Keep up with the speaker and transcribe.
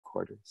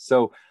quarters.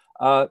 So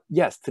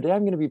yes, today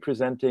I'm going to be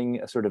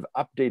presenting a sort of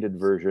updated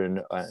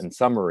version and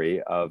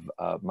summary of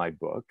my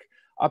book.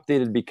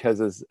 Updated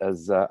because,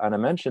 as Anna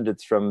mentioned,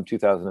 it's from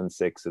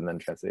 2006 and then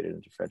translated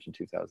into French in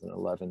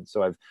 2011.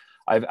 So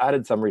I've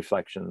added some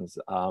reflections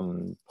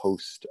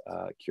post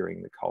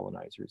curing the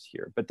colonizers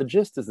here. But the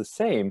gist is the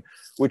same,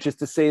 which is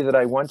to say that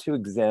I want to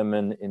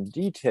examine in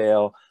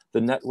detail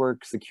the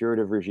networks, the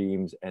curative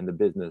regimes, and the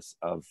business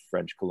of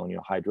French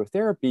colonial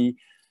hydrotherapy,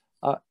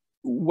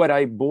 what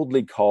I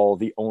boldly call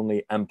the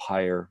only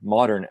empire,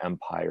 modern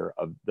empire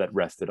that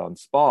rested on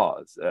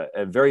spas,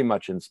 very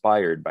much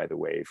inspired, by the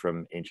way,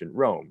 from ancient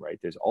Rome, right?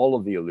 There's all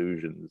of the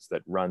allusions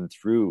that run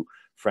through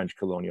French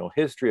colonial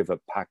history of a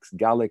Pax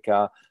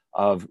Gallica,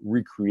 of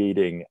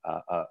recreating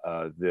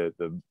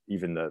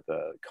even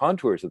the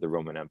contours of the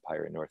Roman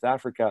Empire in North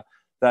Africa.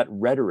 That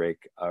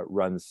rhetoric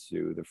runs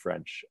through the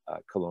French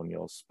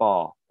colonial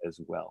spa as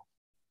well.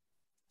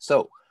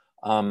 So,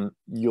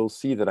 you'll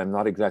see that I'm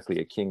not exactly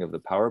a king of the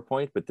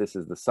PowerPoint, but this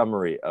is the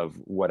summary of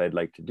what I'd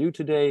like to do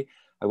today.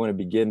 I want to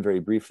begin very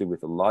briefly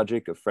with the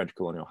logic of French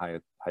colonial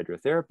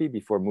hydrotherapy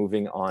before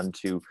moving on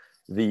to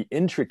the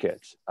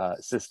intricate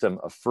system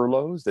of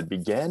furloughs that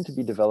began to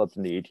be developed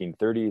in the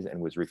 1830s and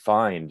was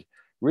refined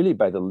really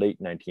by the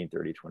late 19th,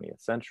 early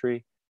 20th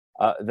century.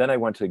 Then I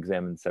want to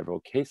examine several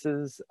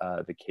cases,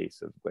 the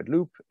case of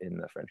Guadeloupe in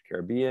the French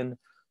Caribbean,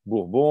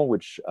 Bourbon,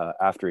 which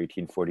after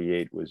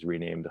 1848 was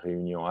renamed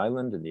Réunion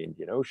Island in the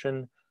Indian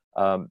Ocean,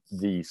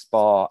 the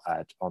spa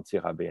at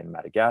Antirabé in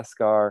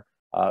Madagascar,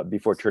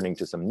 before turning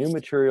to some new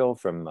material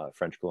from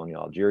French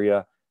colonial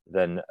Algeria,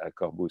 then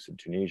Corbus in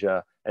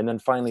Tunisia, and then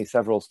finally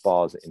several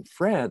spas in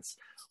France,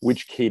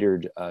 which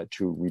catered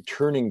to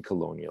returning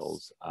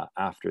colonials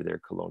after their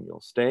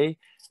colonial stay.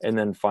 And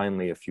then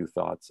finally, a few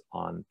thoughts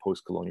on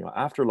post-colonial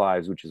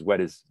afterlives, which is what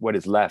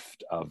is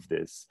left of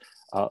this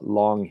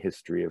long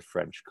history of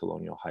French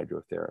colonial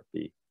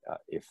hydrotherapy,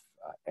 if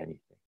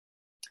anything.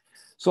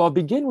 So I'll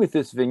begin with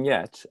this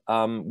vignette,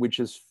 which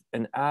is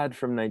an ad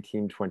from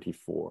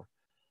 1924.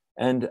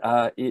 And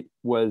it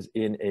was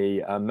in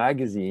a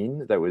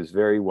magazine that was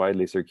very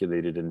widely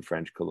circulated in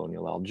French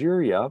colonial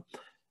Algeria.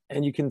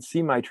 And you can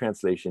see my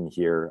translation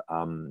here.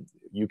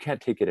 You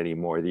can't take it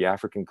anymore. The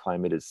African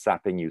climate is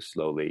sapping you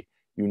slowly.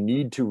 You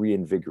need to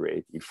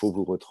reinvigorate. Il faut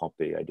vous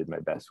retremper. I did my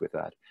best with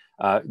that.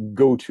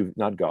 Go to,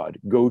 not God,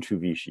 go to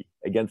Vichy.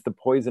 Against the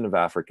poison of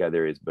Africa,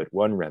 there is but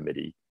one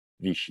remedy,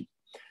 Vichy.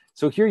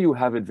 So here you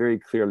have it very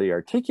clearly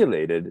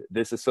articulated,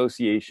 this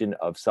association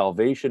of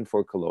salvation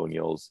for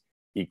colonials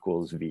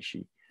equals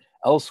Vichy.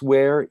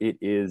 Elsewhere, it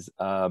is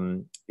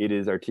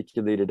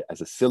articulated as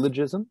a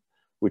syllogism,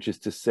 which is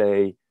to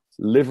say,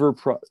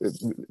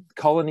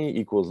 colony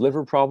equals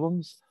liver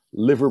problems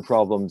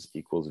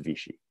equals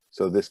Vichy.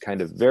 So this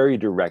kind of very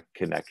direct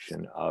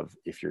connection of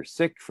if you're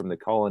sick from the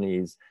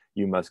colonies,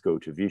 you must go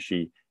to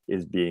Vichy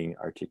is being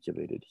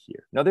articulated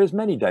here. Now there's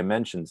many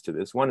dimensions to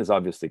this. One is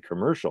obviously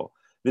commercial.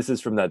 This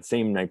is from that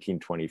same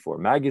 1924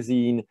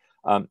 magazine.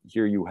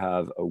 Here you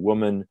have a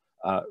woman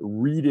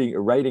writing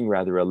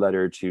a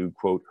letter to,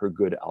 quote, her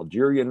good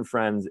Algerian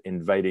friends,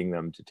 inviting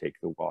them to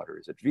take the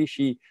waters at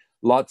Vichy.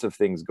 Lots of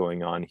things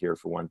going on here.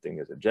 For one thing,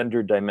 there's a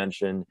gender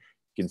dimension.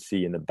 You can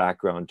see in the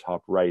background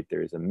top right,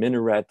 there's a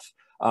minaret.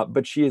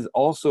 But she is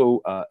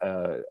also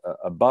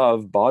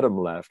above, bottom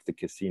left, the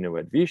casino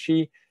at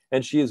Vichy,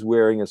 and she is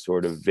wearing a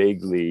sort of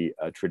vaguely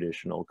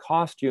traditional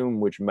costume,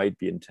 which might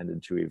be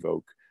intended to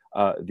evoke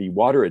the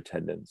water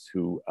attendants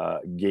who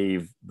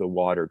gave the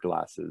water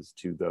glasses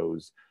to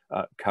those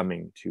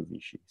coming to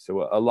Vichy.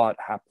 So a lot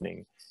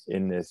happening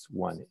in this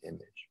one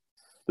image.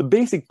 The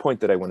basic point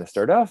that I want to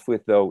start off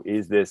with, though,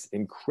 is this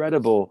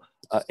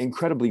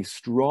incredibly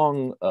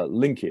strong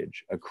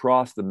linkage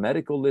across the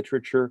medical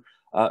literature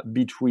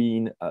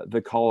between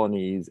the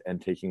colonies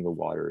and taking the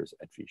waters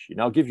at Vichy.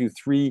 And I'll give you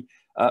three,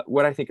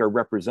 what I think are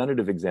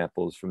representative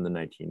examples from the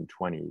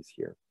 1920s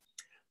here.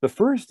 The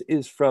first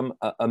is from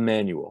a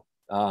manual.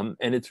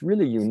 And it's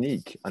really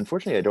unique.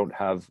 Unfortunately, I don't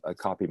have a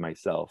copy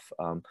myself,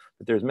 but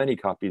there's many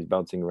copies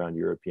bouncing around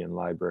European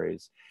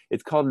libraries.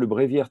 It's called Le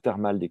Bréviaire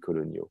thermal des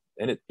Coloniaux,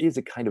 and it is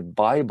a kind of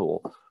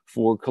Bible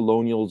for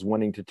colonials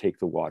wanting to take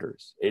the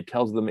waters. It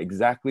tells them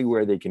exactly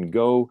where they can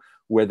go,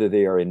 whether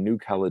they are in New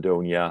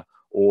Caledonia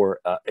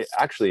or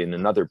actually in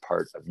another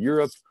part of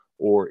Europe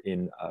or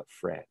in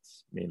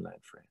France,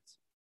 mainland France.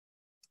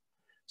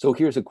 So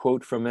here's a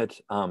quote from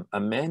it. A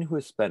man who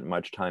has spent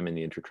much time in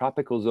the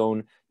intertropical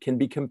zone can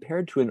be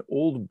compared to an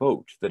old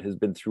boat that has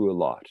been through a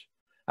lot.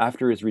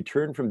 After his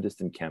return from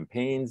distant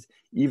campaigns,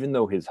 even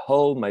though his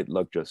hull might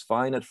look just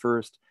fine at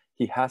first,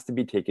 he has to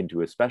be taken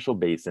to a special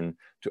basin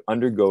to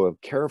undergo a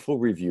careful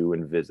review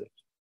and visit.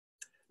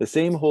 The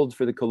same holds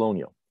for the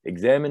colonial.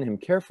 Examine him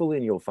carefully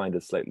and you'll find a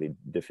slightly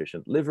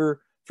deficient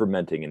liver,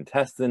 fermenting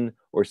intestine,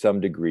 or some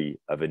degree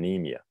of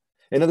anemia.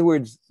 In other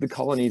words, the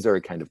colonies are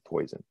a kind of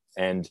poison.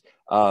 And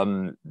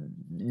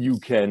you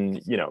can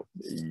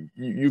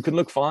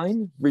look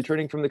fine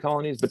returning from the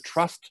colonies, but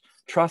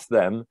trust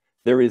them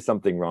there is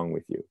something wrong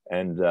with you.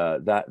 And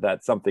that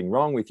something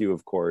wrong with you,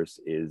 of course,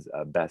 is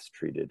best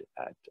treated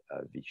at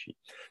Vichy.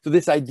 So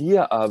this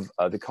idea of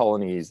the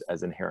colonies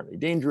as inherently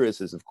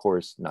dangerous is, of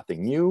course,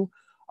 nothing new.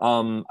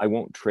 I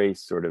won't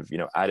trace sort of,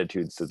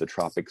 attitudes to the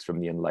tropics from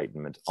the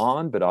Enlightenment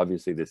on, but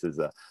obviously this is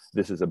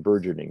a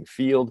burgeoning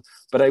field.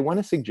 But I want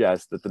to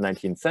suggest that the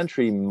 19th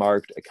century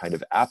marked a kind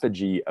of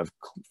apogee of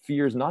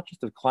fears, not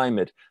just of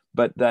climate,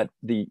 but that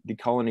the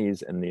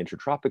colonies and the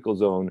intertropical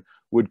zone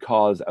would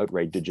cause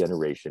outright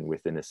degeneration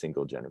within a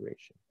single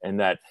generation. And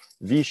that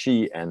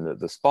Vichy and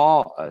the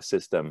spa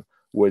system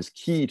was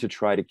key to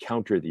try to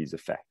counter these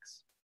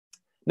effects.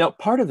 Now,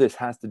 part of this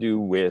has to do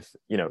with,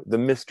 the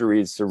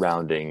mysteries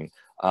surrounding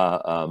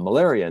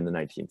malaria in the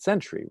 19th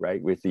century,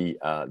 right? With the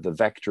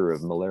vector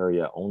of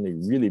malaria only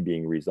really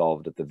being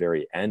resolved at the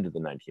very end of the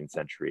 19th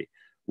century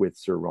with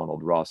Sir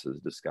Ronald Ross's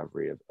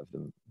discovery of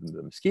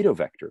the mosquito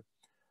vector.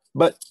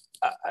 But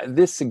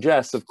this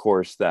suggests, of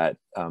course, that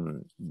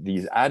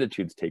these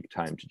attitudes take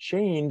time to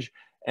change,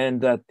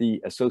 and that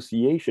the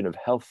association of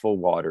healthful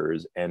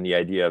waters and the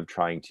idea of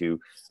trying to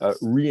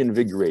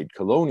reinvigorate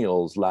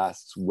colonials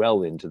lasts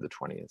well into the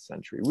 20th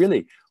century.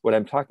 Really, what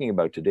I'm talking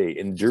about today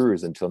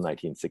endures until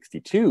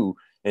 1962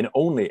 and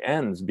only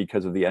ends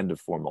because of the end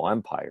of formal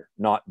empire,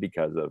 not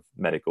because of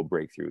medical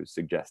breakthroughs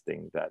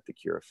suggesting that the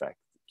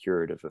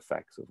curative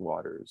effects of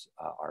waters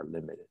are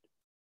limited.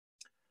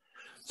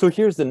 So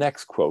here's the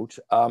next quote.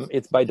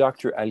 It's by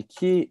Dr.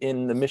 Alquier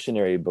in the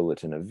Missionary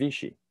Bulletin of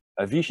Vichy.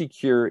 A Vichy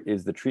cure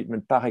is the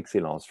treatment par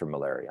excellence for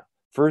malaria.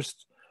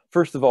 First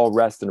of all,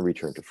 rest and a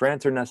return to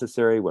France are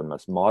necessary. One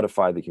must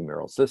modify the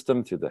humoral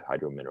system through the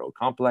hydromineral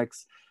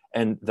complex,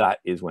 and that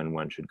is when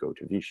one should go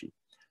to Vichy.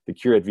 The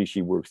cure at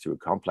Vichy works through a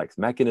complex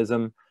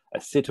mechanism, a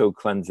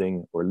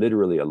cyto-cleansing, or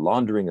literally a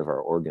laundering of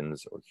our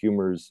organs or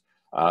humors,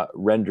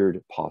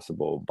 rendered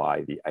possible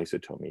by the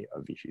isotomy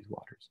of Vichy's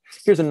waters.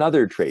 Here's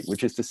another trait,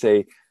 which is to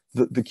say,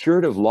 the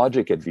curative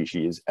logic at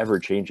Vichy is ever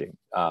changing.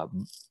 A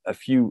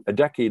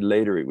decade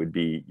later, it would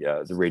be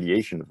the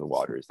radiation of the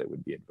waters that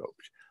would be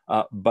invoked.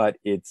 But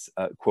its,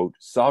 quote,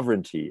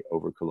 sovereignty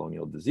over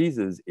colonial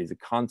diseases is a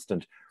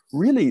constant.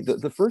 Really,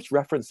 the first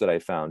reference that I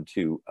found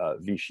to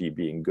Vichy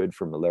being good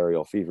for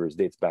malarial fevers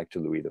dates back to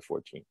Louis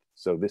XIV.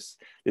 So this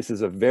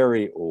is a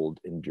very old,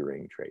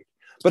 enduring trait.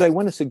 But I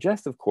want to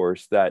suggest, of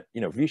course, that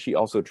Vichy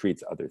also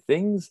treats other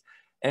things,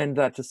 and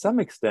that to some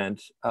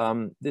extent,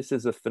 this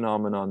is a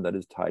phenomenon that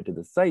is tied to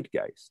the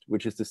zeitgeist,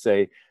 which is to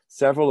say,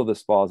 several of the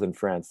spas in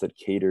France that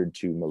catered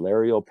to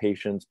malarial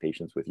patients,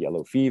 patients with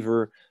yellow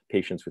fever,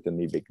 patients with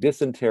amoebic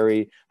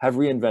dysentery, have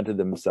reinvented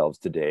themselves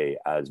today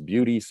as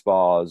beauty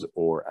spas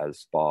or as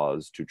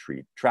spas to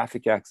treat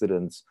traffic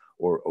accidents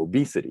or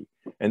obesity.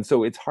 And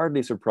so it's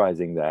hardly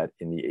surprising that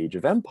in the age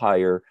of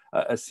empire,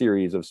 a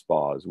series of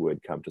spas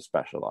would come to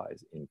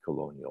specialize in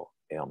colonial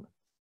ailments.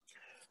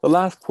 The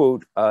last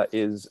quote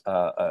is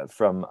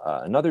from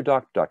another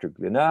doctor, Dr.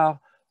 Guidebooks,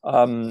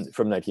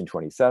 from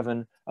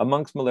 1927.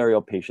 Amongst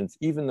malarial patients,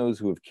 even those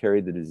who have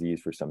carried the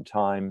disease for some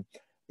time,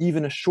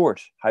 even a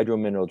short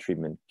hydromineral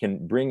treatment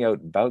can bring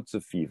out bouts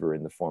of fever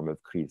in the form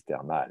of crise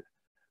thermale.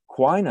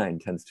 Quinine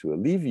tends to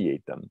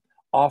alleviate them.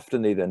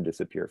 Often they then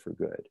disappear for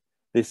good.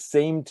 This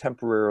same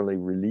temporarily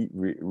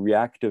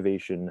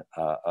reactivation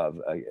of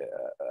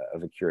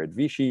a cure at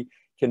Vichy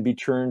can be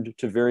turned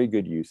to very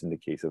good use in the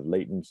case of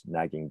latent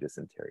nagging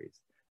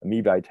dysenteries.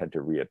 Amoebae tend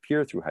to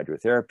reappear through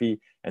hydrotherapy,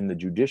 and the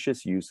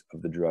judicious use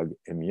of the drug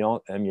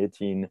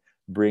amyotine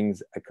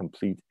brings a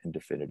complete and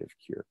definitive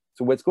cure.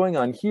 So what's going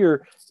on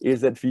here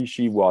is that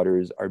Vichy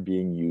waters are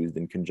being used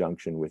in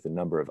conjunction with a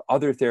number of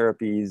other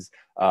therapies,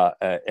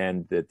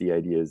 and that the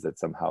idea is that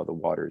somehow the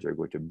waters are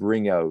going to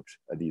bring out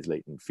these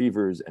latent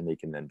fevers, and they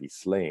can then be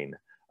slain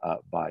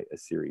by a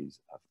series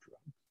of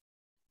drugs.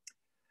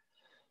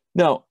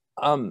 Now,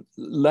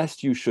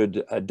 lest you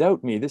should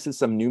doubt me, this is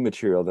some new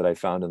material that I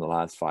found in the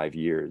last 5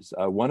 years.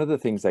 One of the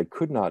things I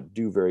could not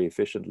do very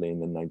efficiently in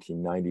the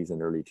 1990s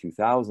and early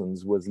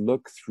 2000s was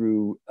look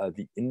through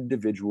the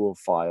individual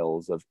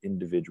files of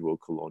individual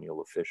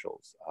colonial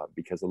officials,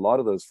 because a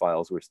lot of those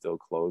files were still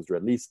closed, or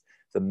at least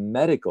the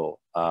medical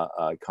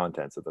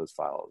contents of those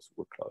files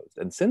were closed.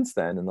 And since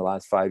then, in the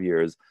last 5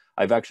 years,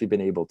 I've actually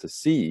been able to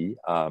see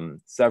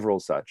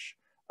several such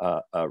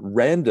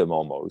random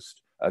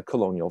almost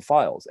colonial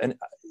files. And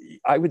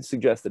I would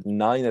suggest that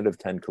 9 out of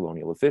 10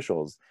 colonial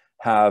officials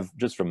have,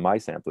 just from my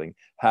sampling,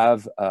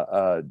 have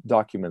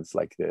documents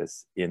like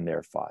this in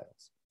their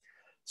files.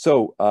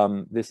 So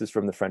this is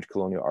from the French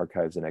Colonial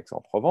Archives in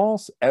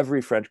Aix-en-Provence.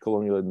 Every French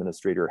colonial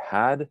administrator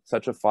had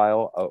such a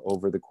file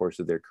over the course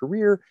of their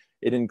career.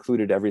 It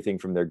included everything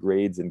from their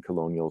grades in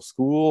colonial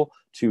school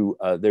to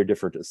their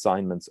different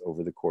assignments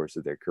over the course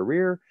of their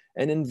career.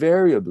 And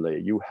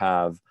invariably, you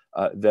have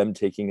them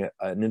taking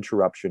an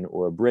interruption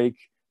or a break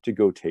to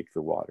go take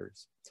the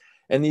waters.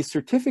 And these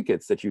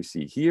certificates that you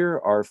see here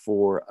are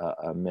for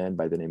a man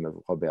by the name of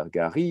Robert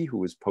Gary, who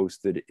was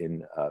posted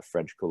in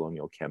French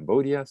colonial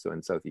Cambodia, so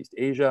in Southeast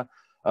Asia.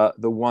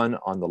 The one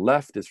on the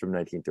left is from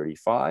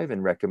 1935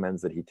 and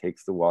recommends that he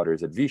takes the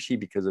waters at Vichy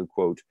because of,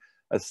 quote,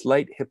 a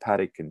slight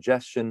hepatic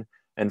congestion,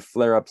 and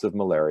flare-ups of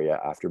malaria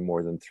after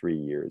more than 3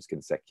 years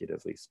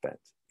consecutively spent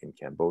in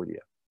Cambodia.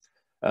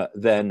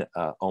 Then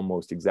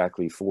almost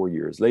exactly 4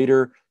 years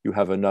later, you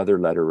have another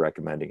letter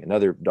recommending,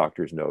 another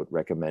doctor's note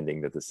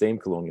recommending that the same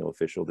colonial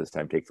official this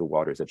time take the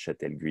waters at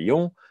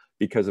Châtel-Guyon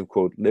because of,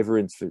 quote, liver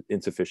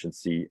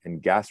insufficiency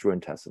and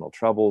gastrointestinal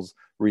troubles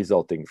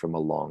resulting from a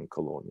long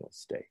colonial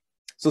stay.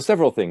 So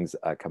several things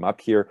come up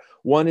here.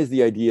 One is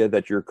the idea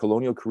that your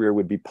colonial career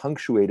would be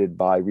punctuated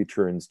by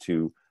returns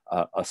to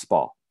a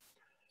spa.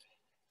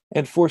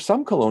 And for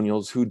some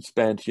colonials who'd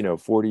spent,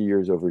 40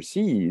 years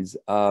overseas,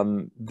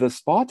 the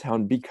spa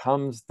town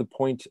becomes the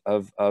point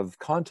of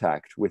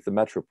contact with the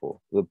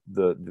metropole,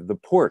 the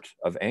port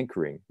of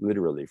anchoring,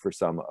 literally, for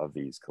some of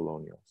these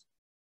colonials.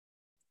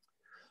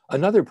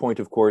 Another point,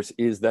 of course,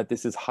 is that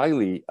this is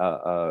highly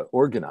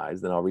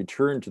organized, and I'll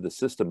return to the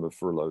system of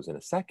furloughs in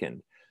a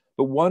second.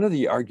 But one of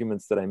the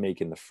arguments that I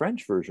make in the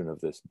French version of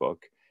this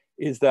book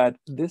is that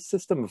this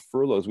system of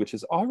furloughs, which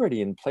is already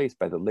in place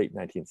by the late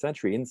 19th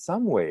century, in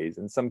some ways,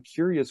 in some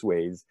curious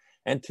ways,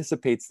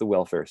 anticipates the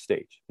welfare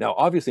state. Now,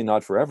 obviously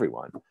not for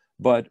everyone,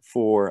 but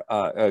for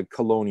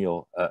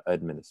colonial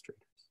administrators.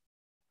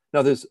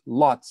 Now, there's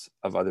lots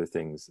of other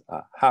things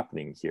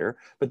happening here,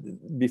 but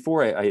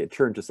before I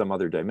turn to some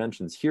other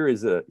dimensions, here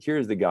is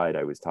the guide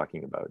I was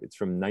talking about. It's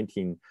from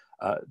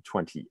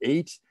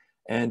 1928.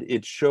 And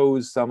it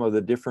shows some of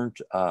the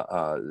different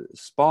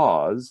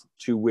spas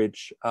to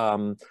which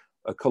a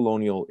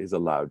colonial is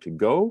allowed to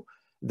go.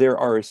 There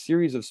are a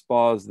series of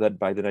spas that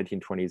by the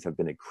 1920s have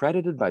been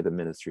accredited by the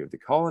Ministry of the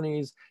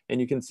Colonies, and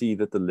you can see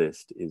that the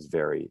list is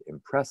very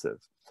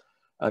impressive.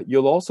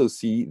 You'll also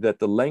see that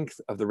the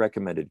length of the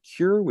recommended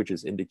cure, which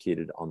is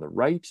indicated on the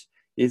right,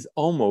 is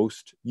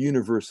almost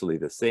universally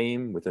the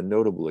same, with a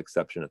notable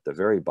exception at the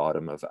very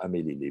bottom of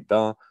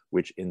Amélie-les-Bains,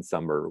 which in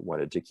summer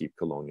wanted to keep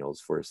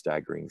colonials for a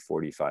staggering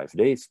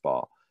 45-day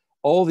spa.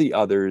 All the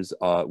others,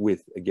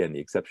 with, again, the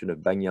exception of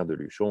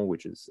Bagnères-de-Luchon,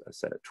 which is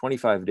set at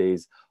 25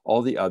 days,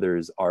 all the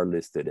others are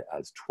listed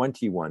as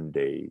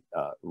 21-day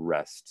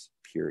rest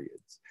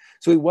periods.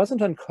 So it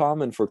wasn't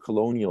uncommon for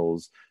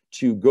colonials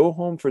to go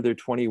home for their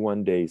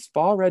 21-day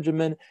spa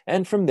regimen,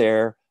 and from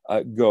there,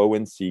 go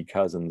and see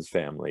cousins,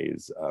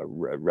 families,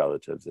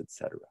 relatives,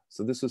 etc.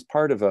 So this was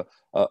part of a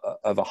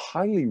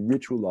highly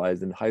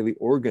ritualized and highly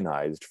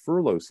organized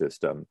furlough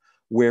system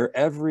where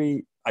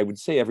I would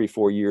say every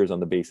 4 years on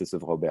the basis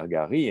of Robert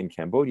Garry in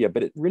Cambodia,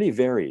 but it really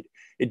varied.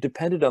 It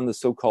depended on the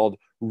so-called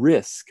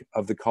risk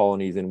of the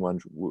colonies in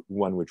which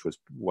one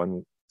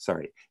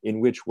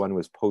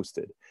was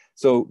posted.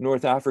 So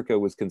North Africa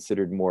was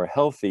considered more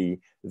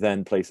healthy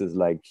than places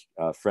like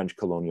French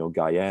colonial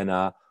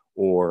Guyana,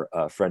 or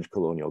French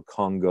colonial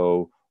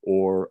Congo,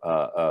 or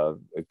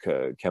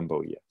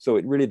Cambodia. So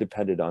it really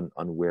depended on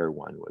where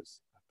one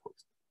was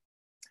posted.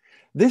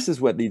 This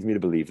is what leads me to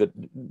believe that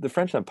the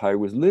French Empire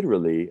was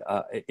literally,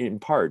 in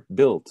part,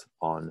 built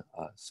on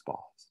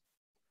spas.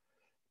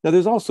 Now,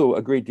 there's also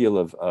a great deal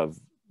of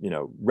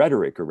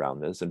rhetoric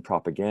around this and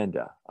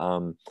propaganda.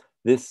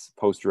 This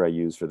poster I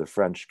use for the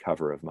French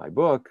cover of my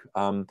book,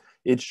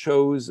 it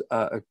shows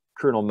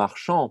Colonel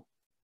Marchand,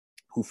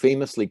 who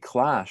famously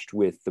clashed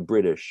with the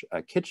British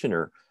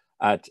Kitchener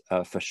at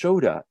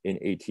Fashoda in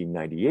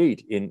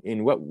 1898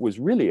 in what was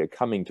really a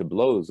coming to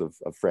blows of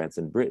France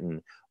and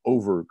Britain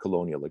over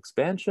colonial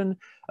expansion,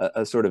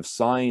 a sort of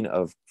sign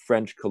of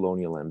French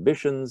colonial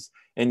ambitions.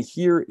 And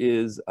here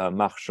is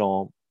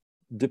Marchand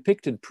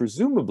depicted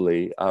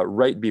presumably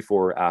right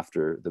before or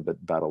after the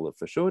Battle of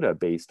Fashoda,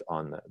 based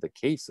on the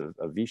case of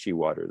Vichy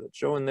water that's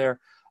shown there,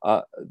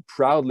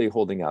 proudly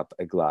holding up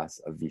a glass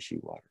of Vichy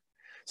water.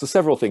 So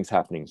several things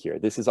happening here.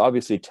 This is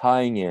obviously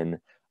tying in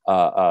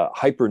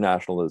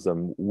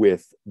hyper-nationalism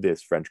with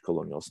this French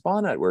colonial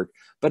spa network,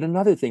 but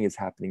another thing is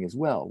happening as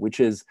well, which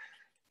is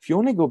if you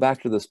only go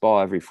back to the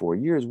spa every 4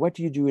 years, what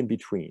do you do in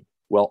between?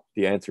 Well,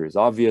 the answer is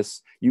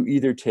obvious. You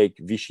either take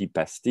Vichy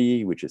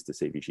pastilles, which is to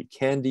say Vichy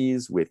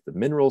candies with the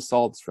mineral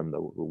salts from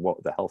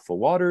the healthful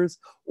waters,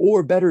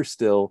 or better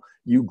still,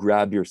 you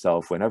grab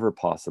yourself, whenever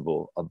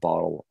possible, a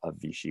bottle of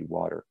Vichy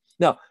water.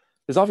 Now,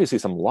 there's obviously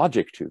some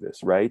logic to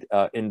this, right?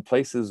 In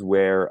places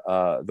where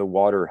the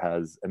water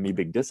has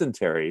amoebic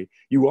dysentery,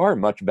 you are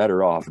much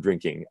better off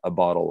drinking a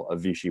bottle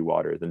of Vichy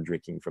water than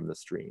drinking from the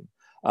stream.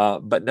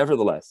 But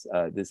nevertheless,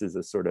 this is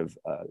a sort of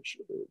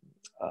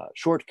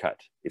shortcut,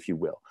 if you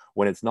will.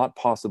 When it's not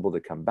possible to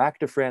come back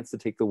to France to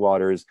take the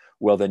waters,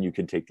 well, then you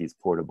can take these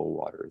portable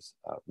waters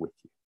with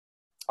you.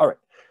 All right.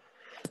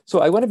 So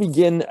I want to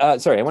begin, I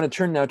want to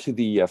turn now to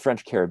the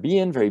French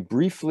Caribbean very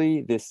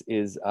briefly. This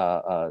is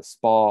a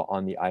spa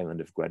on the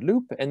island of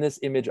Guadeloupe. And this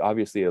image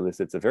obviously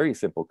elicits a very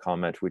simple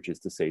comment, which is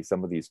to say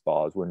some of these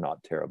spas were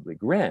not terribly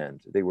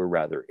grand. They were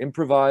rather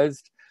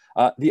improvised.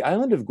 The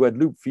island of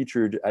Guadeloupe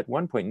featured at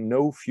one point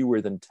no fewer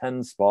than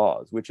 10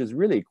 spas, which is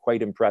really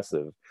quite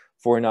impressive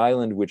for an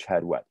island which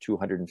had,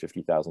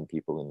 250,000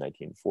 people in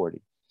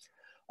 1940.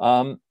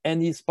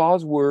 And these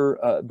spas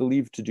were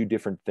believed to do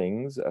different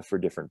things for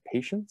different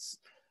patients.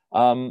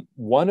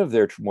 One of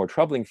their more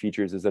troubling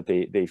features is that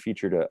they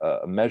featured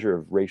a measure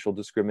of racial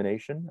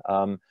discrimination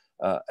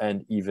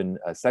and even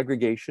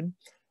segregation.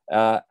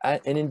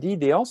 And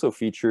indeed, they also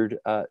featured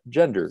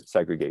gender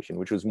segregation,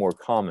 which was more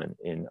common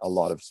in a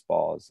lot of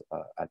spas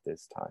at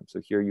this time.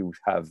 So here you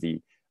have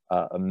the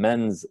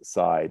men's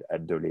side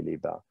at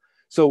Dolé-les-Bains.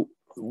 So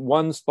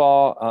one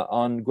spa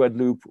on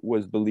Guadeloupe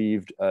was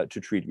believed to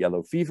treat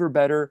yellow fever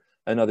better.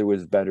 Another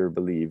was better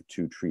believed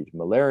to treat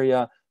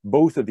malaria.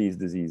 Both of these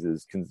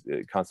diseases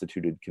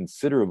constituted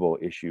considerable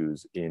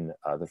issues in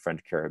the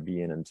French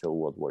Caribbean until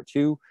World War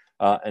II.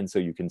 And so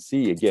you can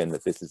see again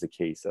that this is a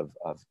case of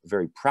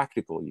very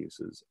practical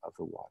uses of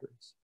the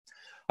waters.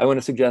 I want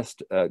to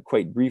suggest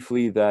quite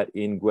briefly that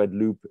in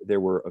Guadeloupe, there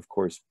were, of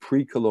course,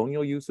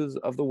 pre-colonial uses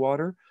of the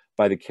water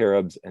by the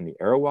Caribs and the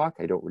Arawak.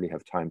 I don't really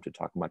have time to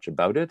talk much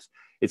about it.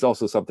 It's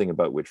also something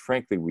about which,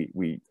 frankly,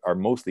 we are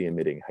mostly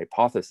emitting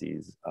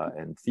hypotheses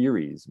and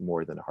theories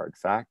more than hard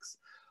facts.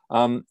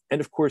 And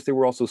of course, there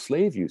were also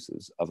slave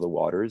uses of the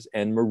waters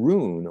and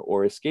maroon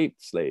or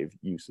escaped slave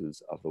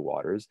uses of the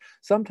waters,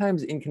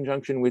 sometimes in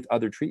conjunction with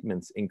other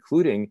treatments,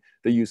 including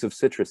the use of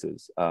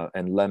citruses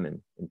and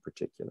lemon in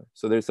particular.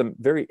 So there's some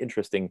very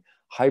interesting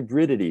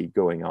hybridity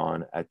going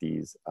on at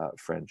these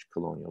French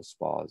colonial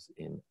spas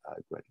in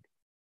Guadeloupe.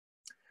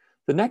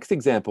 The next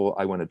example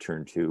I want to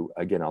turn to,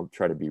 again, I'll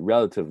try to be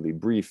relatively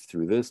brief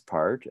through this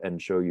part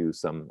and show you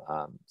some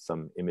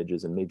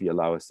images and maybe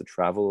allow us to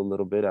travel a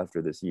little bit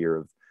after this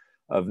year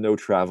of no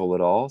travel at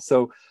all.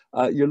 So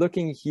you're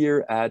looking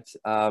here at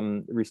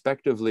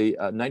respectively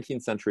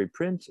 19th century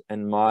print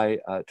and my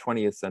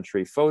 20th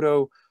century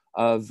photo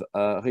of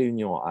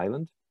Réunion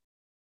Island,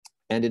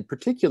 and in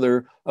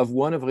particular of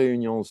one of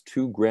Réunion's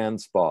two grand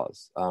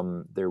spas.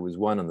 There was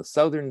one on the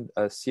southern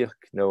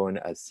cirque known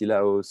as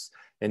Silaos,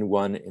 and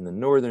one in the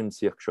northern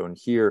cirque shown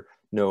here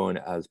known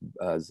as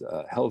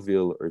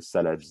Hellville or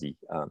Salavzi.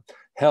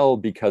 Hell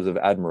because of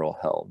Admiral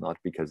Hell, not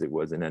because it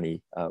was in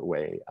any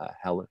way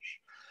hellish.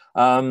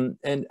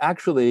 And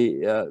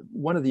actually,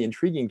 one of the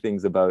intriguing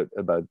things about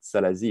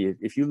Salavzi,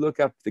 if you look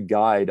up the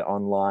guide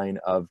online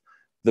of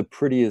the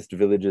prettiest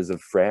villages of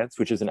France,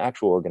 which is an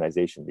actual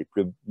organization,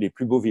 Les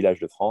Plus Beaux Villages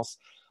de France,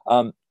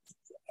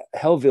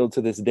 Hellville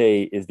to this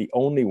day is the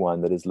only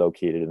one that is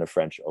located in a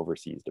French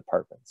overseas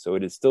department. So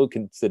it is still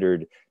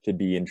considered to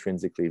be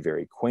intrinsically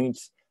very quaint,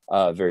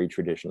 very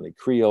traditionally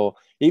Creole.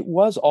 It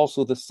was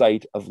also the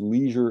site of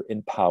leisure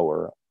and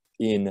power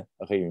in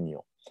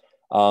Réunion.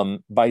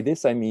 By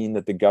this, I mean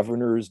that the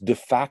governor's de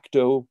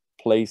facto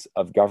place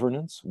of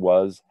governance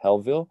was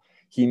Hellville.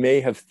 He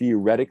may have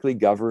theoretically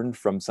governed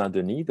from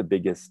Saint-Denis, the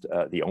biggest,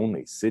 the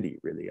only city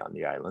really on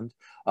the island.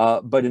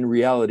 But in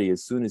reality,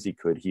 as soon as he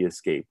could, he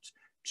escaped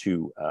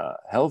to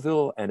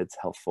Hellville and its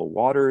healthful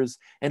waters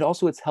and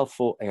also its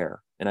healthful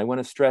air. And I want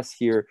to stress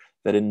here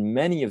that in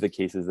many of the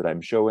cases that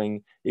I'm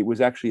showing, it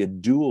was actually a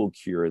dual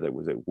cure that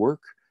was at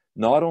work.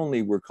 Not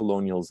only were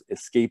colonials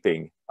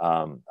escaping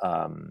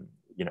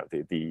you know,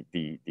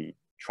 the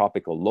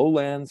tropical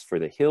lowlands for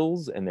the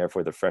hills and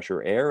therefore the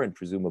fresher air and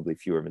presumably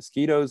fewer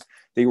mosquitoes,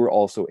 they were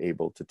also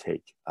able to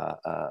take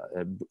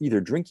either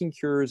drinking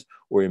cures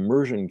or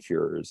immersion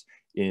cures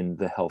in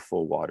the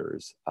healthful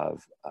waters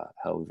of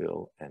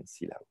Hellville and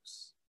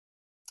Silaos.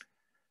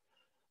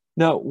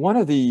 Now, one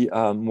of the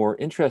more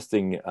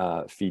interesting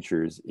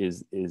features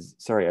is,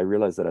 sorry, I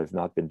realize that I've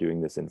not been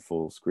doing this in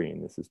full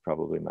screen. This is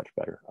probably much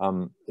better.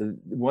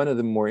 One of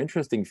the more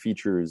interesting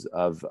features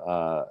of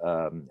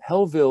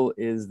Hellville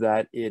is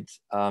that it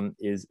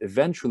is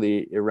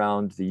eventually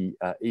around the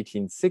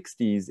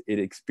 1860s, it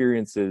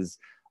experiences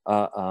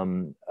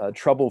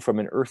trouble from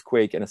an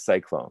earthquake and a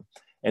cyclone.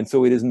 And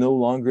so it is no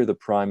longer the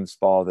prime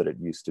spa that it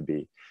used to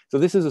be. So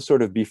this is a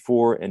sort of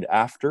before and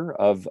after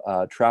of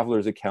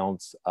travelers'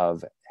 accounts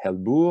of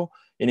Helbourg.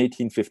 In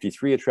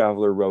 1853, a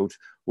traveler wrote,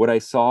 "What I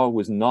saw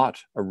was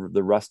not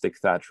the rustic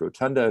thatch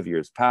rotunda of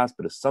years past,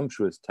 but a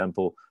sumptuous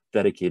temple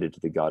dedicated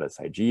to the goddess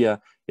Hygeia.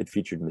 It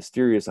featured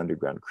mysterious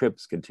underground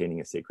crypts containing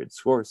a sacred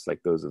source,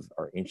 like those of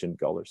our ancient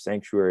Gaulish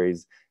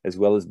sanctuaries, as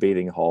well as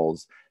bathing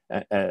halls,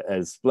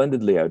 as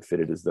splendidly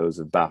outfitted as those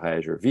of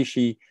Barège or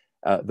Vichy.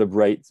 The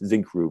bright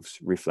zinc roofs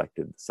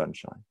reflected the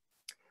sunshine."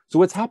 So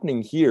what's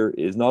happening here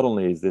is not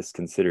only is this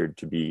considered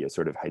to be a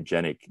sort of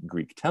hygienic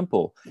Greek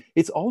temple,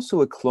 it's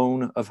also a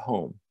clone of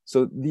home.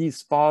 So these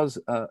spas,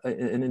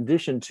 in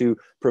addition to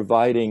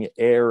providing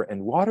air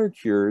and water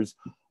cures,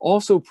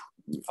 also,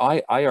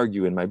 I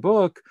argue in my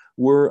book,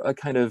 were a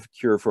kind of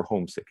cure for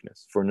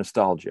homesickness, for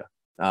nostalgia.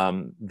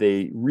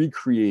 They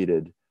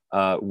recreated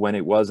when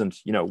it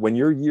wasn't, you know, when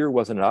your year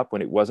wasn't up,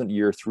 when it wasn't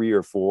year 3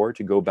 or 4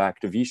 to go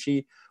back to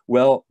Vichy,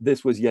 well,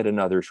 this was yet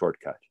another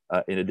shortcut.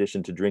 In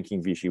addition to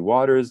drinking Vichy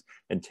waters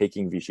and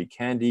taking Vichy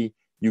candy,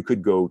 you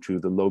could go to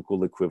the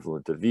local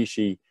equivalent of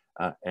Vichy.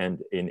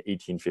 And in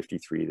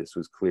 1853, this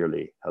was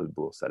clearly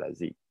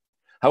Helbourg-Salavzi.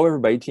 However,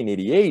 by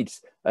 1888,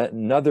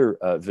 another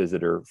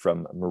visitor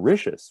from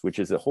Mauritius, which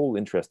is a whole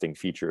interesting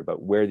feature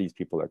about where these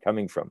people are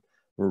coming from,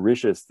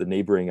 Mauritius, the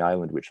neighboring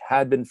island, which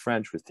had been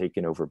French, was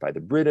taken over by the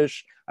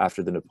British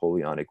after the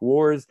Napoleonic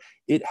Wars.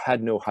 It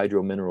had no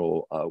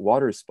hydromineral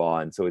water spa,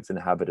 and so its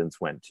inhabitants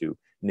went to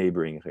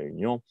neighboring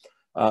Réunion.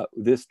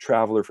 This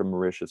traveler from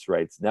Mauritius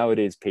writes,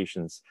 nowadays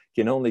patients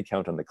can only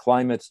count on the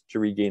climate to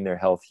regain their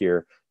health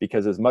here,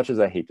 because as much as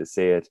I hate to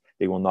say it,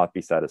 they will not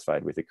be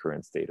satisfied with the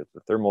current state of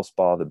the thermal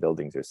spa. The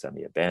buildings are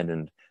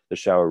semi-abandoned. The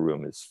shower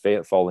room is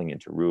falling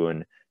into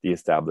ruin. The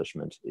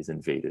establishment is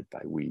invaded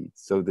by weeds.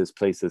 So this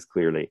place is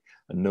clearly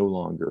no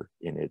longer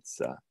in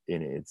its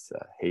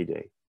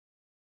heyday.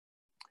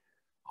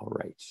 All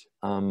right,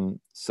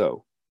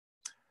 so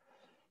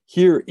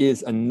here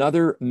is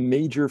another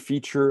major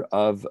feature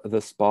of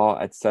the spa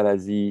at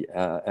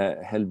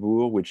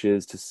Salazie-Helbourg, which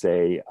is to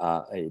say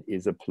it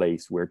is a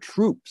place where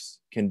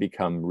troops can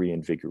become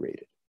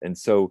reinvigorated. And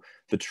so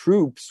the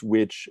troops,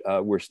 which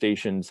were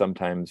stationed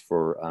sometimes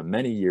for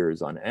many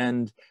years on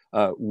end,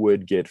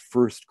 would get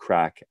first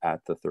crack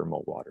at the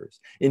thermal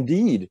waters.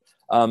 Indeed,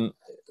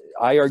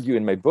 I argue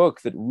in my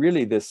book that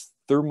really this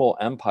thermal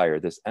empire,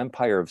 this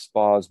empire of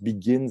spas,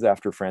 begins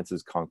after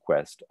France's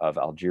conquest of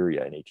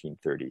Algeria in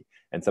 1830.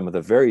 And some of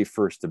the very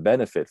first to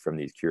benefit from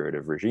these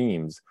curative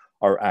regimes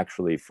are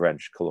actually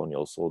French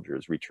colonial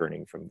soldiers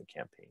returning from the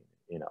campaign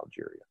in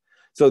Algeria.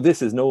 So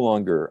this is no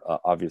longer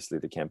obviously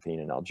the campaign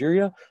in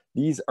Algeria.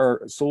 These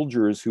are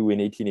soldiers who in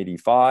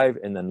 1885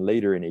 and then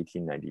later in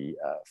 1895,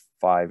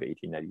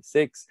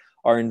 1896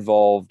 are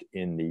involved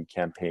in the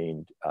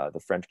campaign,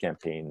 the French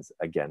campaigns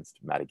against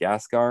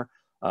Madagascar,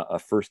 a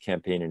first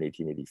campaign in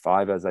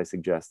 1885, as I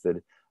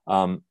suggested.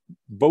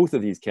 Both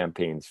of these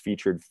campaigns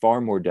featured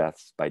far more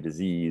deaths by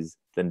disease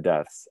than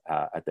deaths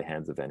at the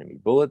hands of enemy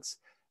bullets.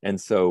 And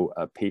so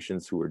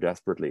patients who were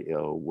desperately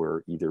ill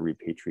were either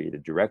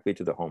repatriated directly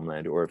to the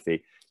homeland, or if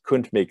they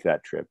couldn't make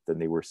that trip, then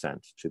they were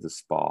sent to the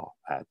spa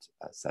at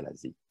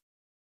Salazie.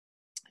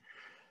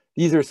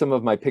 These are some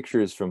of my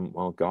pictures from,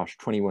 well, gosh,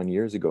 21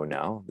 years ago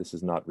now. This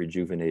is not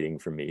rejuvenating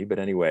for me, but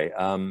anyway,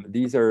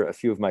 these are a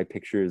few of my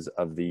pictures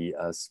of the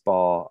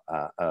spa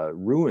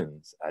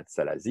ruins at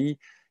Salazie.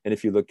 And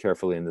if you look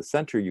carefully in the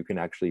center, you can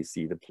actually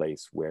see the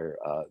place where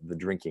the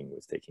drinking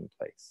was taking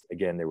place.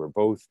 Again, there were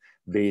both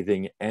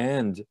bathing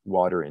and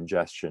water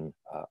ingestion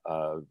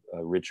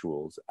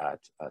rituals at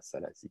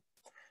Salazie.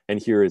 And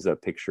here is a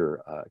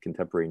picture,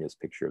 contemporaneous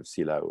picture of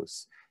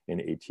Sillaos in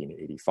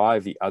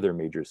 1885, the other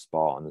major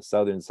spa on the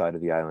southern side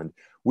of the island,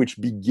 which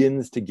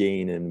begins to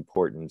gain in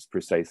importance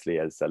precisely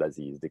as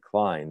Salazie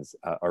declines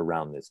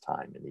around this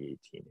time in the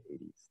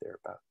 1880s,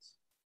 thereabouts.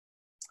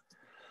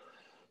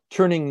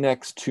 Turning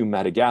next to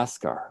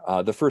Madagascar,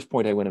 the first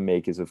point I want to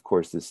make is, of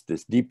course,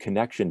 this deep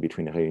connection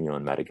between Réunion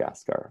and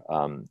Madagascar.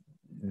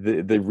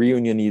 The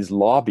Réunionnese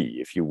lobby,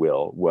 if you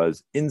will,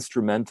 was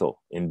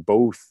instrumental in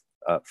both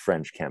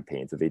French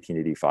campaigns of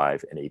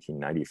 1885 and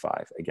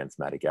 1895 against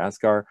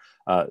Madagascar.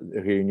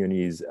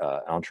 Réunionnese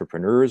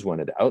entrepreneurs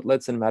wanted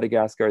outlets in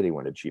Madagascar. They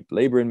wanted cheap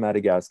labor in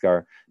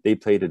Madagascar. They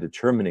played a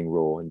determining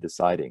role in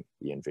deciding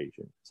the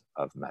invasions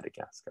of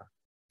Madagascar.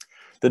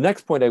 The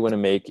next point I want to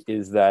make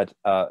is that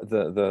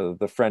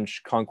the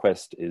French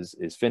conquest is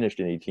finished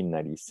in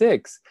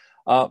 1896,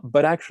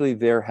 but actually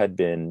there had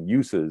been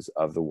uses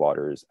of the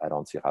waters at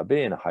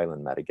Antsirabe in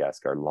highland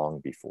Madagascar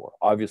long before.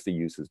 Obviously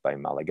uses by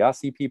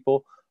Malagasy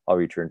people, I'll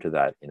return to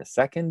that in a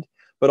second,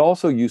 but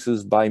also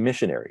uses by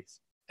missionaries.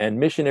 And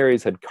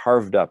missionaries had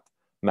carved up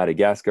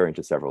Madagascar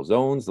into several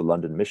zones. The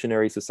London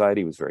Missionary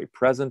Society was very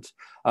present,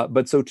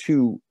 but so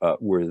too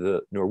were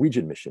the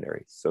Norwegian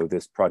missionaries. So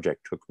this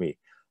project took me,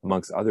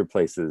 amongst other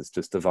places,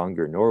 to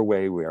Stavanger,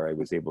 Norway, where I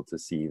was able to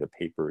see the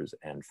papers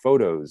and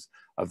photos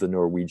of the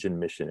Norwegian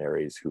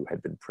missionaries who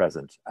had been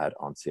present at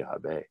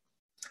Antsirabe.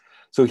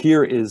 So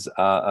here is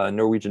a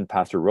Norwegian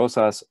pastor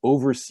Rosas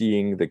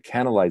overseeing the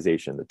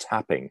canalization, the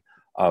tapping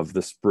of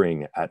the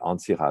spring at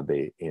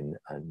Antsirabe in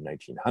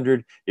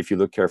 1900. If you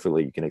look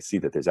carefully, you can see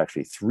that there's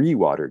actually 3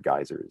 water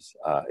geysers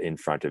in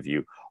front of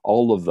you,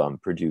 all of them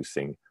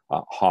producing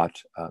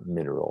hot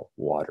mineral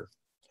water.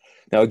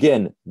 Now,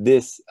 again,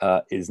 this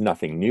is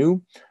nothing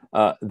new.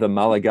 The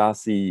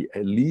Malagasy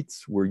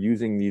elites were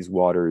using these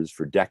waters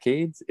for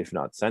decades, if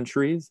not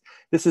centuries.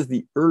 This is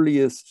the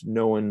earliest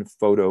known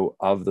photo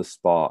of the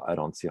spa at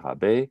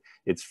Antsirabe.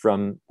 It's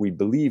from, we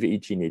believe,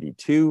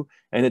 1882,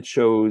 and it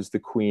shows the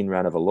Queen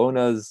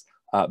Ranavalona's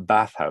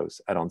bathhouse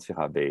at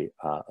Antsirabe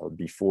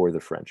before the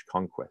French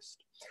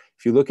conquest.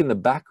 If you look in the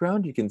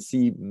background, you can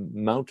see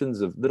mountains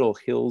of little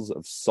hills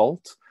of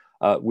salt,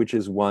 which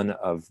is one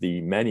of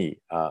the many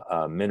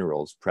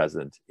minerals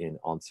present in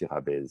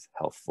Antsirabe's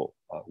healthful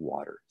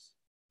waters.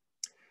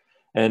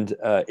 And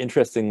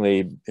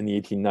interestingly, in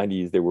the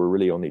 1890s, there were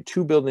really only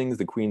 2 buildings,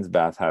 the Queen's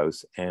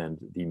Bathhouse and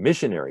the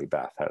Missionary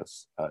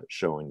Bathhouse,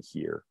 shown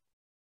here.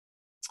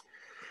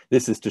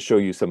 This is to show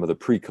you some of the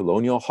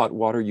pre-colonial hot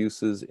water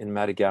uses in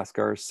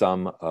Madagascar.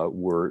 Some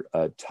were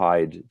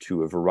tied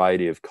to a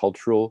variety of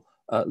cultural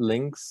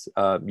links.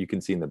 You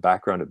can see in the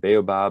background a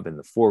baobab, in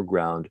the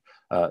foreground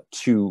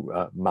two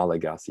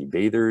Malagasy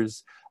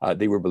bathers.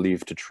 They were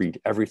believed to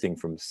treat everything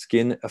from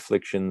skin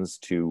afflictions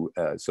to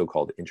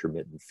so-called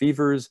intermittent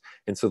fevers,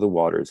 and so the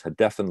waters had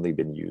definitely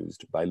been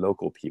used by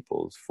local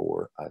peoples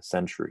for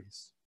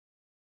centuries.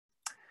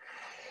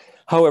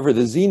 However,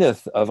 the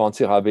zenith of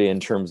Antirabé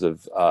in terms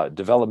of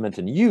development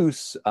and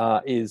use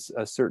is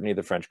certainly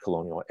the French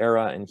colonial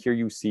era. And here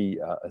you see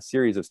a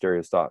series of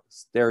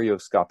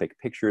stereoscopic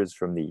pictures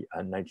from the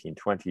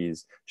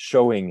 1920s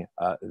showing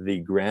the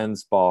Grand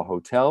Spa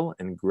Hotel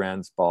and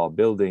Grand Spa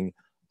building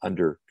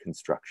under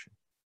construction.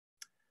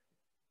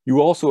 You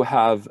also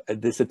have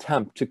this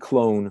attempt to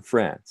clone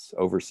France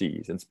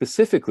overseas, and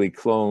specifically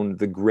clone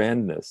the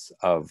grandness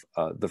of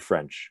the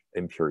French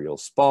imperial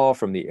spa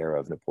from the era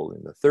of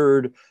Napoleon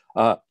III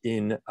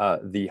in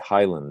the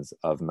highlands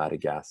of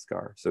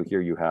Madagascar. So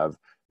here you have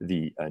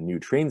the new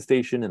train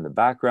station in the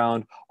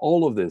background.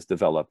 All of this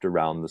developed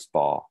around the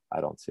spa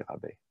at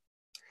Antirabé.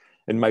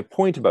 And my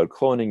point about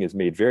cloning is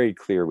made very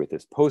clear with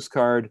this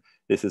postcard.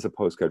 This is a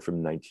postcard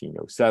from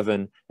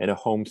 1907, and a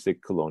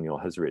homesick colonial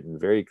has written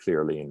very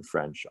clearly in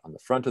French on the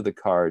front of the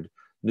card,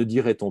 "Ne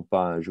dirait-on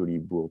pas un joli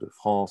bourg de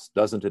France?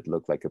 Doesn't it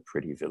look like a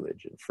pretty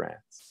village in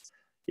France?"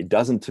 It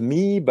doesn't to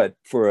me, but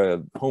for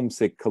a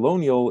homesick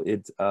colonial,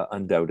 it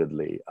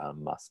undoubtedly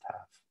must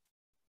have.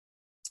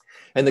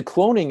 And the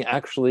cloning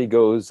actually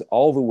goes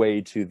all the way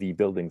to the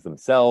buildings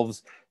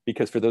themselves,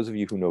 because for those of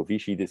you who know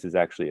Vichy, this is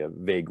actually a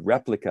vague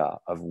replica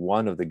of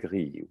one of the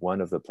grilles,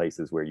 one of the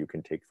places where you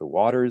can take the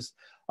waters.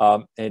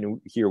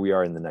 And here we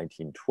are in the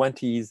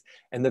 1920s,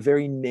 and the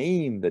very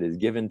name that is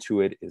given to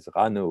it is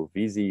Rano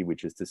Vizi,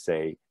 which is to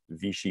say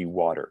Vichy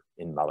water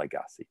in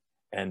Malagasy.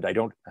 And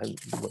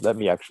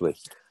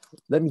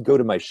let me go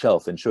to my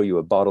shelf and show you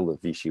a bottle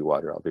of Vichy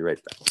water. I'll be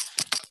right back.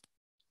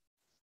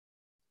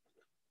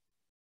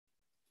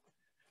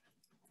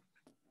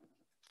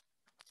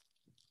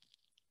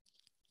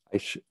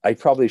 I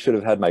probably should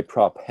have had my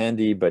prop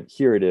handy, but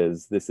here it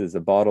is. This is a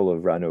bottle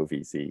of Rano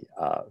Vizi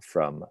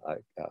from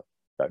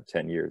about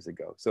 10 years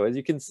ago. So as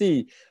you can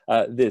see,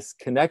 this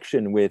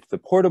connection with the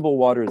portable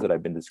waters that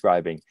I've been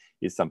describing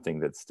is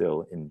something that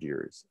still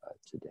endures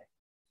today.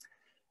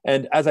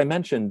 And as I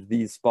mentioned,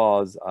 these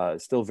spas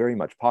still very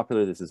much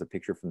popular. This is a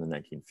picture from the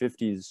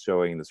 1950s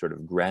showing the sort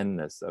of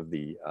grandness of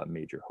the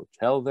major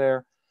hotel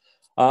there.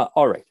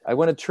 All right, I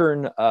want to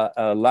turn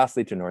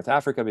lastly to North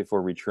Africa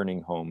before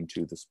returning home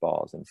to the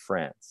spas in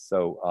France.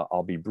 So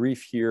I'll be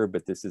brief here,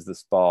 but this is the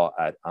spa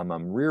at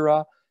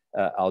Amamrira,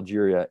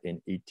 Algeria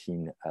in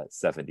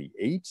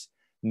 1878.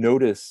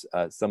 Notice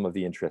some of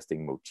the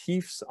interesting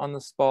motifs on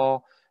the spa,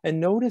 and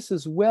notice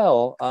as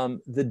well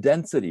the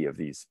density of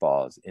these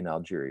spas in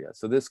Algeria.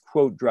 So this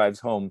quote drives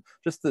home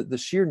just the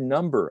sheer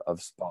number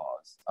of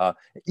spas,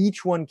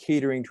 each one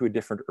catering to a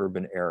different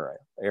urban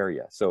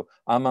area. So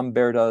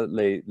Amamberda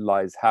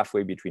lies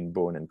halfway between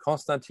Beaune and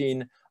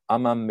Constantine,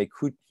 Amam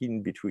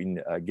Mekoutin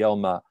between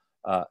Guelma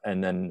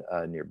and then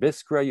near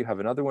Biskra. You have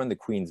another one, the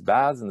Queen's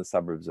Baths in the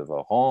suburbs of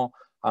Oran,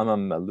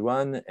 Hammam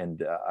Malouane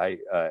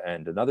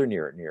and another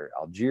near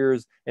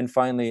Algiers, and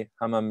finally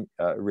Hammam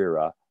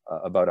Rira,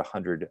 about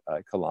 100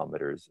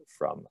 kilometers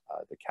from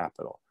the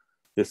capital.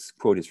 This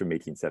quote is from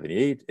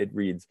 1878. It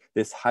reads,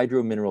 "This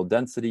hydro-mineral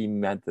density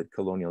meant that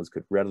colonials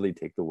could readily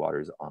take the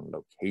waters on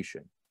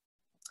location."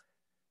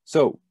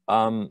 So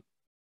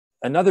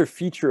another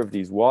feature of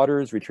these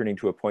waters, returning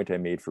to a point I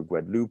made for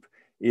Guadeloupe,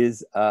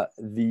 is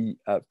the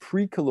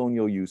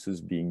pre-colonial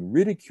uses being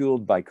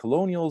ridiculed by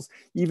colonials,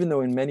 even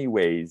though in many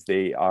ways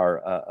they are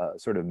a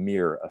sort of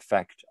mere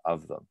effect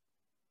of them.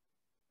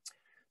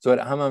 So at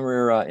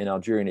Hamamrira in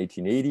Algeria in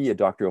 1880, a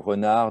Dr.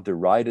 Renard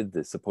derided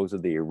the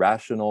supposedly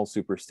irrational,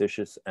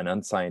 superstitious, and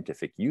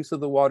unscientific use of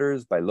the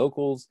waters by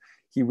locals.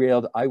 He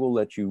railed, "I will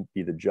let you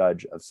be the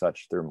judge of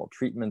such thermal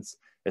treatments.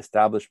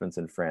 Establishments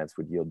in France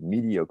would yield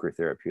mediocre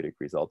therapeutic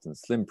results and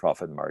slim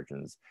profit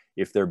margins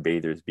if their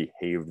bathers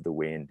behaved the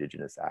way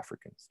indigenous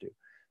Africans do."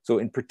 So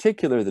in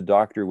particular, the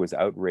doctor was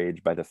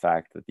outraged by the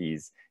fact that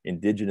these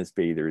indigenous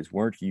bathers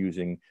weren't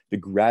using the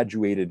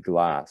graduated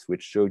glass,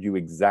 which showed you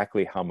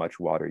exactly how much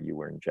water you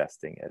were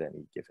ingesting at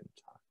any given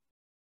time.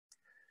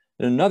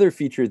 And another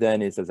feature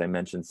then is, as I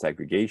mentioned,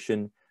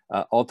 segregation.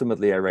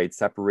 Ultimately, I write,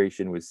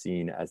 separation was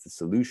seen as the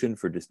solution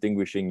for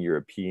distinguishing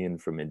European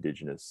from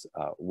indigenous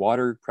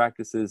water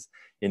practices.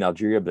 In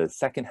Algeria, by the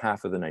second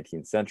half of the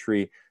 19th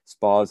century,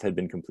 spas had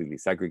been completely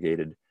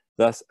segregated.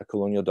 Thus, a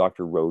colonial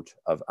doctor wrote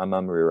of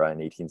Amamrira in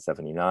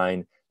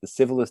 1879, "The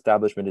civil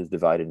establishment is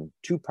divided in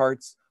two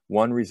parts,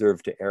 one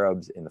reserved to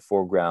Arabs in the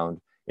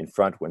foreground. In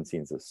front, one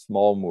sees a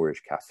small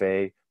Moorish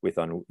cafe with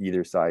on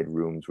either side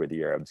rooms where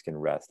the Arabs can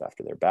rest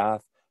after their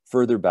bath.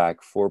 Further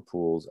back, 4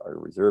 pools are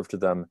reserved to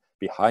them.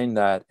 Behind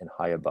that and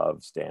high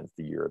above stands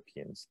the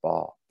European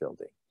spa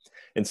building."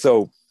 And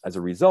so, as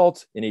a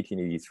result, in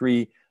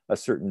 1883, a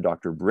certain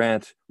Dr.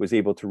 Brandt was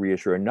able to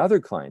reassure another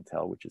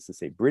clientele, which is to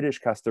say British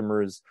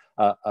customers,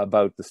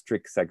 about the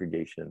strict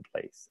segregation in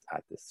place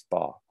at this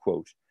spa.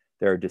 Quote,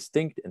 "There are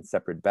distinct and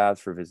separate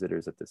baths for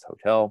visitors at this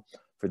hotel.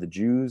 for the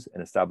Jews,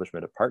 an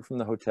establishment apart from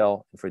the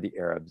hotel, and for the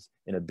Arabs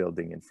in a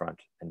building in front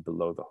and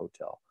below the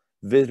hotel.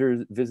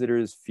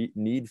 Visitors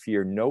need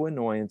fear no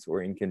annoyance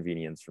or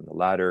inconvenience from the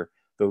latter,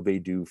 though they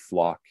do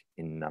flock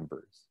in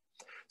numbers.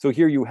 So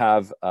here you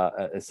have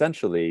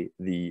essentially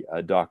the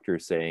doctor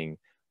saying,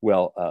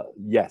 well,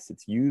 yes,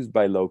 it's used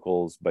by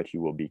locals, but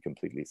you will be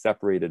completely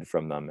separated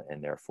from them,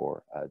 and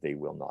therefore they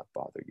will not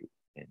bother you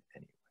in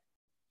any way.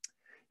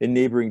 In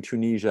neighboring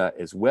Tunisia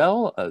as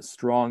well, a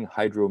strong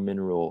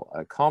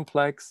hydromineral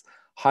complex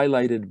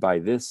highlighted by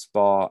this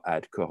spa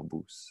at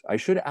Corbus. I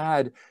should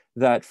add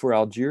that for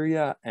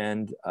Algeria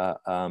and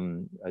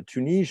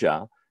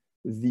Tunisia,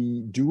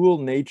 the dual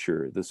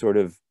nature, the sort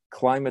of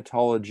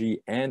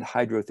climatology and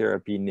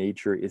hydrotherapy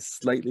nature is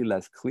slightly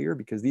less clear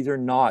because these are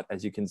not,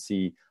 as you can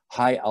see,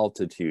 high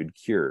altitude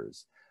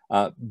cures.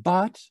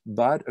 But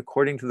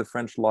according to the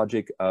French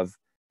logic of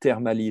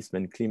thermalisme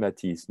and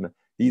climatisme,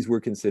 these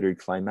were considered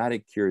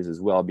climatic cures as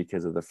well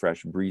because of the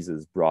fresh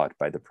breezes brought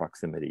by the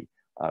proximity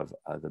of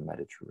the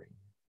Mediterranean.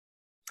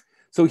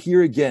 So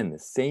here again, the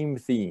same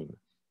theme,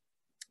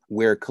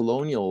 where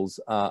colonials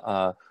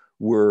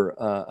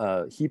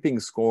were heaping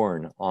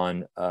scorn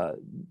on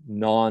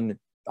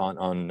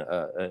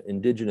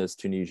indigenous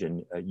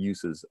Tunisian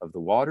uses of the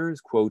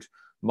waters. Quote,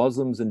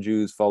 Muslims and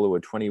Jews follow a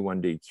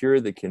 21-day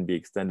cure that can be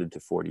extended to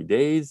 40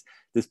 days.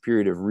 This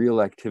period of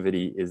real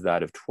activity is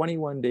that of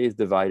 21 days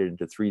divided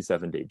into 3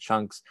 7-day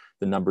chunks.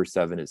 The number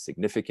 7 is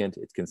significant.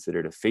 It's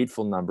considered a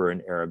fateful number,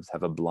 and Arabs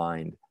have a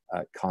blind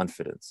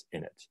confidence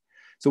in it.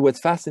 So what's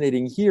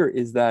fascinating here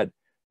is that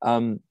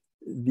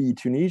the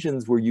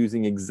Tunisians were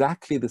using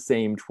exactly the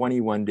same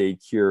 21-day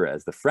cure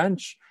as the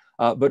French,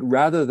 but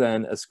rather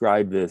than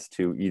ascribe this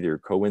to either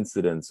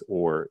coincidence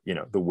or, you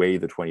know, the way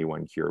the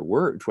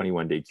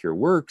 21-day cure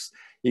works,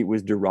 it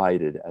was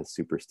derided as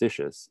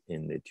superstitious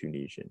in the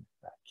Tunisian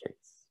case.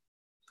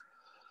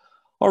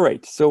 All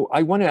right, so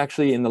I want to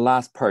actually, in the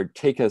last part,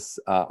 take us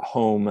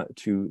home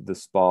to the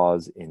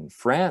spas in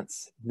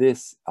France.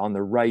 This on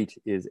the right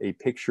is a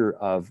picture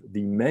of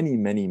the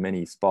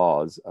many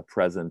spas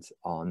present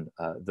on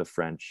the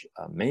French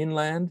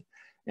mainland,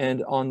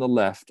 and on the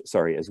left,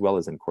 sorry, as well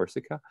as in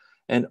Corsica.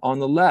 And on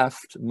the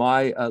left,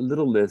 my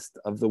little list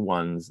of the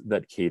ones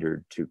that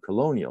catered to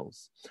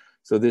colonials.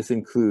 So this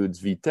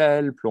includes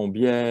Vittel,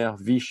 Plombières,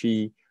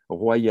 Vichy,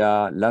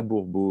 Roya, La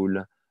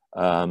Bourboule,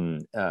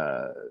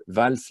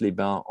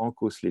 Vals-les-Bains,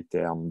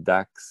 Ancos-les-Thermes,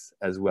 Dax,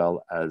 as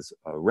well as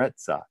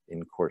Rezza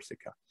in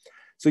Corsica.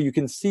 So you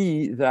can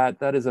see that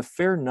that is a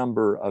fair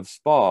number of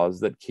spas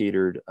that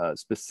catered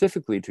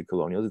specifically to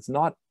colonials. It's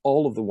not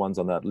all of the ones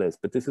on that list,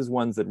 but this is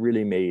ones that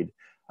really made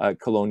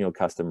colonial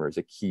customers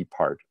a key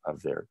part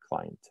of their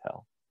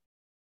clientele.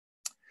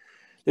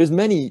 There's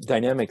many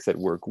dynamics at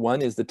work.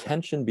 One is the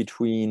tension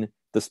between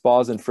the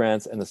spas in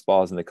France and the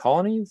spas in the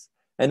colonies,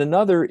 and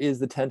another is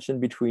the tension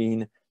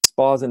between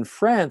spas in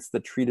France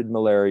that treated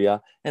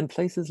malaria and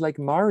places like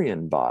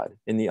Marienbad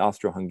in the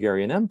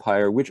Austro-Hungarian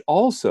Empire, which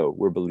also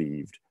were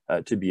believed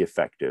to be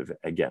effective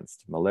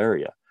against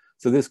malaria.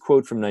 So this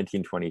quote from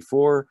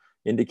 1924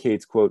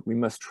 indicates, quote, we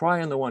must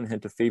try on the one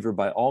hand to favor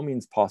by all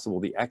means possible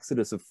the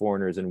exodus of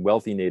foreigners and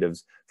wealthy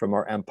natives from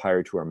our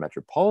empire to our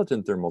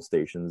metropolitan thermal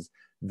stations,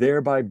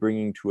 thereby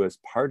bringing to us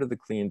part of the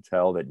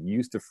clientele that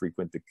used to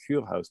frequent the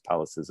curehouse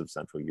palaces of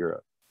Central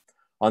Europe.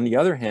 On the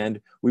other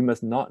hand, we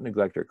must not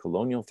neglect our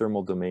colonial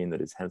thermal domain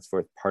that is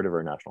henceforth part of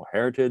our national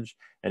heritage,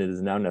 and it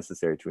is now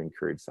necessary to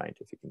encourage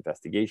scientific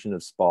investigation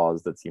of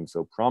spas that seem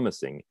so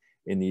promising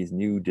in these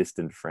new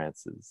distant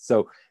Frances.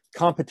 So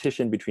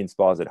competition between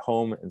spas at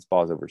home and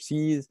spas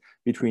overseas,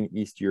 between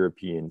East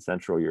European,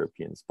 Central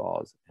European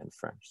spas and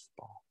French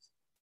spas.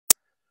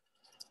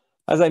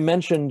 As I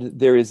mentioned,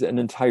 there is an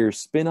entire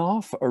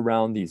spin-off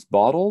around these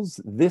bottles.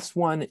 This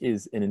one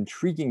is an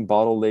intriguing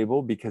bottle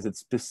label because it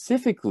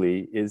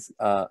specifically is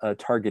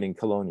targeting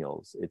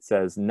colonials. It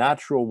says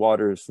natural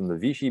waters from the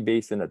Vichy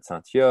basin at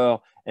Saint-Cyr,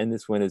 and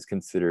this one is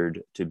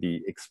considered to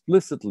be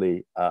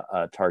explicitly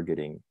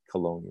targeting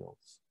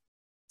colonials.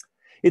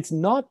 It's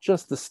not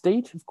just the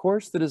state, of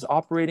course, that is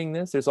operating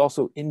this. There's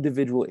also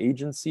individual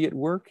agency at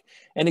work.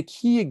 And a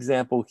key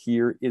example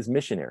here is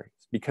missionaries,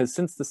 because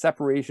since the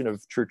separation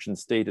of church and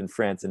state in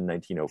France in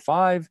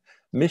 1905,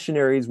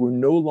 missionaries were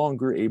no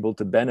longer able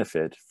to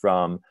benefit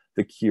from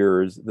the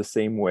cures the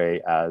same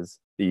way as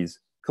these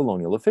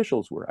colonial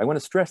officials were. I want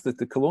to stress that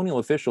the colonial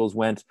officials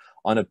went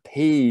on a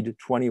paid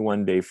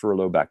 21-day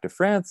furlough back to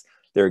France,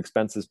 their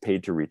expenses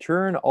paid to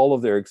return, all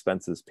of their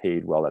expenses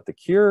paid while at the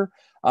cure.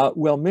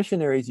 Well,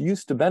 missionaries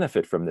used to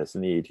benefit from this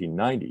in the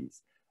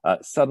 1890s.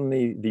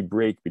 Suddenly, the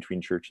break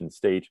between church and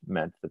state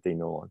meant that they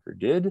no longer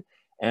did.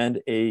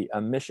 And a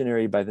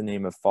missionary by the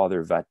name of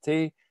Father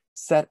Vaté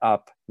set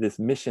up this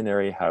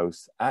missionary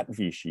house at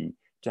Vichy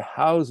to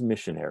house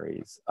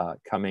missionaries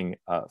coming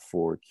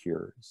for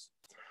cures.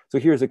 So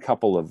here's a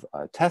couple of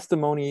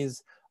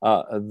testimonies.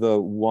 This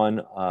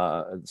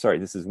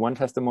is one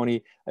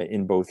testimony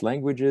in both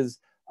languages.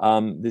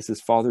 This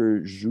is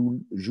Father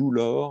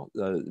Joulor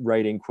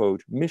writing,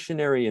 quote,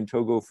 missionary in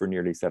Togo for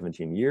nearly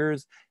 17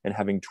 years, and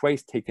having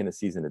twice taken a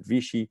season at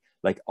Vichy,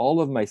 like all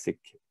of my sick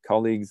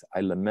colleagues,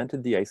 I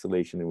lamented the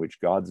isolation in which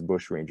God's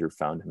bushranger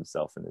found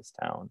himself in this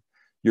town.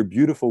 Your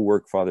beautiful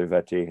work, Father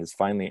Vete, has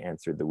finally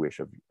answered the wish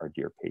of our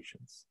dear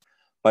patients.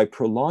 By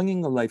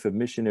prolonging the life of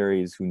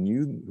missionaries who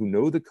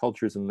know the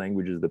cultures and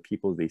languages of the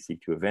people they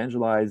seek to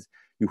evangelize,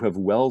 you have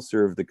well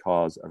served the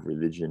cause of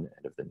religion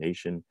and of the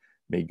nation.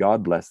 May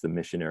God bless the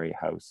missionary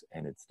house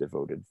and its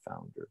devoted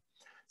founder.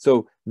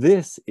 So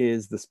this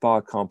is the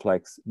spa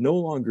complex, no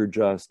longer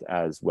just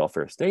as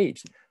welfare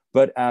state,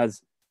 but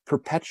as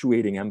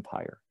perpetuating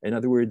empire. In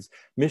other words,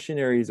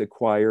 missionaries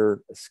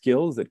acquire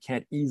skills that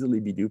can't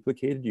easily be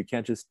duplicated. You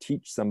can't just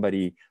teach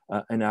somebody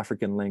an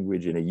African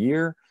language in a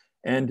year.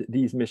 And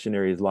these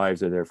missionaries'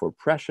 lives are therefore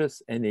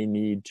precious, and they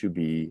need to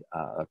be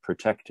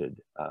protected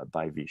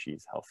by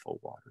Vichy's healthful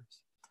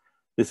waters.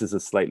 This is a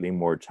slightly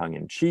more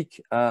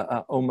tongue-in-cheek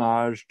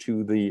homage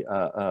to the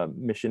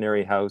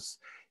missionary house.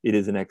 It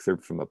is an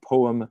excerpt from a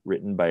poem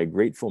written by a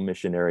grateful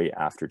missionary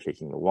after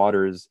taking the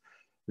waters.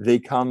 They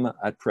come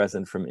at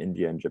present from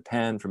India and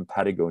Japan, from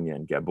Patagonia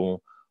and Gabon,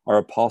 are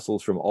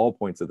apostles from all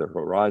points of the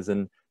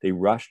horizon. They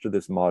rush to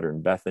this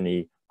modern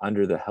Bethany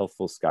under the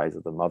healthful skies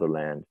of the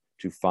motherland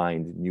to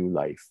find new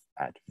life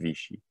at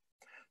Vichy.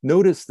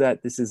 Notice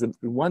that this is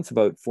once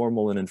about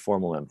formal and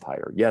informal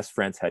empire. Yes,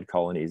 France had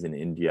colonies in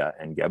India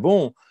and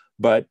Gabon,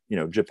 but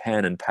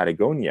Japan and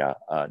Patagonia,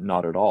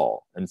 not at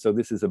all. And so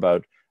this is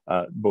about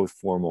both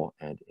formal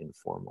and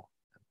informal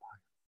empire.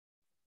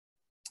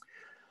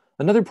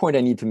 Another point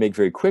I need to make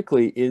very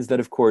quickly is that,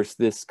 of course,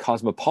 this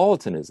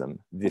cosmopolitanism,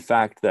 the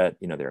fact that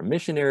there are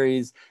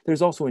missionaries,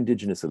 there's also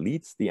indigenous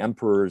elites, the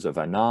emperors of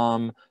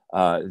Annam,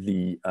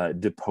 the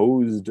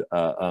deposed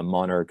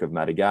monarch of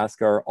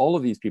Madagascar. All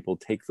of these people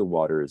take the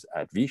waters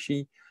at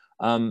Vichy.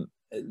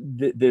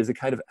 There's a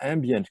kind of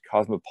ambient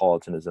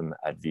cosmopolitanism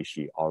at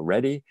Vichy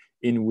already,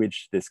 in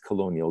which this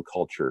colonial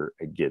culture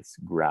gets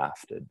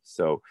grafted.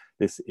 So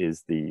this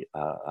is the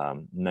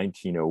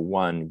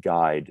 1901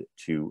 guide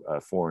to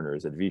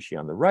foreigners at Vichy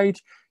on the right.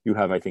 You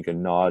have, I think, a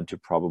nod to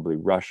probably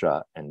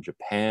Russia and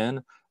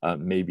Japan,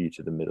 maybe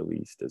to the Middle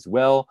East as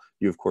well.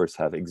 You, of course,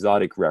 have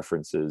exotic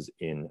references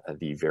in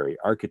the very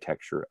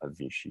architecture of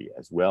Vichy,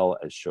 as well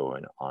as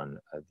shown on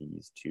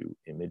these two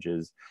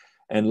images.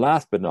 And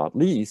last but not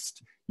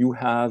least, you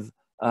have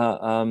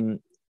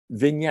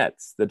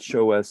vignettes that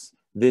show us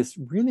this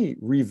really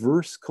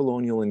reverse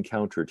colonial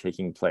encounter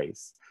taking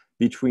place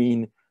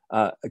between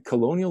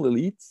colonial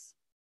elites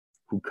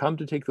who come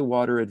to take the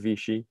water at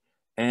Vichy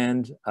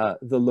and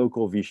the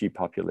local Vichy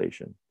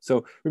population.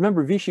 So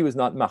remember, Vichy was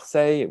not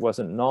Marseille, it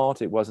wasn't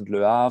Nantes, it wasn't Le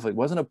Havre, it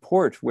wasn't a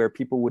port where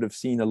people would have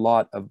seen a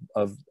lot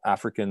of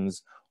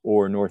Africans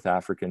or North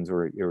Africans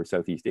or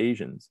Southeast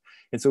Asians.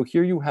 And so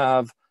here you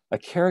have a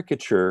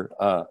caricature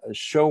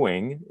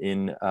showing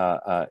in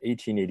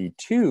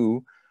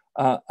 1882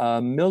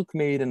 a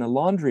milkmaid and a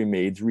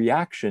laundrymaid's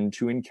reaction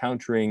to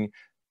encountering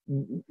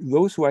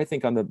those who I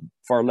think on the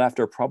far left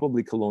are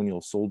probably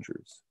colonial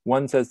soldiers.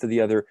 One says to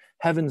the other,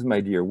 "Heavens, my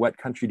dear, what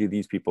country do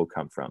these people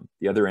come from?"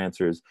 The other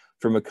answers,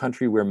 "From a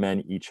country where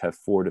men each have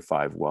 4 to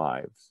 5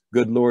 wives."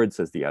 "Good Lord,"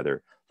 says the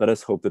other, "let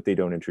us hope that they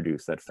don't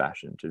introduce that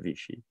fashion to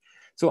Vichy."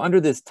 So under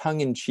this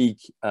tongue-in-cheek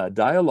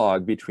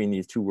dialogue between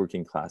these two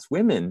working class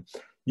women,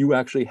 you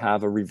actually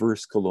have a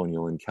reverse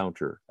colonial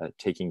encounter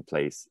taking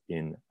place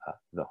in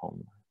the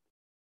homeland.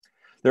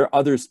 There are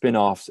other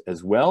spin-offs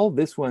as well.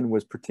 This one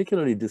was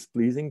particularly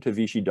displeasing to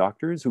Vichy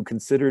doctors who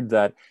considered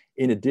that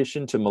in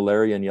addition to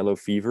malaria and yellow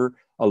fever,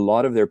 a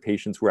lot of their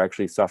patients were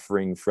actually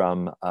suffering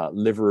from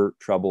liver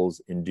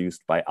troubles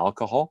induced by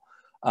alcohol.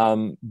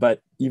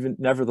 But even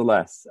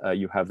nevertheless,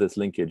 you have this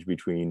linkage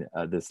between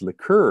this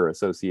liqueur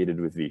associated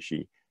with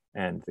Vichy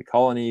and the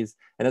colonies.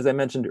 And as I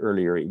mentioned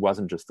earlier, it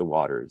wasn't just the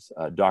waters.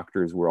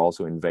 Doctors were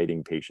also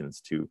inviting patients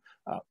to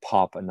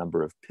pop a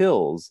number of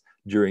pills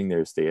during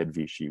their stay at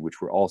Vichy,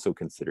 which were also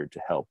considered to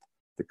help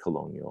the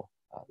colonial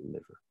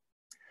liver.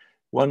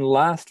 One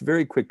last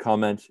very quick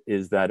comment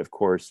is that, of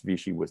course,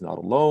 Vichy was not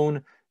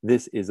alone.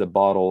 This is a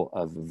bottle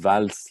of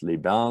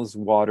Vals-les-Bains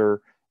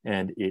water,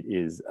 and it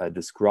is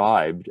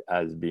described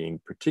as being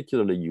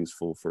particularly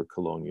useful for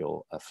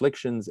colonial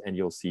afflictions. And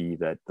you'll see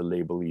that the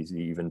label is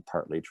even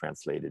partly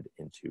translated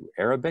into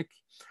Arabic.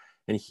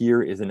 And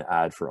here is an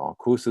ad for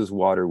Encause's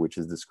water, which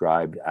is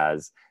described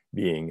as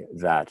being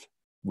that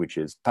which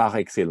is par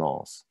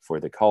excellence for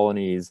the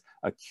colonies,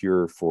 a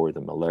cure for the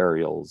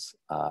malarials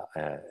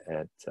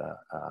at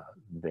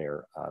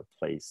their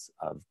place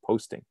of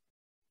posting.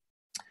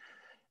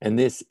 And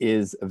this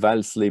is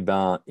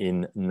Vals-les-Bains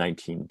in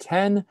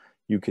 1910.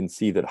 You can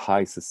see that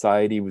high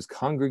society was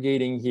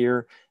congregating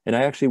here. And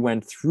I actually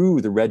went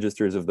through the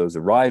registers of those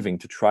arriving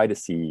to try to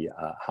see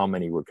how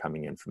many were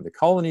coming in from the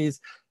colonies.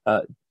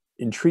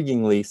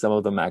 Intriguingly, some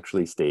of them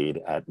actually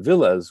stayed at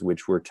villas,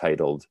 which were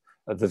titled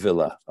the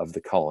Villa of the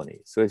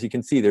Colonies. So as you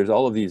can see, there's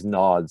all of these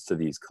nods to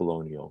these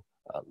colonial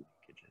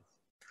linkages.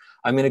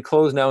 I'm going to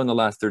close now in the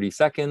last 30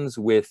 seconds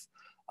with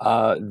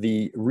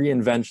The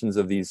reinventions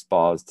of these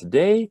spas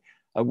today,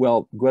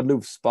 well,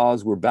 Guadeloupe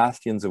spas were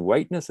bastions of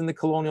whiteness in the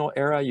colonial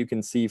era. You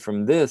can see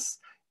from this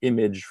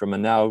image from a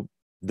now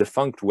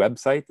defunct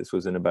website, this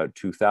was in about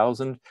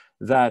 2000,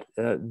 that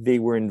they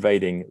were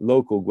inviting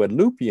local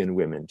Guadeloupean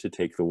women to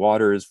take the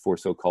waters for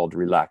so-called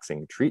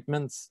relaxing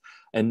treatments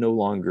and no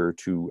longer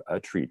to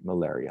treat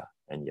malaria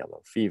and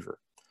yellow fever.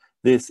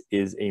 This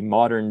is a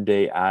modern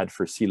day ad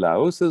for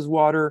oases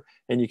water,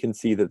 and you can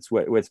see that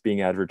what's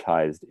being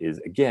advertised is,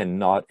 again,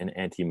 not an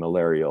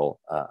anti-malarial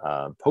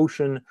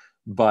potion,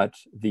 but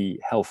the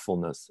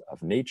healthfulness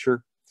of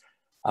nature.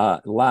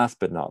 Last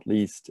but not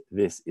least,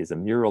 this is a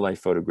mural I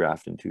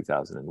photographed in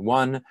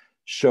 2001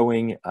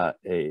 showing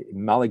a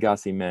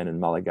Malagasy man and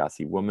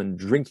Malagasy woman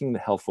drinking the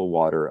healthful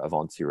water of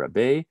Antsira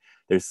Bay.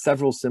 There's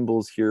several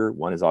symbols here.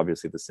 One is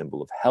obviously the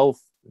symbol of health,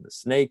 the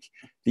snake.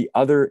 The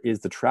other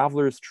is the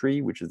traveler's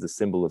tree, which is the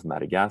symbol of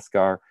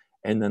Madagascar.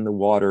 And then the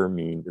water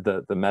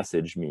the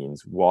message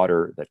means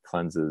water that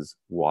cleanses,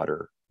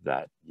 water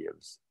that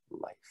gives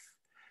life.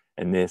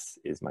 And this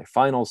is my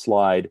final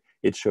slide.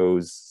 It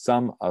shows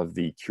some of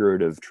the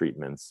curative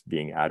treatments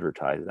being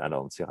advertised at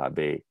Antsira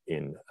Bay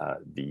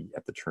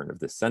at the turn of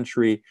this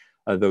century.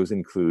 Those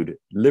include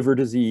liver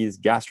disease,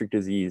 gastric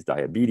disease,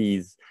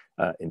 diabetes,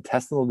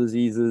 intestinal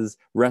diseases,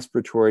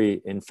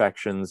 respiratory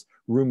infections,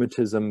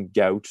 rheumatism,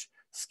 gout,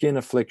 skin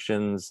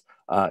afflictions,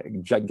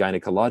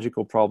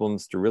 gynecological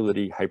problems,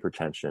 sterility,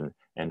 hypertension,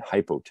 and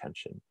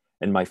hypotension.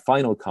 And my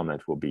final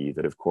comment will be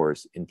that, of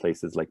course, in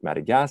places like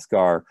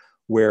Madagascar,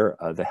 where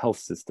the health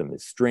system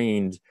is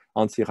strained,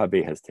 Antsira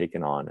Bay has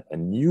taken on a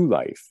new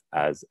life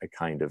as a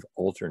kind of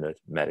alternate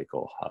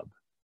medical hub.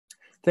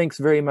 Thanks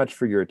very much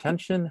for your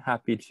attention.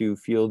 Happy to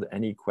field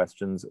any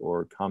questions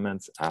or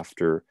comments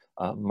after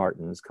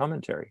Martin's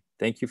commentary.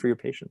 Thank you for your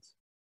patience.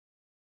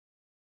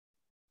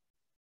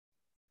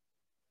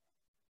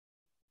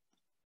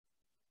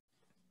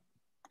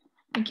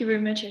 Thank you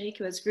very much, Eric.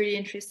 It was really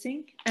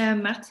interesting.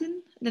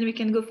 Martin, then we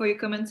can go for your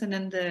comments and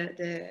then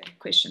the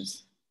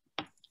questions.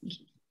 Thank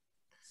you.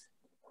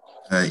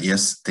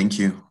 Yes, thank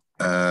you.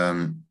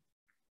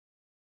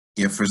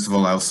 Yeah, first of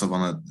all, I also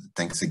want to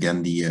thanks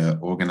again the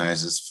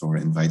organizers for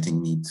inviting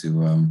me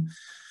to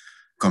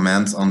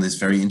comment on this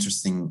very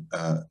interesting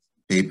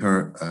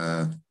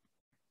paper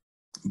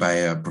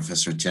by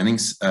Professor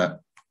Jennings.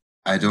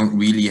 I don't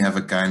really have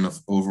a kind of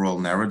overall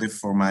narrative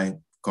for my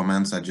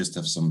comments. I just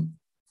have some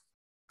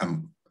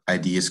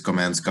ideas,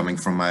 comments coming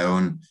from my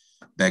own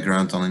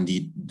background on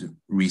indeed the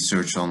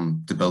research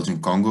on the Belgian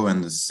Congo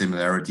and the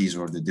similarities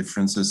or the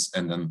differences,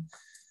 and then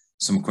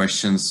some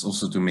questions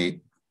also to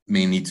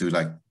mainly to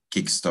like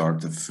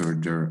kickstart the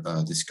further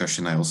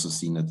discussion. I also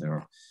seen that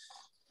there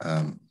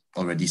are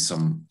already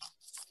some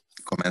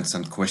comments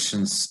and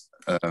questions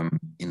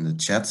in the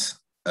chat.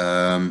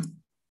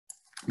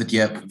 But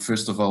yeah,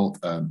 first of all,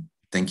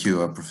 thank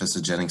you, Professor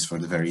Jennings, for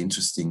the very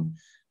interesting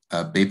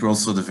paper,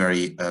 also the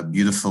very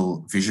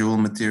beautiful visual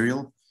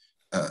material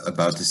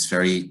about this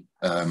very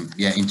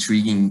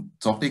intriguing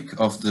topic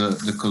of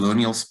the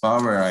colonial spa,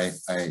 where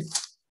I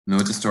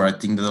noticed, or I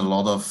think that a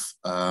lot of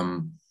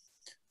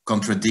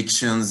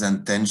contradictions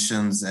and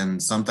tensions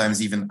and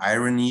sometimes even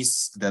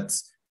ironies that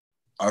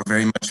are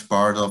very much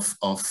part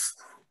of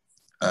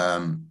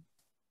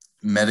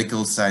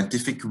medical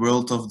scientific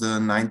world of the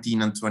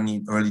 19th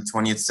and early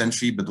 20th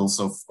century, but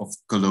also of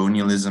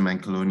colonialism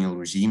and colonial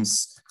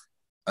regimes.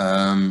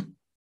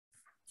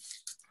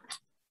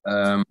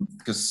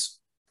 Because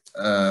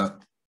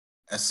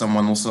as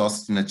someone also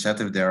asked in the chat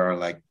if there are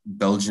like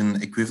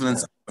Belgian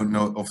equivalents, I don't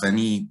know of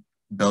any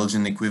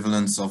Belgian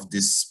equivalents of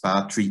this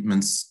spa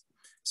treatments,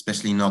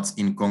 especially not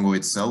in Congo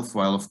itself,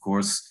 while of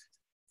course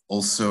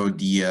also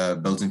the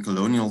Belgian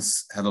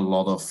colonials had a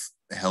lot of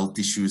health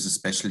issues,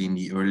 especially in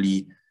the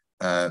early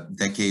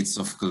decades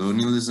of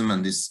colonialism,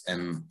 and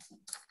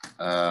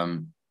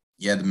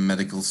the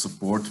medical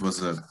support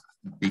was a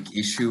big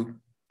issue,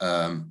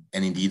 and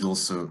indeed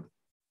also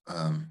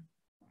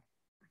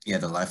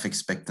the life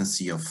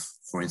expectancy of,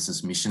 for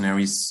instance,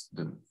 missionaries,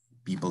 the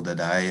people that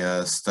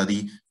I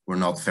study, were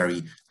not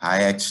very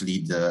high.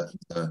 Actually, the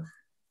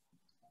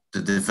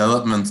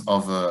development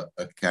of a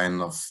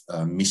kind of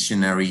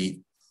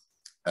missionary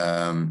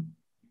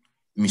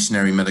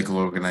medical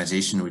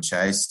organization, which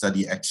I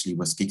study, actually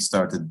was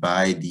kickstarted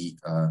by the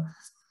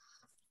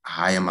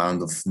high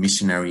amount of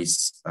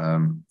missionaries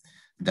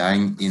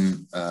dying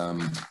in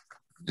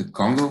the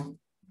Congo.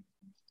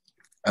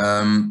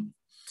 And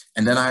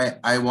then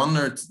I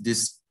wondered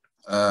this,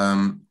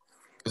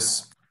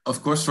 because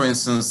of course, for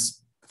instance,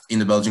 in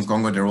the Belgian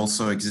Congo, there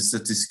also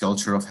existed this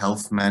culture of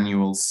health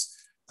manuals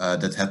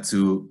that had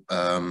to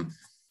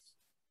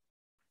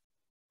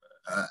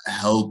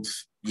help,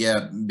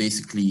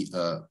 basically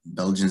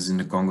Belgians in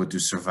the Congo to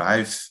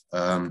survive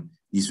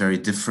these very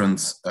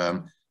different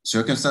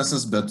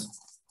circumstances. But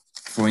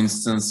for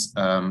instance,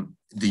 the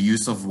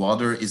use of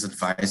water is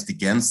advised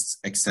against,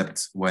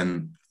 except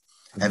when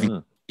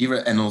having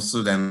fever, and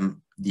also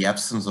then the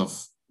absence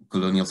of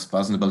colonial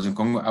spas in the Belgian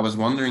Congo. I was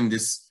wondering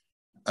this,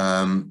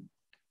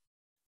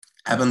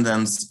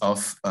 abundance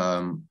of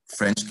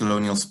French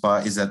colonial spa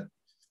is that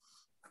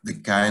the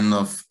kind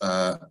of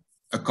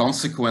a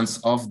consequence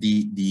of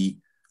the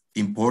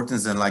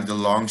importance and like the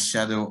long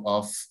shadow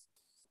of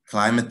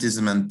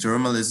climatism and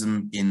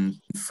thermalism in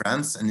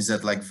France, and is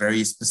that like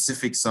very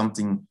specific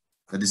something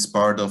that is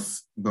part of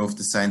both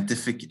the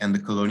scientific and the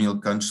colonial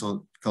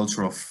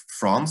culture of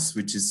France,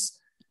 which is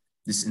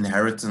this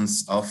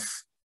inheritance of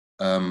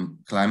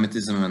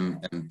climatism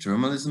and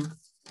thermalism.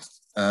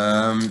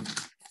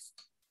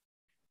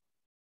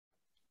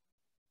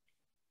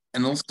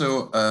 And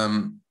also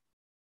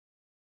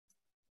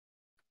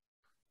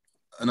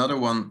another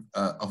one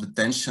of the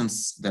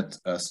tensions that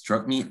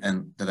struck me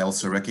and that I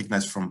also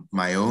recognized from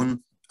my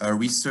own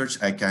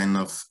research, I kind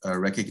of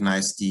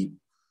recognized the,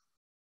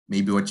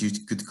 maybe what you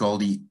could call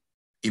the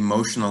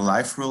emotional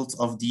life world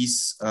of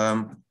these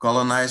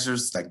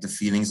colonizers, like the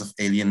feelings of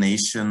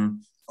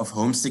alienation, of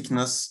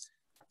homesickness.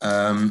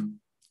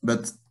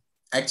 But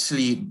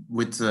actually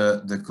with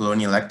the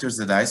colonial actors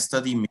that I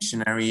study,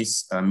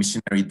 missionaries,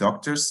 missionary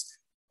doctors,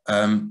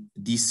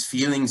 these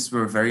feelings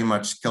were very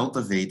much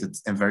cultivated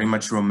and very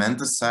much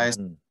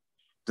romanticized.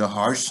 The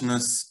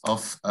harshness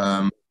of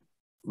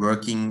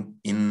working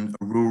in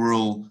a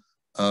rural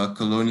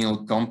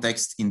colonial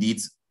context, indeed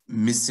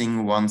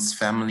missing one's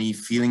family,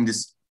 feeling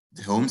this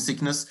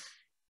homesickness.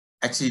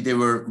 Actually, they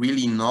were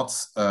really not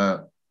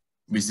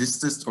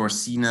resisted or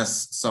seen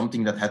as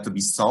something that had to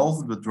be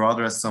solved, but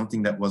rather as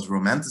something that was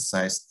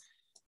romanticized.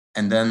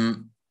 And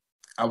then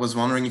I was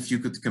wondering if you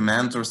could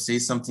comment or say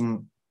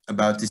something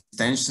about these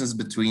tensions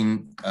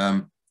between,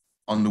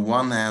 on the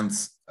one hand,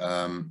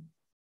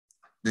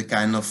 the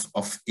kind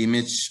of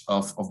image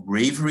of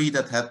bravery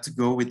that had to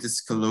go with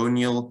this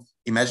colonial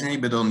imaginary,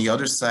 but on the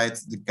other side,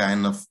 the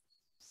kind of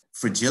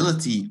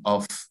fragility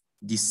of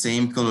these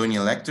same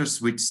colonial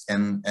actors, which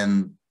and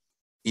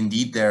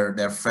indeed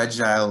their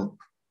fragile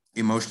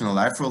emotional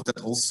life world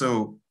that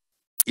also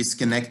is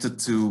connected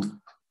to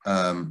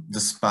the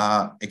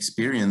spa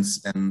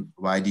experience and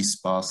why these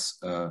spas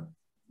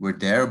were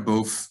there,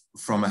 both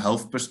from a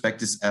health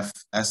perspective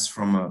as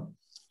from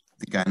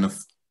the kind of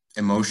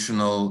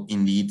emotional,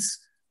 indeed,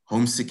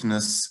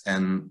 homesickness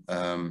and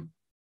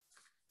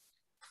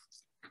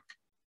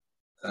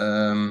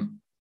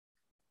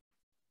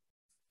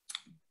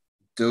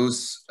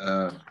those,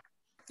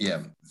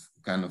 yeah,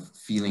 kind of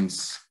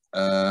feelings.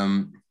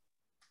 And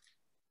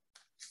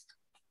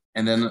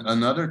then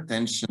another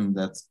tension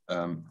that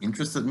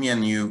interested me,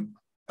 and you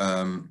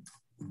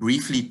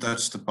briefly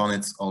touched upon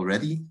it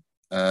already,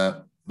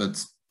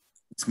 but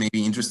it's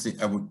maybe interesting,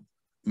 I would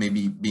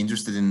maybe be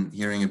interested in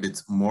hearing a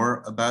bit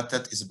more about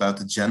that, is about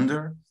the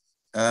gender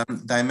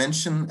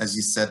dimension. As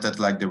you said that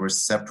like there were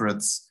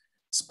separate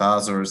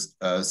spas or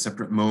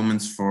separate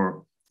moments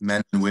for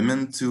men and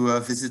women to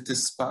visit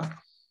this spa.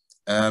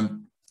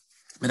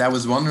 But I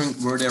was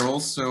wondering, were there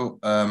also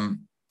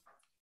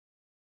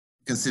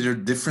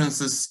considered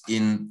differences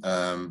in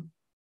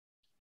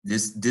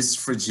this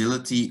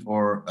fragility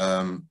or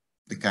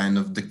the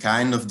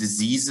kind of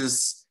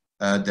diseases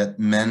that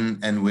men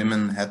and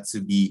women had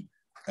to be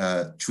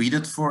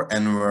treated for,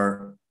 and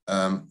were,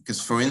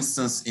 because for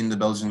instance, in the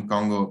Belgian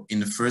Congo, in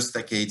the first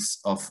decades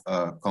of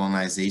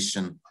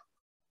colonization,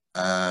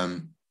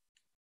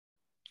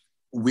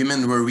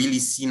 women were really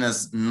seen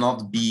as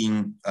not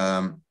being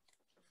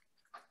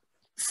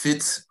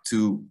fit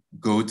to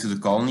go to the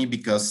colony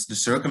because the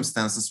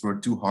circumstances were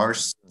too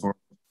harsh for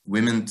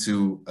women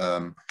to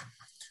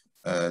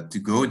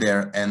go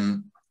there.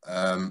 And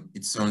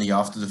it's only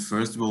after the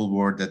First World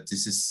War that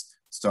this is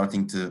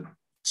starting to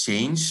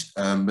change,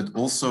 but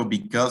also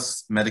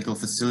because medical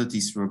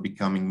facilities were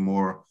becoming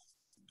more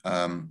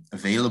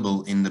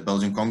available in the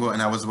Belgian Congo.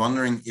 And I was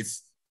wondering if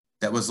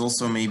that was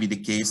also maybe the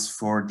case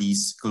for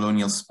these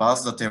colonial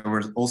spas, that they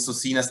were also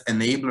seen as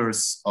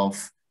enablers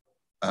of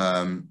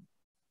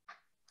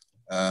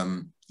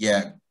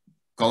yeah,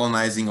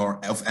 colonizing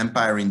or of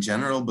empire in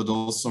general, but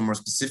also more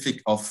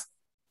specific of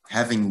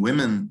having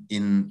women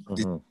in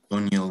this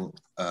colonial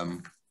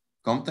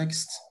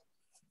context.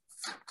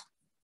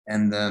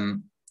 And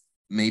then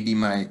maybe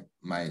my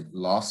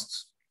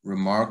last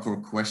remark or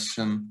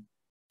question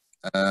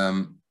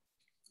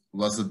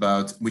was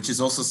about, which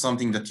is also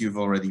something that you've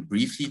already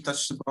briefly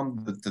touched upon,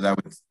 but that I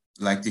would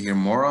like to hear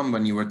more on,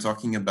 when you were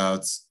talking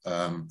about,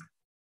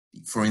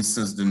 for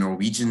instance, the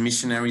Norwegian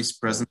missionaries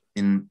present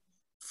in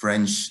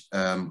French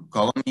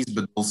colonies,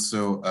 but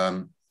also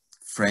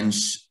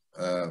French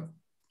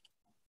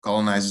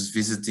colonizers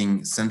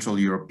visiting Central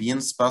European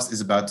spas,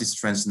 is about this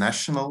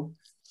transnational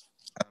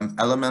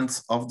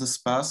element of the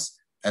spas,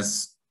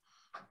 as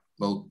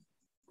well,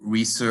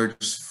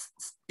 research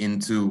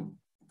into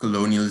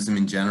colonialism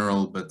in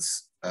general, but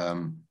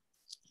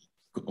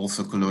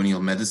also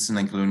colonial medicine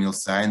and colonial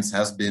science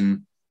has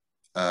been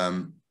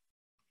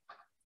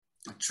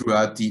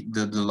throughout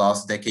the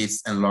last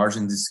decades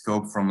enlarging the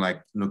scope from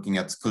like looking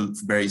at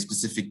very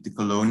specific the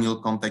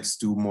colonial context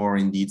to more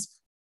indeed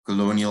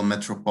colonial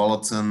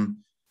metropolitan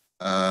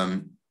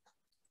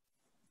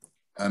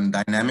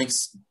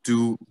dynamics,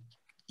 to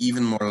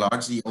even more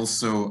largely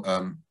also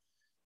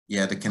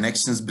yeah, the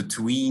connections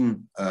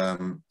between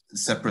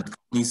separate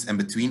colonies and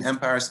between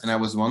empires. And I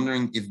was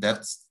wondering if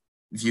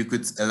you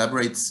could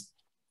elaborate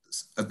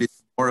a bit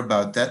more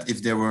about that,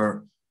 if there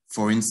were,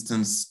 for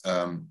instance,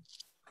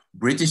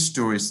 British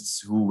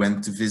tourists who went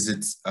to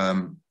visit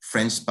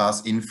French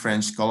spas in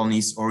French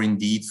colonies, or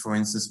indeed, for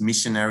instance,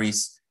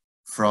 missionaries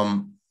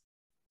from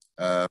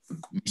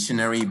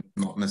missionary,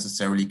 not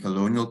necessarily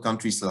colonial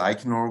countries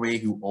like Norway,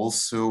 who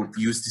also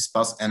used this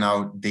spas, and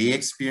how they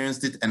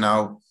experienced it, and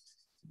how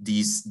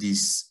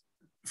these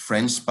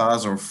French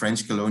spas or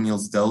French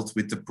colonials dealt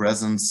with the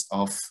presence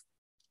of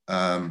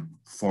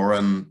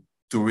foreign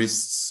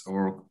tourists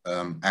or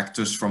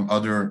actors from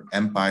other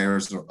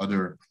empires or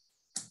other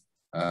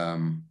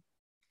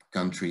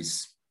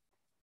countries.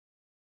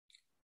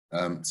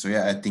 So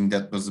yeah, I think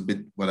that was a bit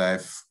what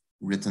I've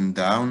written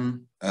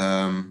down.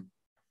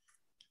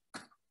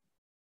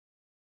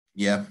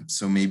 Yeah,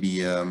 so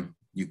maybe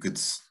you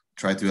could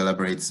try to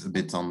elaborate a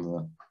bit on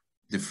the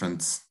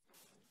different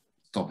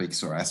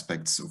topics or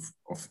aspects of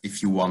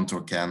if you want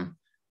or can.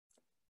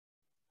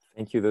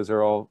 Thank you. Those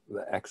are all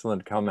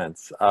excellent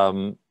comments.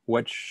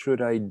 What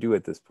should I do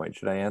at this point?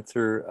 Should I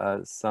answer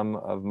some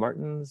of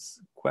Martin's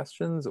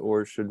questions,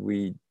 or should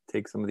we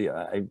take some of the,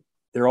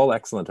 they're all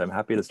excellent. I'm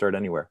happy to start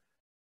anywhere.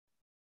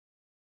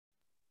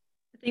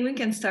 I think we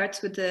can start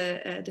with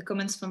the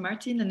comments from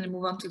Martin and then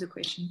move on to the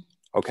question.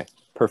 Okay,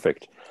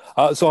 perfect.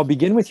 So I'll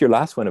begin with your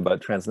last one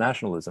about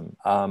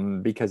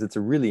transnationalism, because it's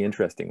a really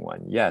interesting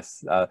one.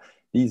 Yes,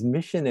 these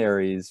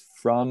missionaries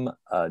from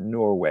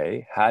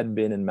Norway had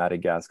been in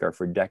Madagascar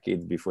for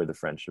decades before the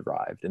French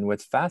arrived. And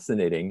what's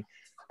fascinating,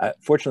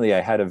 fortunately,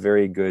 I had a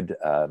very good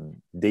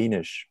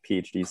Danish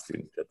PhD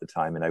student at the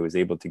time, and I was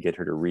able to get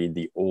her to read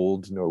the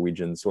old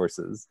Norwegian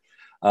sources.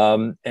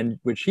 And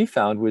what she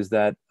found was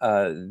that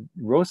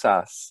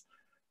Rosas,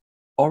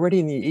 already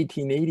in the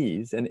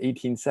 1880s and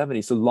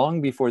 1870s, so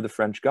long before the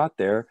French got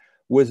there,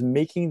 was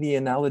making the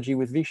analogy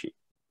with Vichy.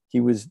 He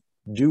was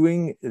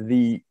doing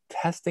the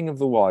testing of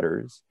the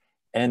waters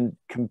and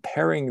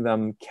comparing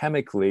them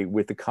chemically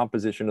with the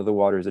composition of the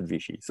waters at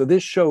Vichy. So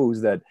this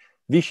shows that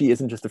Vichy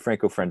isn't just a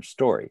Franco-French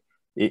story.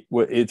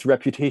 Its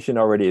reputation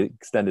already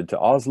extended to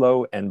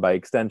Oslo, and by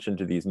extension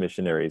to these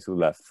missionaries who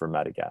left for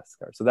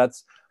Madagascar. So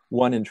that's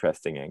one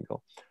interesting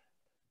angle.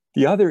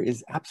 The other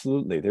is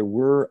absolutely, there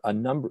were a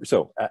number,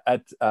 so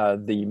at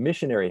the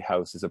missionary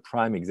house is a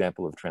prime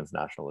example of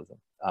transnationalism.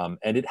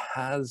 And it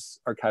has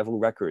archival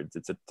records.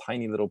 It's a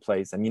tiny little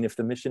place. I mean, if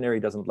the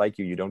missionary doesn't like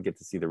you, you don't get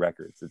to see the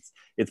records.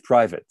 It's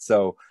private.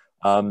 So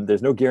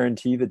there's no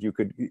guarantee that you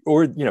could,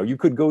 or you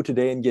could go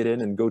today and get in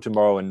and go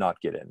tomorrow and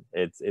not get in.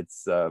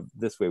 It's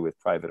this way with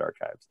private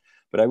archives.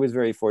 But I was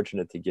very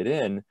fortunate to get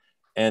in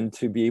and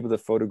to be able to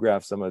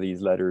photograph some of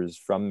these letters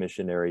from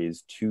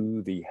missionaries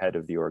to the head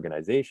of the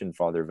organization,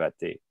 Father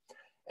Vette.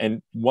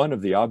 And one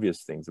of the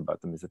obvious things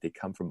about them is that they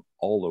come from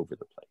all over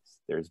the place.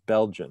 There's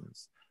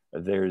Belgians,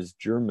 there's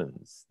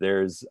Germans,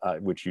 there's,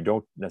 which you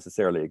don't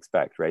necessarily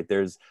expect, right?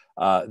 There's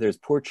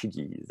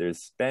Portuguese, there's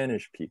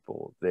Spanish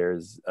people,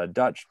 there's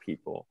Dutch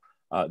people,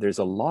 there's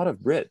a lot of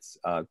Brits,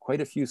 quite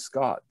a few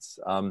Scots.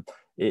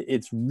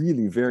 It's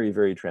really very,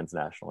 very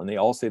transnational. And they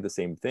all say the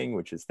same thing,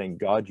 which is, thank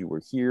God you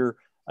were here,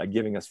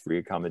 giving us free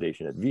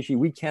accommodation at Vichy.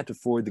 We can't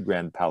afford the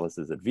grand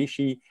palaces at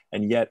Vichy,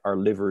 and yet our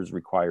livers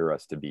require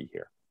us to be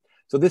here.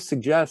 So this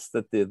suggests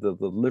that the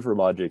liver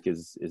logic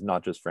is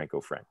not just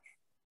Franco-French.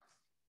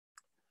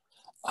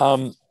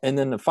 And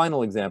then the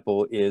final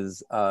example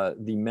is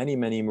the many,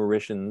 many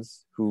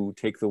Mauritians who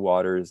take the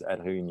waters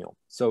at Réunion.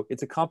 So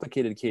it's a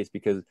complicated case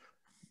because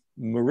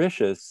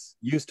Mauritius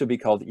used to be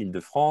called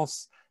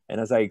Île-de-France, and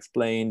as I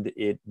explained,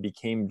 it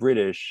became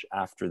British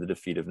after the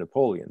defeat of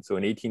Napoleon. So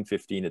in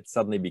 1815, it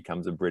suddenly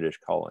becomes a British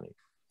colony.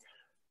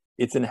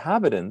 Its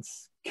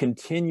inhabitants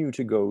continue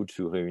to go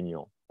to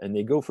Réunion, and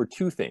they go for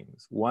two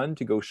things. One,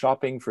 to go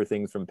shopping for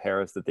things from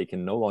Paris that they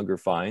can no longer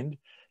find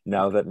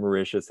now that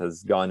Mauritius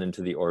has gone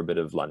into the orbit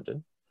of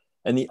London.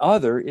 And the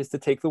other is to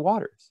take the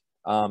waters.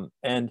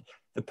 And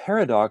the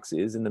paradox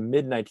is, in the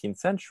mid-19th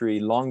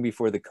century, long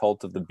before the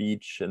cult of the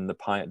beech and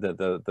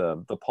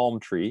the palm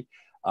tree,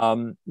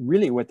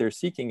 really what they're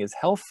seeking is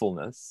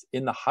healthfulness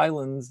in the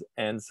highlands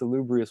and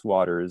salubrious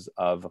waters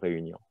of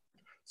Réunion.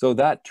 So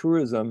that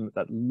tourism,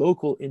 that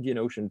local Indian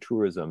Ocean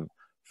tourism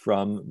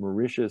from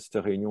Mauritius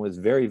to Réunion is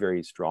very,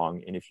 very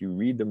strong. And if you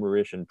read the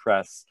Mauritian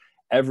press,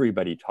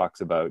 everybody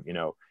talks about,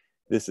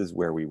 this is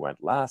where we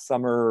went last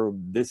summer.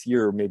 This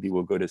year, maybe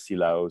we'll go to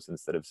Silaos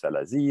instead of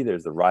Salazie.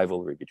 There's a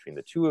rivalry between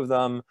the two of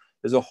them.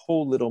 There's a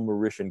whole little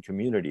Mauritian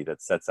community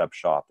that sets up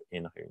shop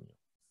in Réunion.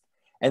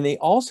 And they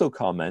also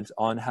comment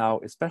on how,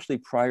 especially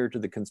prior to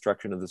the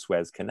construction of the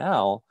Suez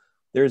Canal,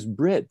 there's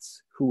Brits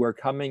who are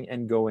coming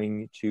and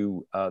going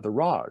to the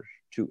Raj,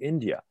 to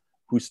India,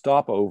 who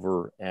stop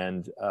over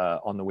and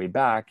on the way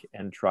back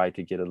and try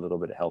to get a little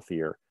bit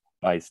healthier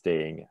by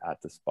staying at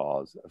the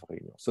spas of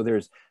Réunion. So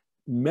there's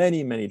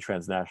many, many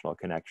transnational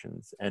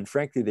connections. And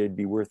frankly, they'd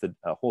be worth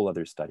a whole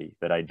other study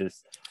that I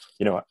just,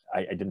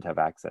 I didn't have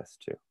access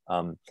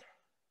to.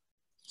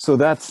 So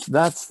that's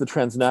the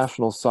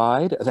transnational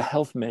side. The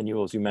health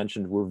manuals you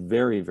mentioned were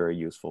very, very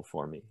useful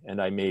for me,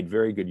 and I made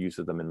very good use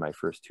of them in my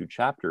first 2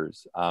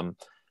 chapters.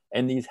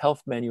 And these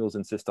health manuals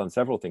insist on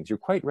several things. You're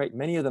quite right.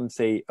 Many of them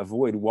say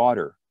avoid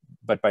water,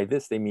 but by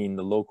this they mean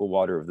the local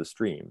water of the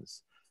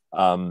streams.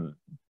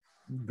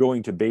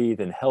 Going to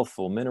bathe in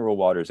healthful mineral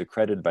waters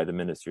accredited by the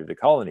Ministry of the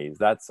Colonies,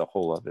 that's a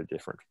whole other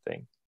different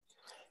thing.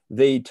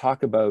 They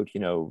talk about,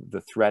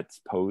 the threats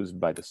posed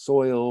by the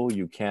soil.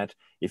 You can't,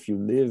 if you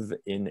live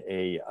in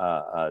a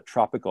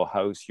tropical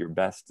house, you're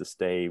best to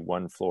stay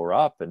 1 floor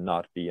up and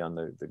not be on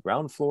the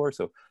ground floor.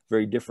 So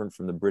very different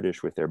from the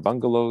British with their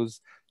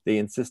bungalows. They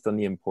insist on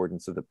the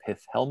importance of the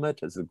pith helmet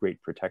as a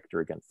great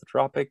protector against the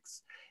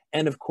tropics.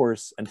 And of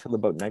course, until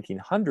about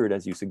 1900,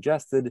 as you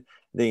suggested,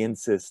 they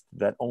insist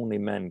that only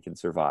men can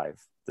survive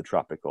the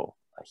tropical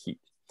heat.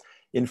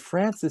 In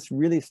France, this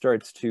really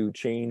starts to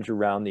change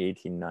around the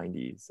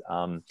 1890s.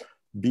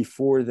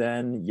 Before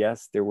then,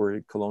 yes, there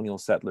were colonial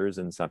settlers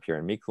in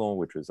Saint-Pierre-and-Miquelon,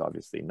 which was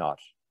obviously not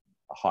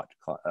a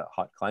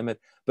hot climate,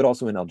 but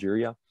also in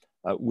Algeria,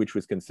 which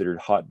was considered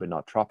hot but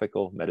not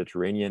tropical,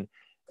 Mediterranean.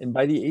 And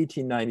by the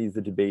 1890s,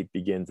 the debate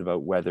begins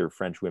about whether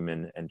French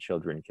women and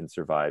children can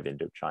survive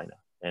Indochina.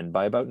 And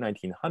by about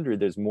 1900,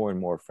 there's more and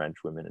more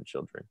French women and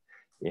children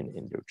in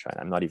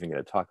Indochina. I'm not even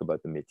going to talk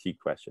about the Métis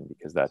question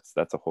because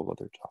that's a whole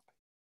other topic.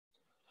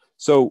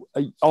 So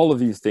all of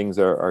these things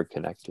are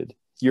connected.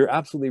 You're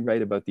absolutely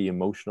right about the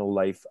emotional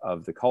life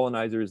of the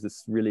colonizers.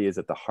 This really is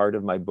at the heart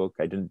of my book.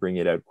 I didn't bring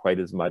it out quite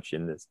as much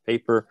in this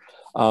paper,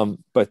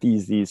 but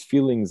these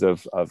feelings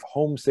of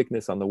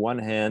homesickness on the one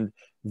hand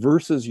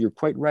versus, you're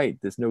quite right,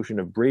 this notion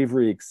of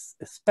bravery,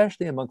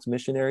 especially amongst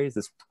missionaries,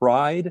 this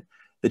pride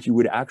that you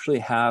would actually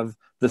have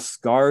the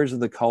scars of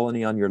the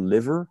colony on your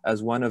liver,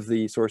 as one of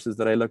the sources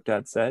that I looked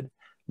at said.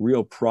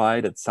 Real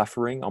pride at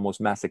suffering, almost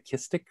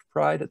masochistic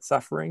pride at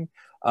suffering,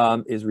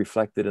 is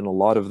reflected in a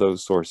lot of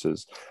those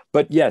sources.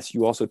 But yes,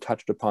 you also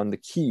touched upon the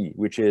key,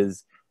 which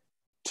is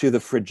to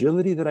the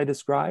fragility that I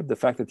described. The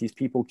fact that these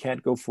people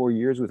can't go 4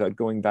 years without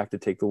going back to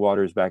take the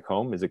waters back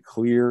home is a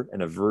clear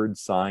and avert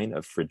sign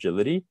of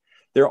fragility.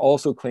 They're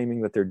also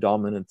claiming that they're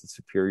dominant and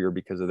superior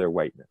because of their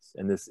whiteness.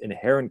 And this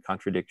inherent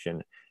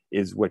contradiction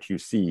is what you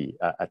see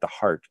at the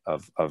heart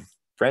of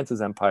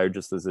France's empire,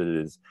 just as it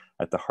is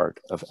at the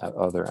heart of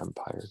other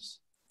empires.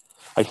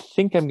 I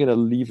think I'm going to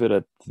leave it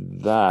at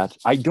that.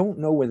 I don't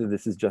know whether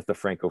this is just a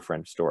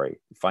Franco-French story.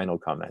 Final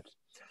comment.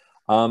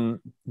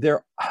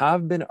 There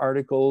have been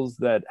articles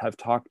that have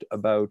talked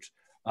about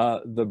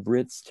the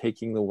Brits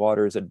taking the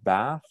waters at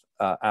Bath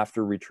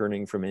after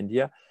returning from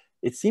India.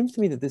 It seems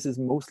to me that this is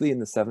mostly in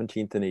the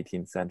 17th and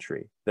 18th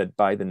century, that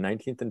by the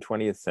 19th and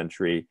 20th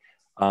century,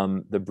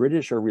 the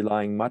British are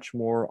relying much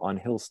more on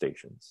hill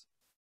stations.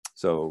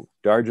 So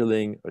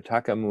Darjeeling,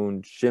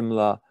 Otakam,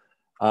 Shimla,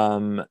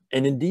 and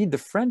indeed the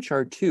French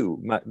are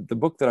too. The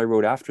book that I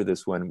wrote after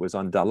this one was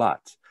on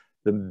Dalat,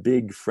 the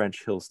big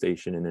French hill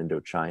station in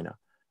Indochina.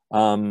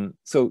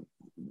 So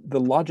the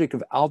logic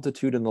of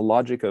altitude and the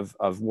logic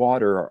of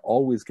water are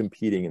always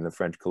competing in the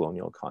French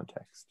colonial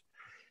context.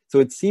 So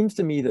it seems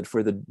to me that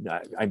for the,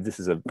 this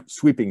is a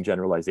sweeping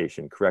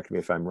generalization, correct me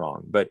if I'm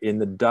wrong, but in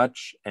the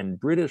Dutch and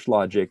British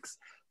logics,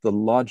 the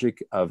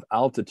logic of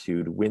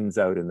altitude wins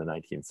out in the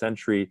 19th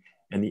century,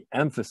 and the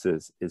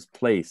emphasis is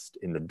placed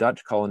in the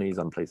Dutch colonies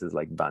on places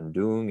like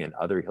Bandung and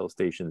other hill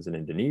stations in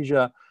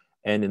Indonesia,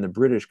 and in the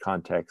British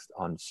context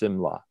on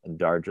Simla and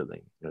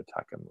Darjeeling,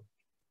 Otakam.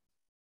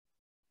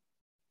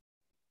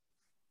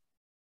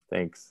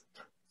 Thanks.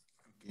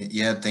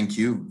 Yeah, thank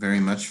you very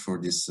much for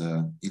this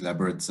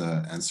elaborate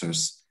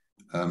answers,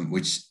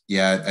 which,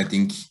 yeah, I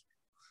think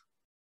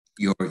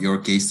your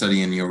case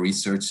study and your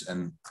research,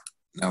 and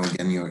now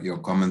again your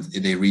comment,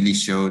 they really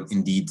showed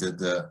indeed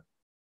the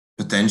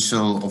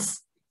potential of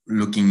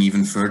looking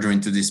even further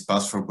into this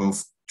past for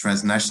both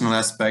transnational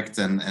aspect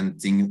and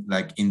things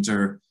like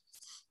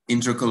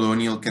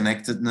intercolonial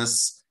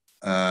connectedness,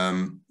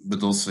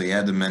 but also,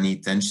 yeah, the many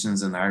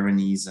tensions and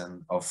ironies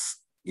and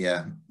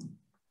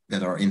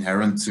that are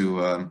inherent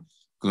to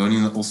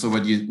colonial. Also,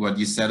 what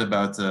you said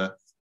about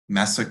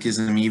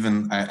masochism,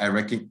 even I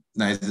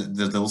recognize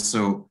that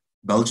also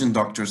Belgian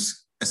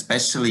doctors,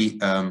 especially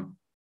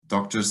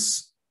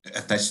doctors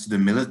attached to the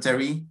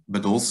military,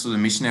 but also the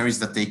missionaries,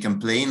 that they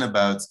complain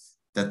about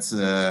that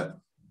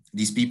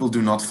these people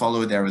do not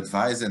follow their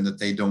advice and that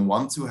they don't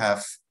want to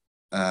have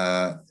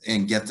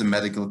and get the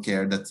medical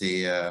care that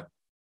they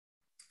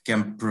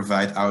can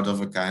provide out of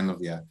a kind of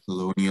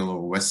colonial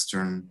or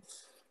Western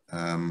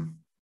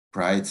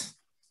pride.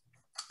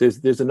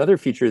 There's another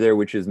feature there,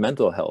 which is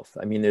mental health.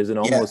 I mean, there's an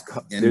almost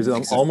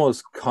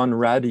almost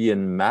Conradian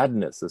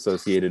madness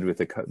associated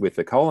with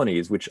the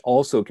colonies, which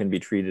also can be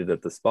treated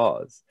at the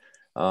spas.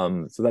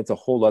 So that's a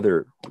whole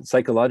other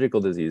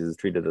psychological diseases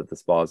treated at the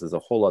spas is a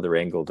whole other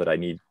angle that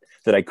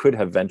I could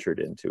have ventured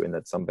into, and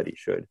that somebody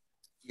should.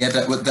 Yeah,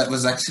 that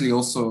was actually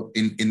also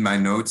in my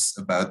notes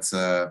about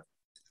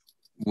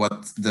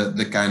what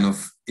the kind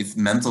of, if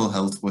mental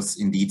health was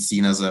indeed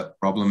seen as a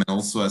problem and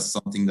also as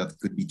something that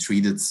could be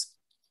treated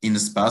in the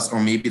spas, or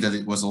maybe that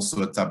it was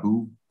also a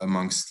taboo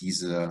amongst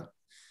these.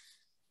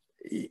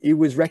 It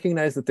was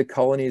recognized that the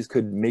colonies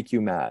could make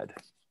you mad.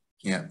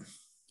 Yeah.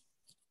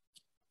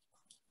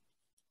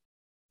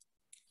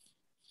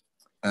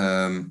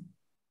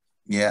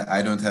 Yeah,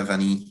 I don't have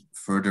any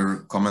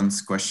further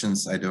comments,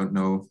 questions. I don't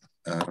know.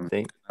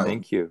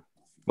 Thank you.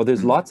 Well,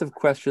 there's lots of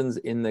questions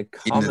in the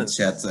comments.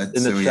 In the chat.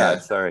 In the chat, yeah.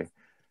 sorry.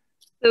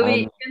 So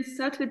we can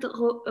start with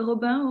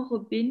Robin or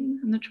Robin.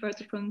 I'm not sure how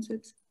to pronounce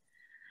it.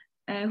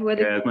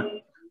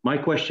 My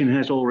question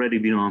has already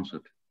been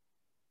answered.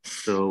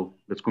 So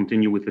let's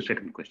continue with the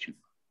second question.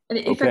 And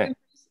if I can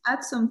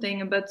add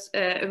something about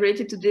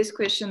related to this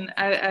question,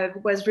 I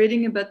was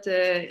reading about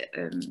the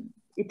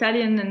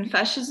Italian and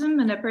fascism,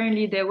 and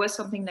apparently there was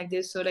something like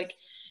this. So like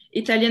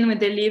Italian, when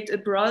they lived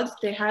abroad,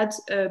 they had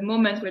a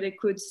moment where they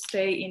could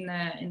stay in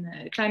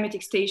a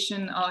climatic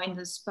station or in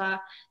the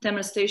spa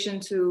thermal station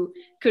to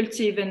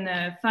cultivate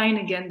and find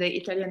again the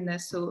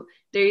Italianness. So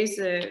there is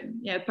a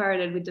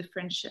parallel with the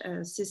French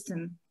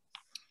system.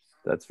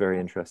 That's very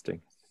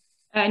interesting.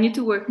 I need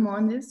to work more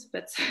on this,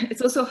 but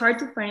it's also hard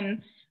to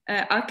find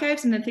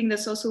archives, and I think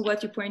that's also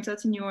what you point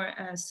out in your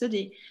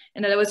study,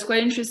 and that was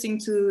quite interesting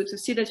to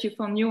see that you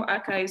found new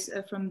archives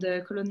from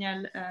the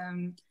Colonial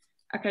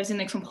archives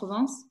in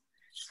Aix-en-Provence.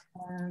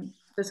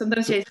 But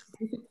sometimes,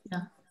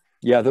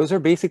 yeah, those are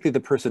basically the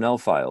personnel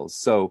files.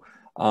 So,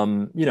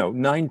 you know,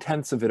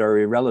 9/10 of it are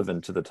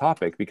irrelevant to the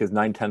topic because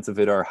 9/10 of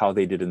it are how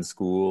they did in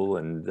school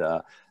and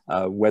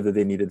whether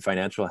they needed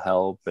financial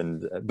help.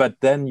 But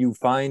then you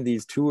find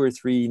these 2 or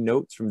 3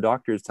 notes from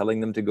doctors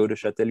telling them to go to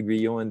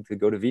Châtel-Guyon and to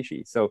go to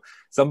Vichy. So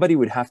somebody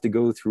would have to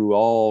go through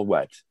all,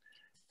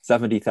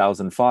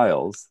 70,000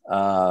 files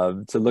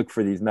to look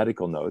for these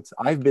medical notes.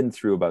 I've been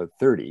through about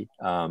 30.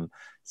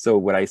 So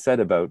what I said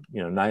about,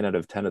 9 out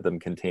of 10 of them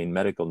contain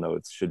medical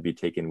notes should be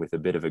taken with a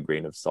bit of a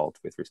grain of salt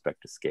with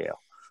respect to scale.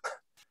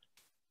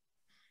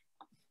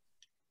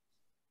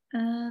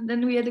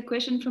 Then we had a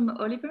question from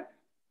Oliver.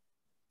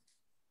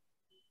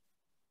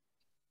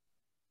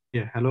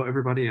 Yeah, hello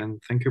everybody,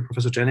 and thank you,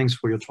 Professor Jennings,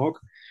 for your talk.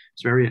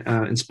 It's very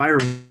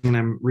inspiring, and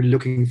I'm really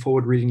looking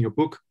forward to reading your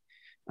book,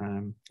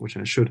 which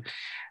I should.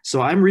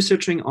 So I'm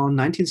researching on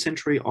 19th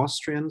century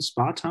Austrian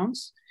spa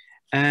towns,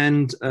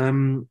 and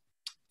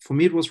for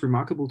me it was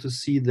remarkable to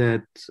see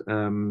that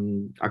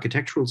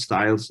architectural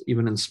styles,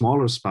 even in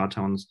smaller spa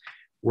towns,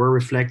 were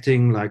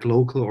reflecting like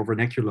local or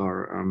vernacular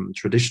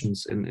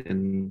traditions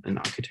in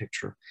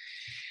architecture.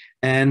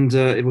 And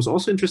it was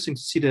also interesting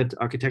to see that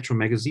architectural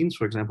magazines,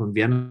 for example, in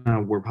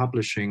Vienna, were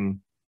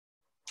publishing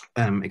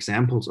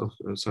examples of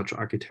such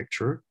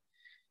architecture,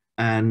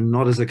 and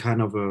not as a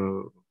kind of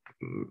a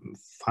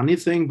funny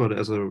thing, but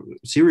as a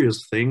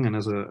serious thing, and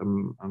as a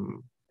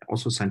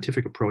also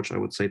scientific approach, I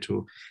would say,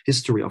 to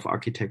history of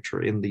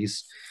architecture in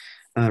these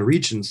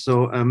regions.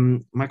 So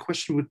my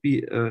question would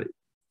be,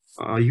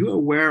 are you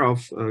aware of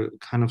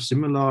kind of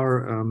similar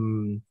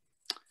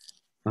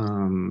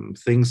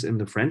things in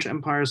the French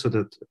Empire, so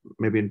that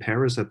maybe in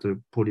Paris at the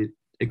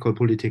École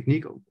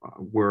Polytechnique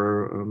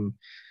were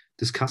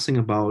discussing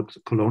about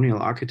colonial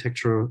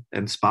architecture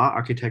and spa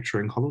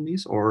architecture in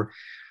colonies? Or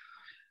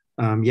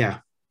yeah,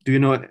 do you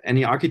know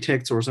any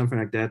architects or something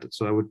like that?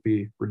 So I would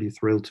be really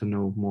thrilled to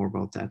know more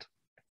about that.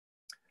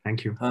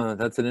 Thank you.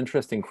 That's an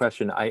interesting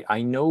question.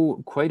 I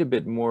know quite a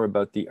bit more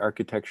about the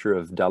architecture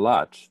of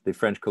Dalat, the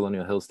French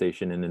colonial hill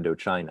station in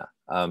Indochina,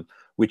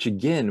 which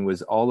again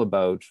was all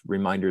about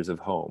reminders of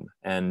home.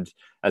 And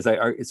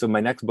so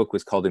my next book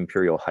was called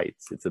Imperial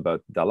Heights. It's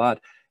about Dalat,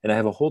 and I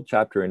have a whole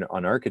chapter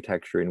on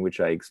architecture in which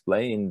I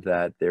explained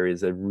that there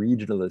is a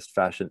regionalist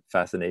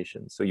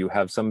fascination. So you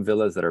have some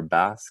villas that are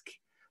Basque,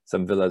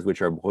 some villas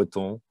which are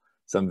Breton,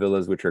 some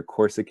villas which are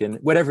Corsican,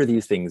 whatever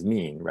these things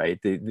mean, right?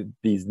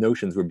 These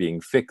notions were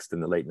being fixed in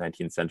the late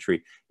 19th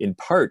century, in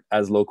part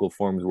as local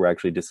forms were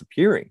actually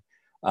disappearing.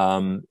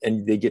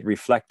 And they get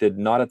reflected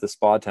not at the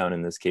spa town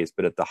in this case,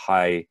 but at the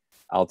high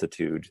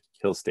altitude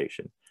hill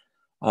station.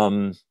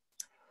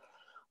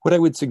 What I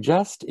would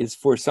suggest is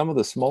for some of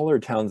the smaller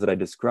towns that I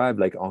described,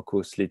 like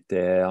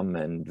Encausse-les-Thermes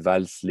and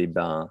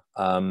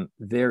Vals-les-Bains,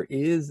 there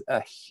is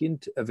a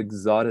hint of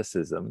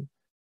exoticism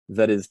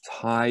that is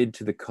tied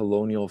to the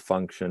colonial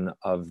function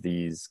of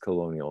these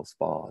colonial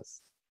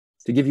spas.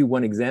 To give you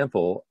one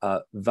example,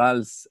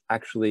 Vals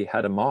actually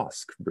had a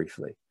mosque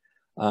briefly.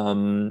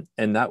 And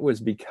that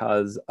was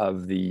because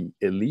of the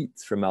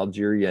elites from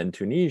Algeria and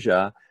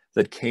Tunisia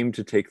that came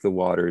to take the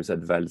waters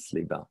at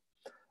Vals-les-Bains.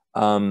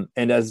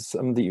 And as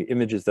some of the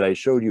images that I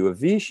showed you of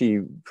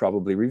Vichy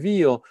probably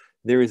reveal,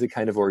 there is a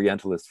kind of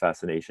Orientalist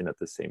fascination at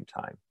the same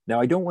time. Now,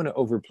 I don't want to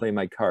overplay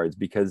my cards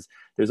because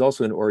there's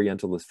also an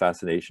Orientalist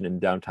fascination in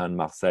downtown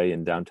Marseille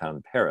and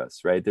downtown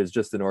Paris, right? There's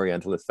just an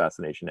Orientalist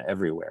fascination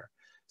everywhere.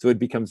 So it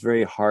becomes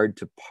very hard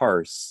to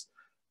parse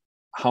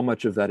how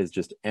much of that is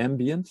just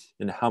ambient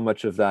and how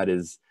much of that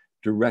is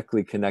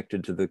directly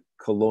connected to the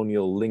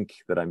colonial link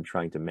that I'm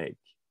trying to make.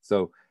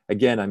 So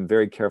again, I'm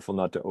very careful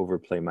not to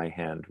overplay my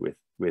hand with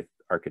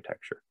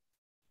architecture.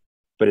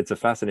 but it's a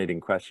fascinating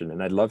question.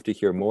 And I'd love to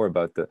hear more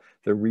about the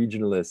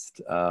regionalist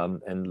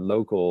and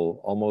local,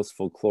 almost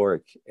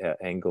folkloric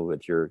angle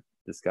that you're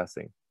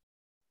discussing.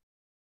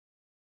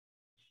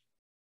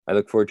 I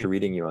look forward to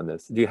reading you on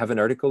this. Do you have an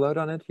article out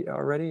on it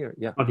already? Or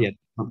yeah. Not yet.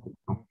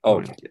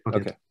 Oh, okay.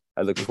 Okay.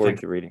 I look forward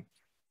to reading.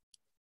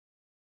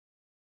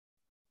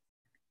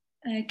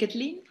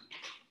 Kathleen?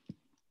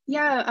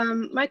 Yeah,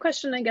 my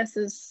question, I guess,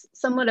 is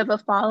somewhat of a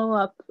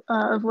follow-up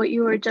of what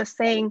you were just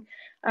saying.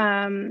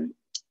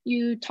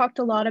 You talked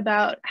a lot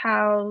about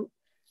how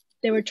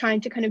they were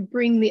trying to kind of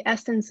bring the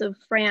essence of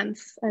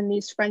France and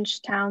these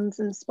French towns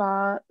and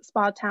spa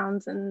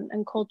towns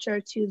and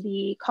culture to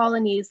the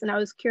colonies. And I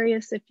was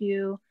curious if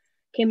you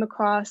came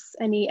across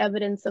any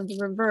evidence of the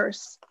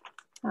reverse.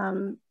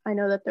 I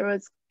know that there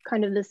was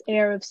kind of this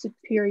air of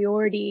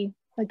superiority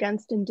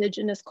against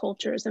indigenous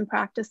cultures and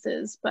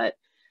practices, but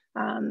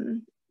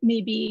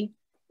maybe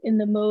in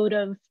the mode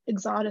of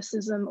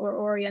exoticism or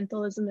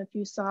Orientalism, if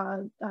you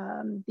saw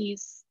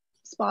these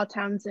spa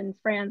towns in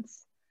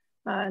France,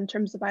 in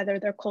terms of either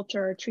their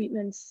culture or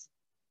treatments,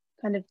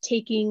 kind of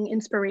taking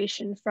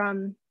inspiration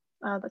from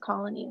the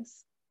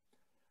colonies.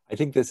 I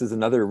think this is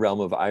another realm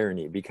of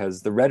irony,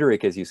 because the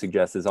rhetoric, as you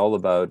suggest, is all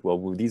about,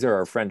 well, these are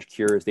our French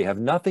cures. They have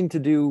nothing to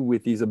do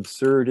with these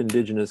absurd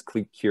indigenous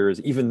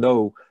cures, even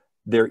though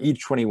they're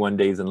each 21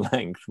 days in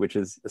length, which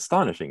is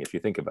astonishing if you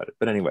think about it.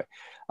 But anyway,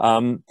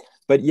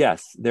 but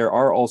yes, there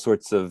are all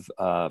sorts of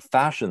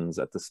fashions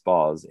at the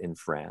spas in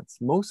France.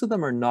 Most of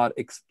them are not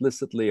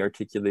explicitly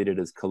articulated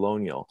as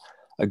colonial.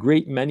 A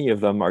great many of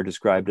them are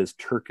described as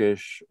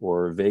Turkish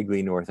or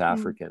vaguely North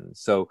African.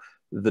 So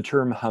the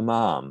term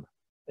hammam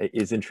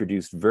is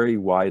introduced very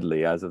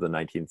widely as of the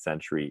 19th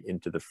century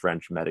into the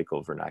French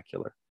medical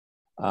vernacular.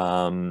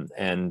 That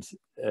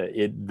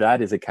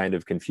is a kind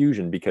of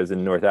confusion, because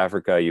in North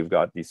Africa, you've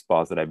got these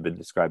spas that I've been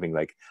describing,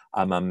 like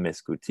Hammam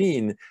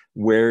Meskutin.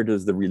 Where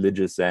does the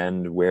religious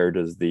end? Where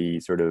does the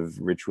sort of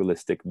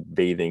ritualistic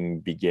bathing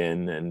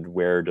begin? And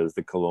where does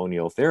the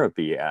colonial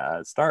therapy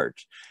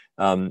start?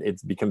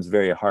 It becomes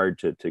very hard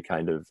to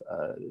kind of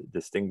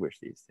distinguish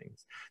these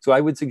things. So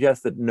I would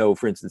suggest that no,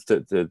 for instance,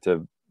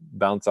 to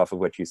bounce off of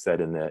what you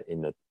said in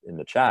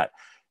the chat,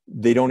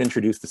 they don't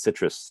introduce the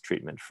citrus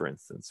treatment, for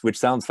instance, which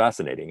sounds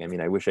fascinating. I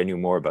mean, I wish I knew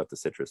more about the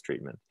citrus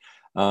treatment,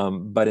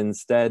 but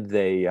instead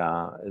they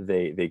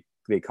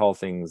call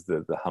things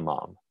the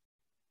hammam,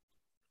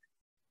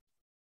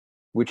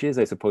 which is,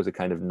 I suppose, a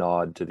kind of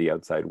nod to the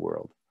outside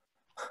world.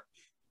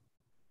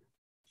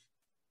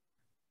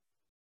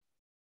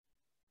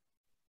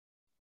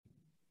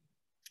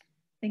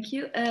 Thank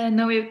you.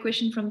 Now we have a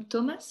question from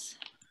Thomas.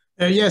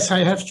 Yes, I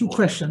have two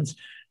questions.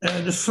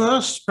 The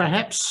first,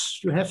 perhaps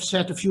you have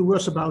said a few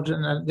words about it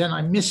and then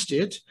I missed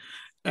it.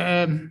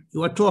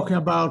 You are talking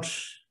about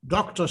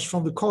doctors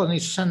from the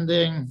colonies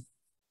sending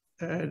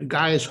the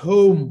guys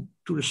home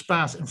to the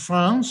spas in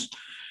France.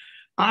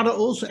 Are there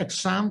also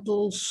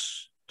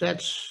examples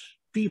that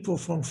people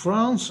from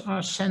France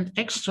are sent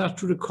extra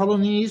to the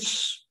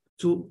colonies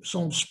to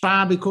some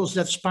spa because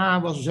that spa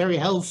was very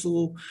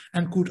helpful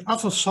and could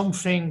offer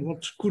something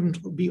what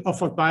couldn't be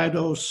offered by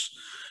those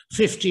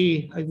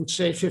 50, I would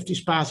say 50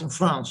 spas in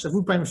France? That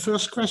would be my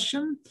first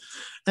question.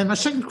 And my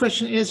second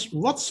question is,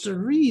 what's the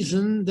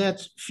reason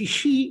that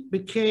Vichy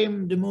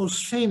became the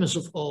most famous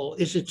of all?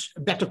 Is it a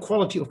better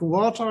quality of the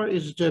water?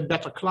 Is it a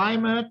better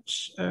climate?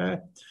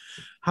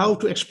 How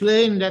to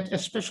explain that,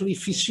 especially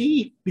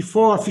Vichy,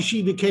 before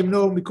Vichy became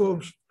known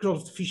because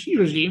of the Vichy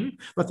regime,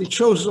 but it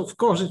shows, of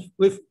course,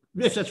 with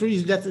that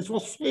reason that it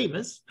was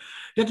famous,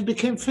 that it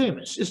became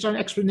famous. Is there an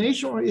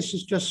explanation, or is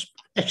it just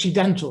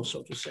accidental,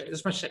 so to say?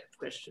 That's my second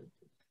question.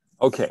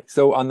 Okay,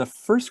 so on the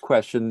first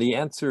question, the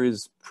answer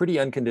is pretty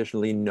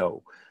unconditionally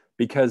no,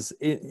 because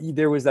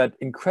there was that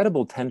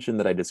incredible tension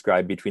that I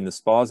described between the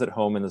spas at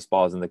home and the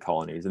spas in the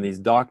colonies, and these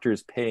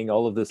doctors paying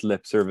all of this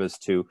lip service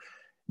to,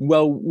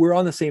 well, we're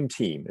on the same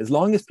team. As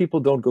long as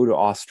people don't go to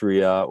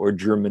Austria or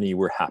Germany,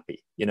 we're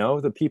happy. You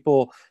know, the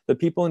people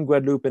in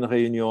Guadeloupe and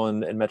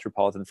Réunion and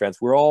metropolitan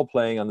France, we're all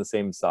playing on the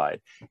same side.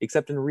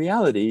 Except in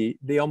reality,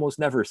 they almost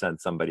never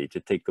sent somebody to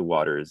take the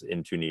waters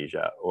in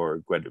Tunisia or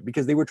Guadeloupe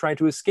because they were trying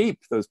to escape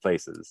those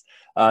places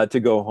to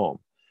go home.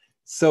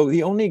 So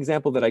the only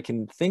example that I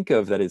can think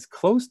of that is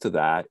close to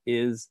that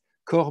is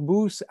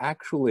Corbus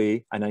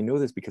actually, and I know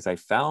this because I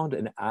found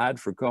an ad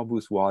for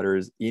Corbus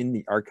waters in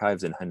the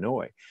archives in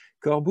Hanoi.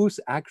 Corbus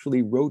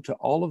actually wrote to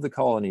all of the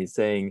colonies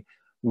saying,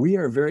 we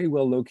are very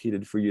well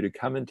located for you to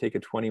come and take a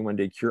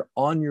 21-day cure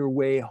on your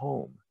way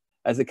home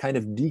as a kind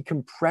of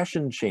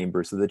decompression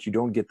chamber so that you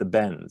don't get the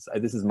bends.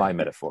 This is my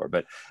metaphor,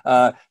 but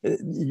a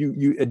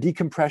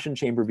decompression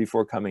chamber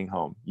before coming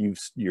home.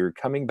 You're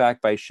coming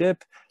back by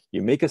ship,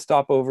 you make a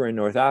stopover in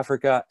North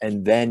Africa,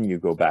 and then you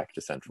go back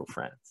to central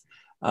France.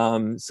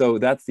 So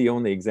that's the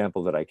only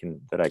example that I can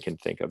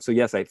think of. So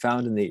yes, I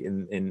found in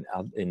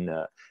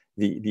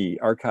the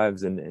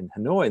archives in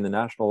Hanoi, in the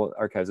National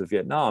Archives of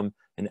Vietnam,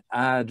 an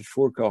ad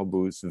for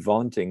Corbus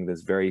vaunting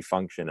this very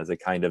function as a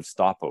kind of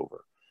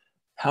stopover.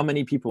 How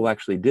many people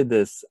actually did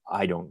this?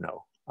 I don't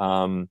know.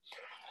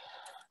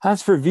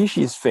 As for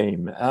Vichy's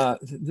fame,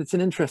 that's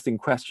an interesting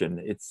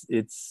question.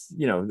 It's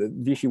you know, the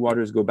Vichy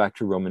waters go back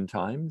to Roman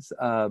times,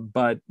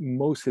 but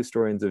most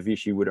historians of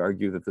Vichy would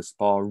argue that the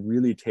spa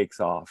really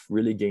takes off,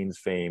 really gains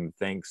fame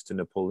thanks to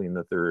Napoleon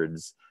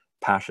III's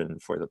passion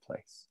for the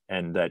place,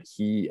 and that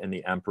he and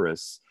the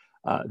Empress,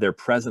 their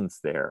presence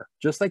there,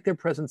 just like their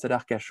presence at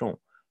Arcachon,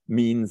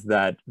 means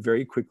that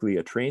very quickly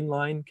a train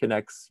line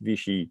connects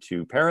Vichy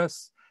to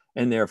Paris,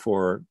 and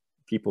therefore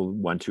people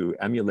want to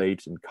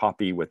emulate and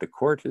copy what the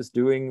court is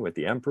doing, what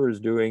the emperor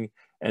is doing,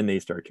 and they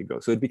start to go.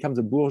 So it becomes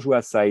a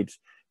bourgeois site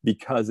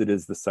because it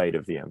is the site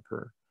of the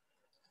emperor.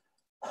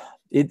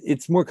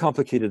 It's more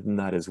complicated than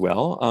that as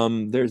well.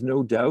 There's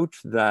no doubt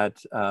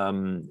that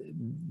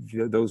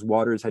those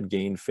waters had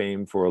gained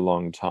fame for a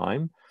long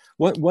time.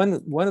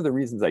 One of the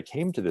reasons I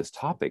came to this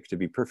topic, to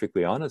be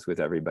perfectly honest with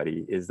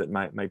everybody, is that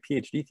my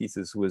PhD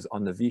thesis was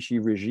on the Vichy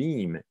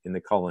regime in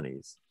the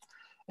colonies.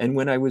 And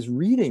when I was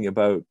reading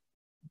about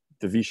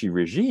the Vichy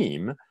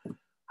regime,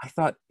 I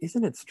thought,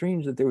 isn't it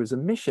strange that there was a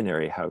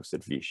missionary house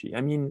at Vichy?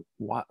 I mean,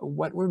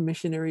 what were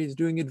missionaries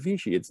doing at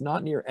Vichy? It's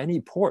not near any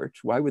port.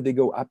 Why would they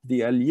go up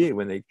the Allier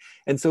when they?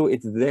 And so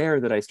it's there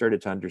that I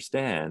started to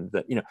understand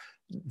that, you know,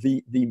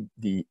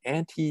 the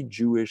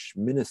anti-Jewish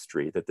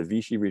ministry that the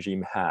Vichy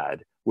regime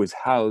had was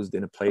housed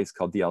in a place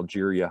called the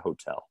Algeria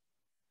Hotel.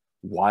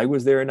 Why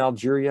was there an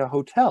Algeria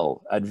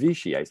Hotel at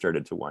Vichy? I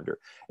started to wonder.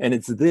 And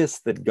it's this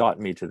that got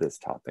me to this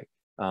topic.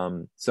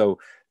 So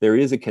there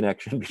is a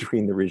connection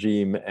between the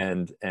regime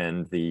and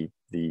the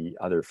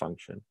other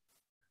function.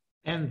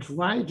 And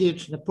why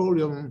did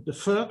Napoleon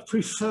III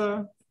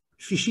prefer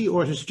Vichy,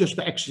 or is it just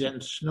by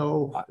accident?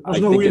 No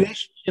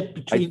relationship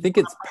between. I think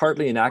it's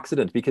partly an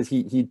accident, because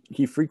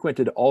he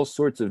frequented all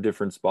sorts of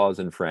different spas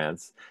in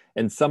France,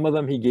 and some of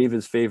them he gave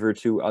his favor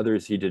to,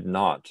 others he did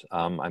not.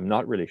 I'm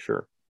not really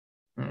sure.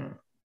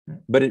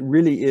 But it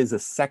really is a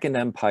second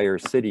empire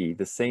city,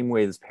 the same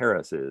way as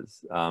Paris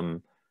is.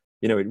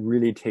 You know, it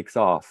really takes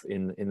off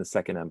in the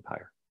Second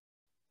Empire.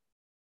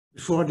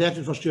 Before that,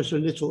 it was just a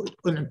little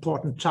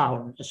unimportant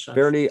town. As such.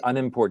 Fairly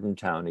unimportant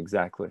town,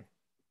 exactly.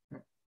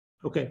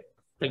 Okay,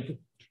 thank you.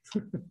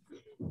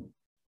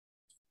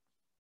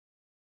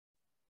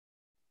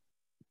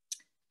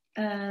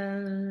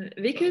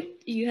 Vicky,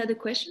 you had a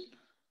question?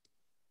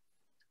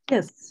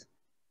 Yes.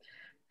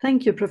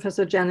 Thank you,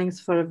 Professor Jennings,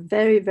 for a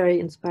very, very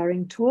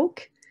inspiring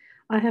talk.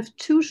 I have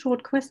two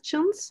short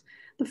questions.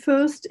 The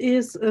first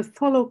is a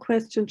follow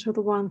question to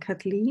the one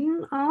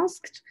Kathleen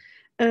asked.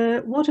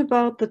 What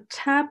about the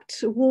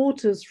tapped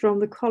waters from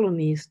the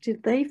colonies?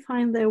 Did they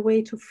find their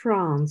way to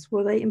France?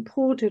 Were they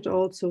imported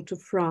also to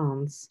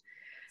France?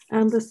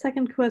 And the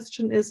second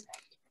question is,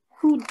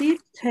 who did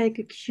take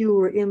a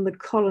cure in the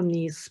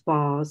colony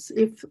spas?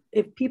 If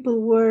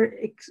people were,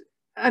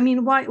 I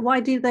mean, why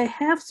did they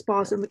have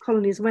spas in the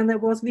colonies when there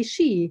was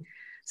Vichy?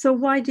 So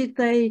why did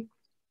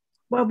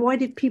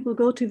people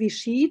go to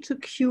Vichy to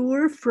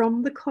cure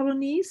from the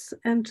colonies?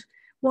 And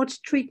what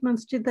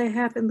treatments did they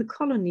have in the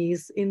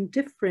colonies in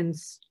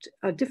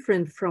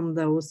different from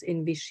those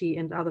in Vichy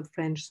and other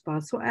French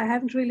spas? So I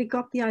haven't really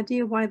got the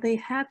idea why they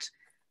had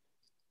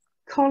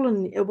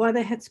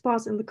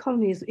spas in the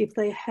colonies if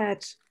they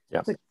had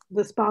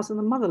the spas in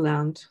the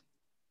motherland.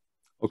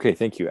 Okay,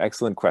 thank you.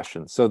 Excellent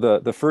question. So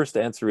the first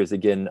answer is,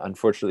 again,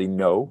 unfortunately,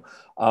 no.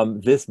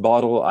 This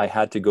bottle I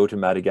had to go to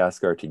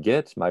Madagascar to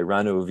get, my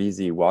Rano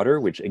Vizi water,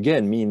 which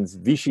again means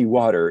Vichy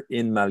water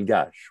in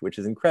Malgache, which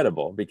is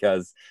incredible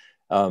because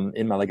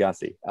in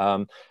Malagasy.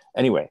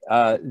 Anyway,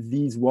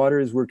 these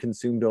waters were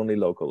consumed only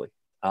locally.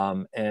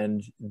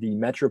 And the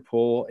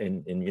metropole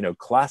in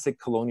classic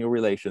colonial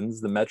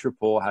relations, the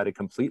metropole had a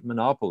complete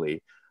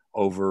monopoly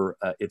over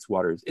its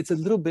waters. It's a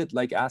little bit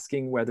like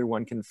asking whether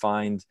one can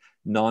find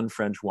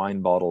non-French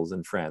wine bottles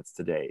in France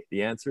today.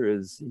 The answer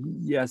is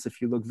yes,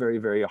 if you look very,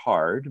 very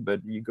hard,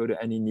 but you go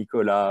to any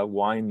Nicolas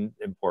wine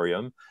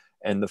emporium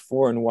and the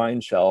foreign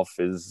wine shelf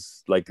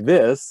is like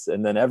this,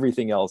 and then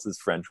everything else is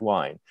French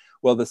wine.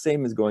 Well, the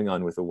same is going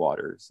on with the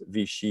waters.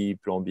 Vichy,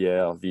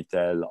 Plombières,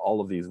 Vitel,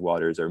 all of these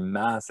waters are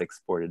mass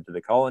exported to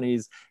the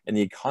colonies, and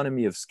the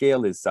economy of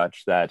scale is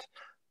such that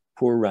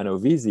poor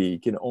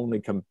Ranovizi can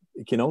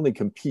only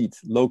compete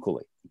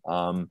locally.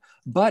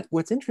 But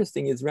what's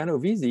interesting is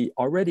Ranovizi,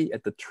 already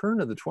at the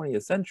turn of the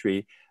 20th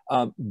century,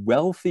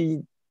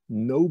 wealthy,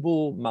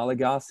 noble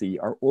Malagasy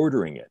are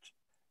ordering it.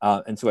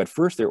 And so at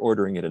first they're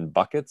ordering it in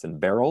buckets and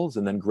barrels,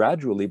 and then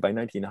gradually by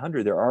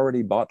 1900, they're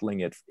already bottling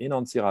it in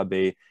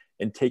Ancirabe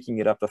and taking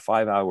it up to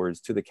 5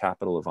 hours to the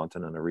capital of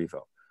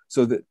Antananarivo.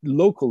 So that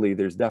locally,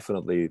 there's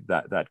definitely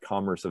that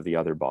commerce of the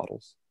other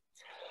bottles.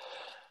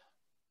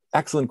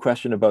 Excellent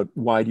question about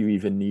why do you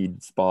even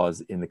need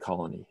spas in the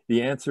colony?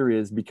 The answer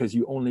is because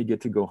you only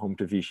get to go home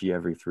to Vichy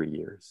every 3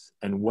 years.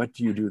 And what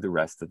do you do the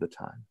rest of the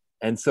time?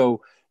 And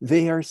so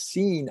they are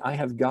seen, I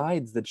have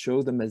guides that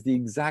show them as the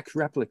exact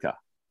replica.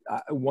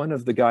 One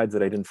of the guides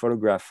that I didn't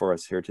photograph for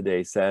us here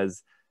today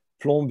says,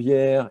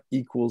 Plombières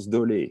equals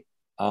Dolé,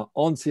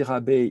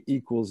 Ancirabe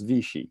equals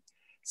Vichy.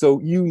 So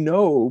you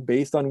know,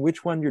 based on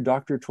which one your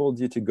doctor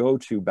told you to go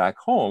to back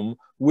home,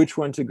 which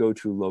one to go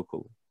to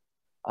locally.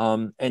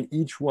 And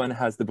each one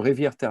has the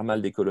Bréviaire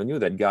thermale des Coloniaux,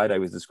 that guide I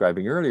was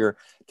describing earlier,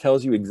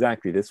 tells you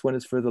exactly, this one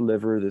is for the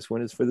liver, this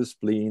one is for the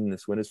spleen,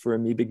 this one is for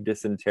amoebic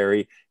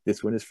dysentery,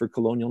 this one is for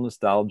colonial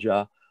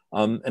nostalgia.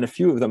 And a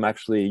few of them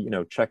actually, you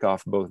know, check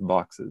off both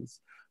boxes.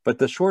 But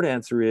the short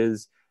answer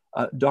is,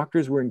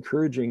 doctors were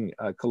encouraging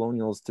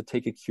colonials to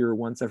take a cure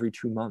once every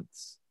 2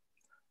 months.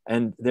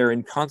 And they're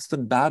in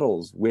constant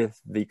battles with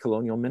the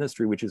colonial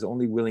ministry, which is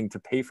only willing to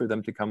pay for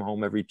them to come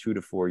home every 2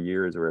 to 4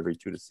 years or every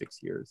 2 to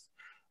 6 years.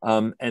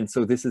 And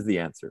so this is the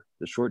answer.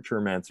 The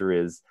short-term answer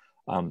is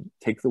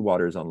take the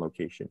waters on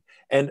location.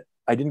 And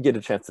I didn't get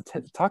a chance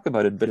to talk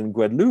about it, but in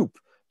Guadeloupe,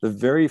 the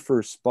very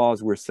first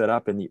spas were set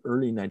up in the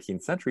early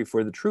 19th century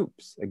for the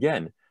troops,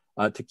 again,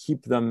 to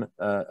keep them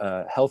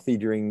healthy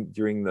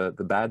during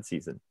the bad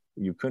season.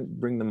 You couldn't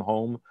bring them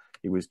home.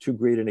 It was too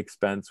great an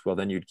expense. Well,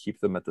 then you'd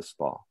keep them at the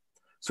spa.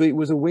 So it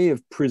was a way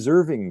of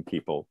preserving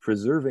people,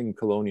 preserving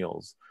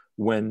colonials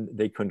when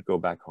they couldn't go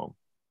back home.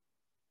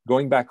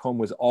 Going back home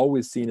was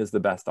always seen as the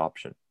best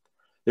option.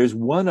 There's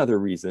one other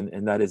reason,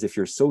 and that is if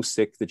you're so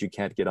sick that you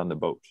can't get on the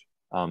boat.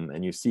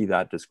 And you see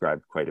that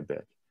described quite a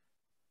bit.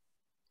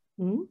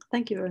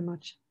 Thank you very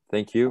much.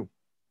 Thank you.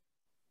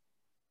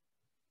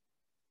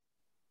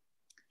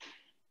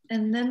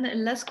 And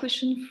then last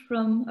question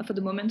from, for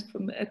the moment,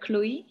 from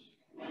Chloe.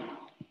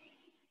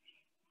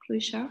 Chloe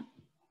Shah.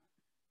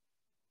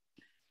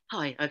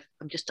 Hi,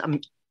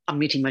 I'm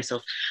unmuting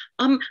myself.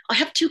 I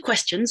have two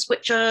questions,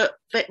 which I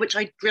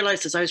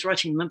realized as I was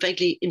writing them are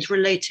vaguely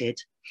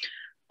interrelated.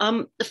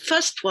 The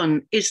first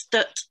one is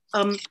that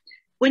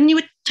when you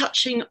were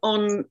touching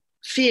on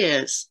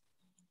fears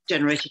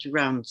generated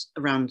around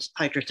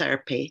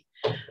hydrotherapy,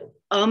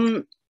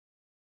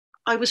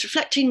 I was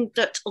reflecting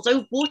that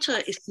although water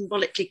is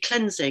symbolically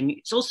cleansing,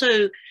 it's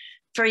also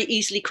very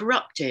easily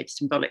corrupted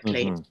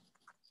symbolically. Mm-hmm.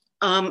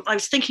 I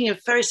was thinking of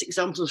various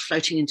examples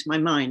floating into my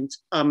mind.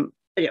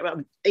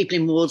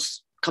 Evelyn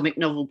Waugh's comic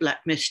novel Black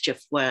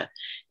Mischief, where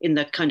in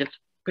the kind of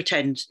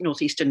pretend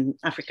northeastern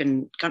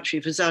African country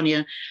of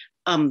Azania,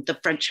 the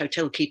French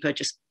hotel keeper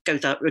just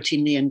goes out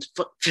routinely and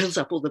fills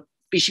up all the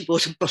Vichy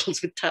water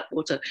bottles with tap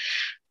water.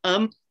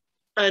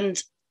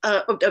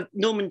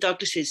 Norman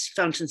Douglas's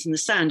Fountains in the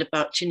Sand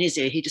about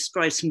Tunisia, he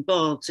describes some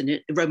baths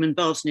Roman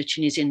baths in a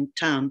Tunisian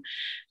town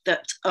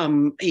that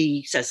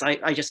he says,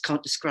 I just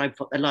can't describe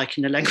what they're like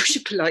in the language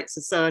of polite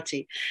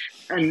society,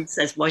 and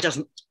says, why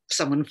doesn't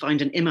someone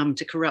find an imam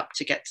to corrupt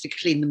to get to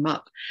clean them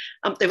up?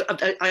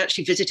 I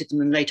actually visited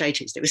them in the late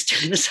 80s. They were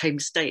still in the same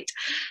state.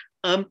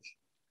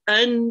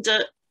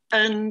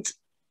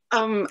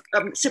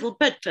 Sybil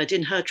Bedford,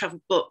 in her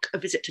travel book, A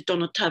Visit to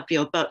Don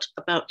Ottavio,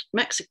 about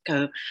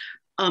Mexico,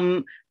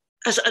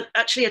 has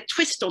actually a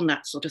twist on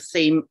that sort of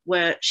theme,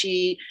 where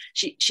she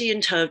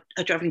and her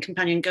traveling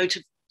companion go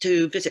to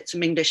visit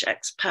some English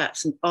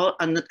expats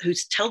and who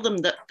tell them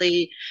that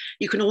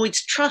you can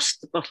always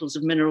trust the bottles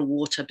of mineral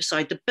water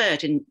beside the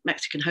bed in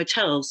Mexican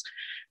hotels.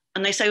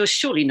 And they say, well,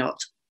 surely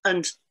not.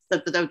 And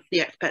the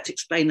expats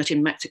explain that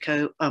in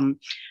Mexico,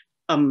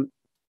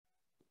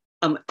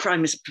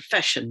 crime is a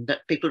profession,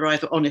 that people are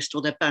either honest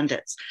or they're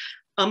bandits.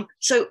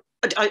 So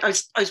I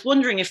was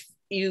wondering if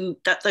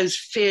those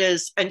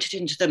fears entered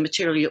into the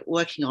material you're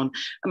working on.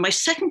 And my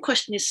second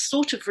question is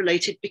sort of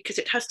related, because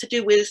it has to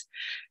do with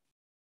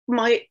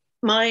my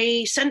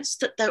sense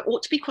that there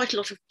ought to be quite a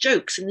lot of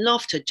jokes and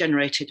laughter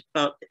generated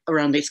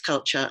around this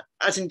culture,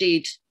 as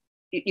indeed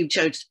you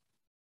showed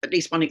at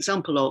least one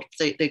example of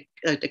the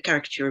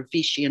caricature of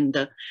Vichy and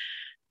the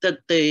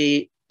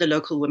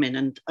local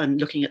women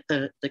and looking at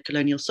the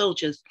colonial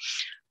soldiers.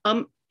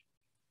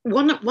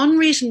 One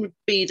reason would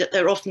be that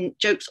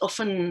jokes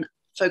often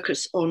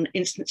focus on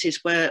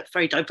instances where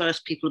very diverse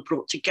people are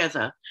brought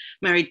together.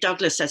 Mary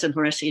Douglas says in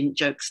Horatian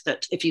jokes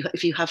that if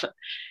you have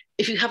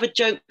a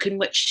joke in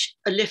which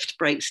a lift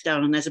breaks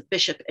down and there's a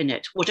bishop in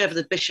it, whatever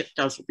the bishop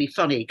does will be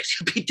funny because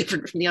he'll be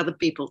different from the other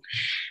people.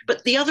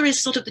 But the other is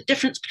sort of the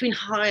difference between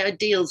high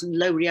ideals and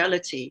low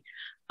reality.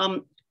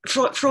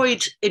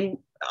 Freud in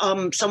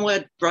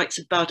somewhere writes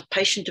about a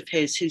patient of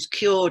his who's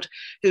cured,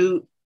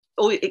 who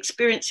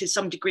experiences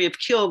some degree of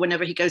cure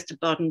whenever he goes to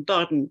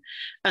Baden-Baden,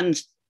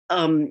 and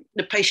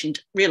the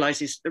patient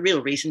realizes the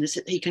real reason is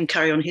that he can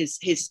carry on his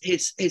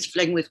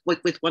fling with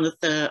one of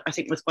the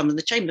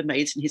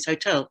chambermaids in his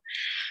hotel,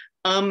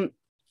 but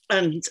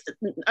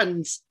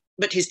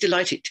he's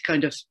delighted to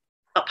kind of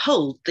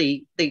uphold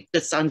the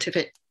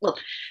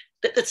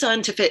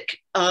scientific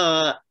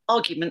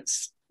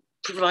arguments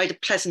provide a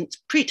pleasant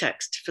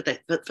pretext for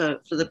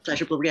the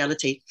pleasurable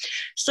reality.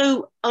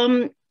 So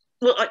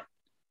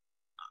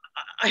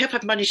I hope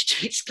I've managed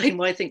to explain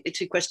why I think the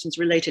two questions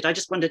are related. I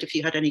just wondered if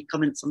you had any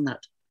comments on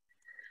that.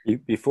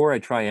 Before I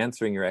try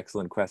answering your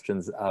excellent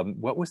questions,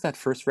 what was that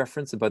first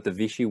reference about the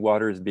Vichy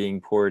waters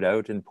being poured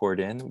out and poured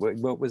in?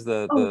 What was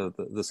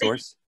the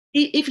source?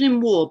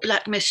 Evelyn Waugh,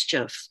 Black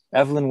Mischief.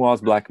 Evelyn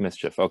Waugh's Black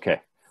Mischief, okay.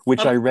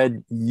 Which I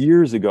read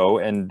years ago,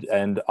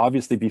 and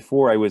obviously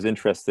before I was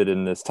interested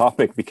in this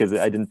topic because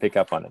I didn't pick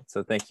up on it,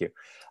 so thank you.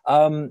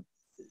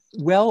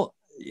 Well,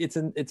 it's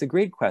a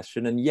great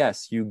question, and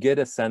yes, you get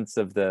a sense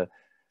of the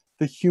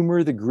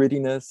humor, the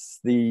grittiness,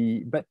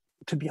 but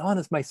to be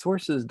honest, my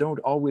sources don't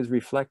always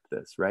reflect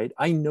this, right?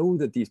 I know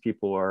that these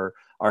people are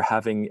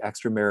having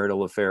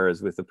extramarital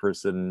affairs with the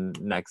person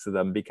next to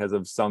them because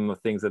of some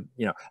things that,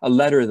 you know, a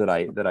letter that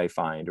I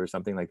find or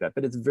something like that.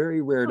 But it's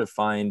very rare to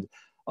find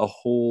a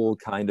whole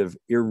kind of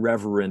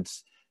irreverent,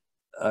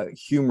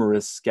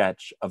 humorous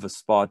sketch of a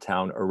spa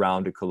town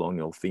around a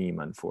colonial theme,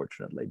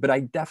 unfortunately. But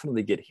I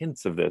definitely get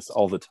hints of this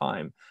all the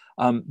time.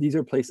 These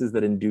are places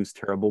that induce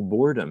terrible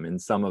boredom in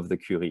some of the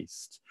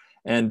curistes.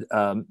 And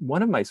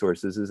one of my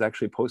sources is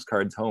actually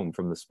postcards home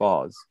from the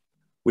spas,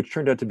 which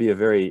turned out to be a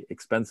very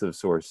expensive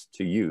source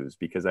to use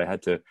because I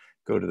had to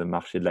go to the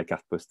Marché de la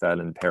Carte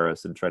Postale in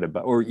Paris and try to buy,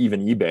 or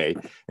even eBay,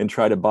 and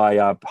try to buy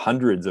up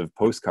hundreds of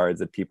postcards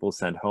that people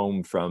sent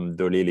home from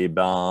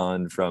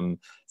Dolé-les-Bains, from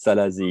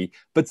Salazie.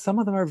 But some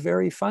of them are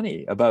very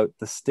funny about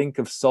the stink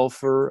of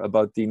sulfur,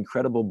 about the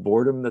incredible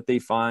boredom that they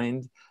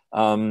find,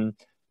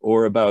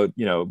 or about,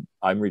 you know,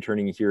 I'm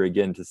returning here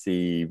again to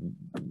see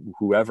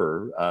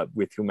whoever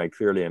with whom I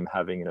clearly am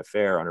having an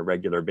affair on a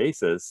regular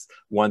basis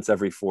once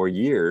every 4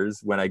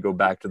 years when I go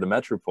back to the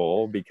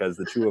metropole because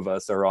the two of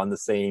us are on the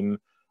same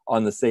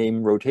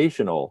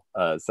rotational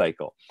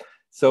cycle.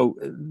 So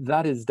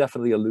that is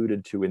definitely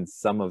alluded to in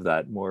some of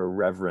that more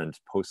reverent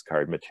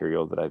postcard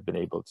material that I've been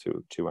able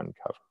to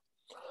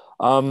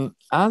uncover.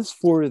 As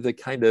for the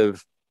kind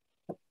of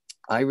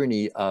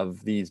irony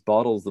of these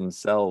bottles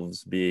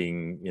themselves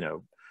being, you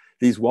know,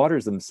 these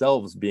waters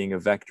themselves being a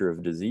vector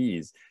of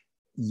disease,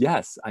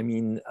 yes, I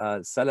mean,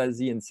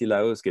 Salazie and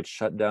Sillaos get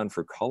shut down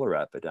for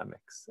cholera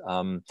epidemics.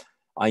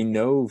 I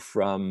know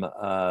from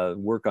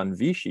work on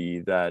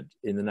Vichy that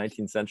in the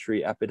 19th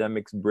century,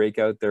 epidemics break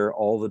out there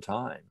all the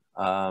time.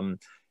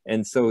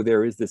 And so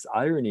there is this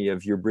irony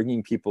of you're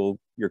bringing people,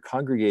 you're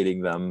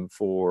congregating them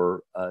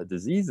for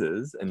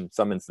diseases, in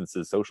some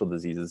instances, social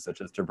diseases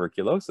such as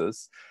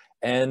tuberculosis,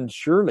 and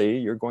surely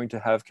you're going to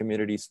have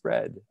community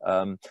spread.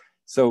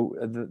 So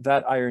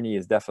that irony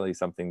is definitely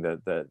something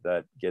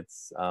that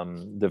gets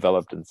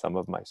developed in some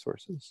of my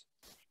sources.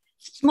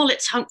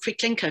 Smollett's Humphrey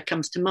Clinker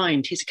comes to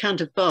mind. His account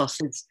of Bath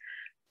is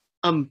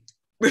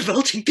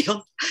revolting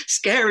beyond,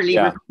 scarily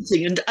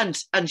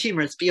revolting and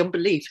humorous beyond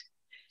belief.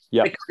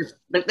 Yeah.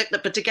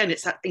 But again,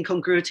 it's that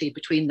incongruity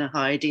between the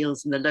high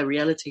ideals and the low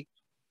reality.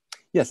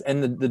 Yes,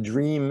 and the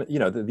dream, you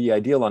know, the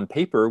ideal on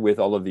paper with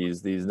all of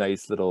these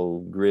nice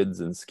little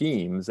grids and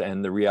schemes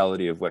and the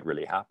reality of what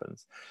really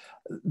happens.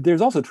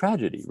 There's also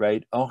tragedy,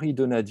 right? Henri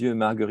Donadieu,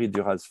 Marguerite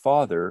Duras'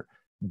 father,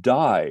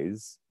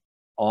 dies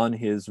on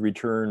his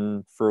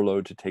return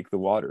furlough to take the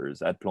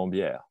waters at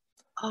Plombières,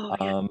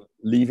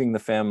 leaving the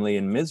family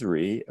in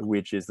misery,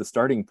 which is the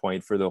starting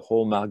point for the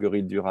whole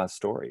Marguerite Duras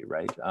story,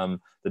 right?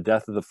 The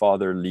death of the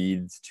father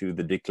leads to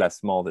the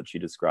déclassement that she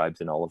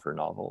describes in all of her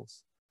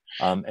novels.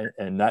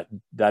 And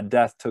that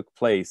death took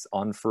place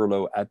on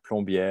furlough at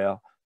Plombières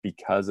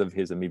because of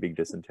his amoebic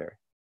dysentery.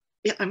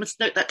 Yeah, I must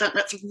note that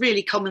that's a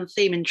really common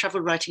theme in travel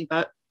writing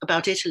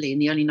about Italy in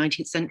the early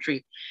 19th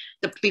century.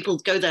 The people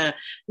go there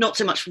not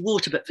so much for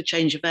water, but for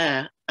change of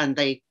air, and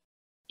they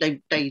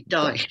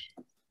die.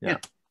 Yeah.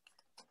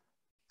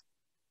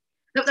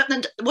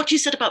 No, what you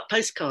said about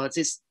postcards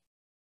is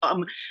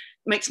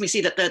makes me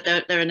see that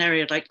they're an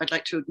area I'd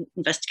like to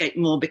investigate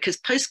more, because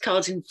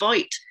postcards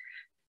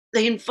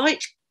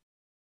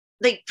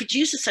they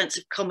produce a sense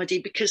of comedy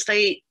because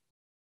they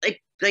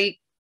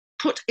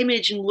put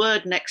image and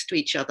word next to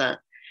each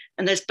other,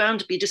 and there's bound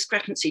to be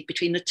discrepancy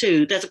between the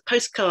two. There's a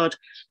postcard,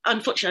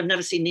 unfortunately I've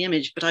never seen the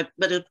image, but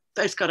a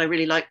postcard I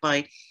really like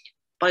by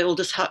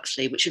Aldous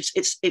Huxley, which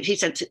he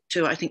sent it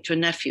to, I think, to a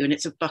nephew, and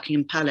it's of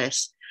Buckingham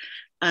Palace.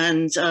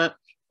 And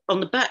on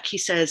the back he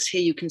says,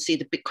 here you can see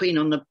the big Queen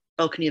on the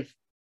balcony of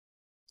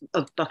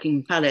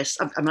Buckingham Palace.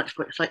 I might have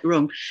got it slightly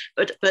wrong,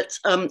 but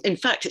in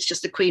fact it's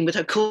just the Queen with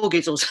her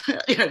corgis, or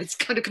you know, it's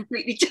kind of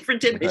completely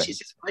different image. Okay. She's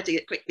just writing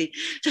it quickly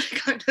to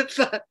kind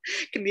of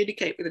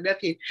communicate with a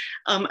nephew,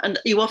 and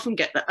you often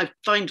get that. I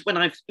find when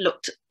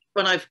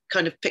I've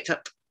kind of picked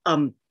up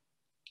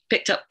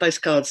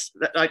postcards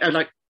that I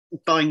like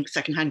buying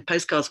secondhand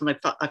postcards when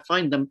I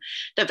find them,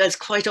 that there's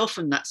quite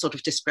often that sort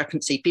of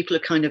discrepancy. People are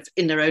kind of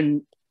in their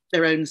own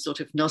sort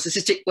of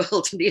narcissistic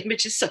world, and the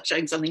image is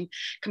showing something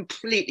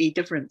completely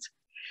different.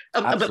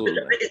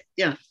 Absolutely.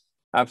 Yeah.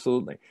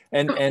 Absolutely.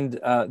 And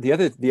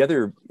the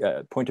other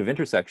point of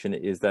intersection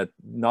is that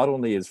not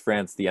only is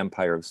France the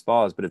empire of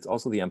spas, but it's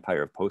also the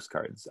empire of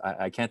postcards.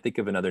 I can't think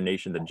of another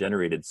nation that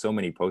generated so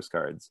many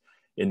postcards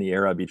in the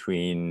era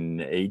between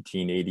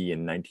 1880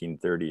 and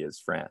 1930 as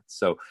France.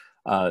 So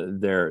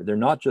they're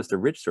not just a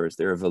rich source,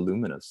 they're a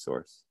voluminous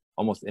source,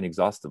 almost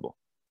inexhaustible.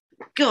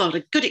 God, a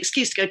good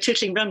excuse to go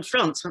tootling around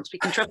France once we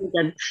can travel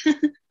again.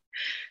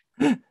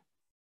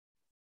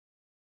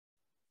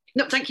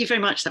 No, thank you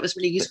very much. That was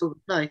really useful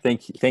reply.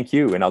 Thank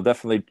you. And I'll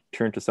definitely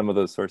turn to some of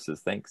those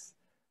sources. Thanks.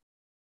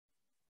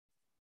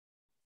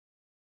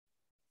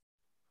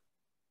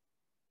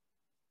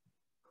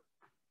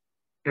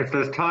 If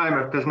there's time,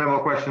 if there's no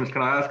more questions,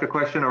 can I ask a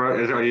question, or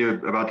are you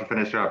about to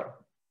finish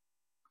up?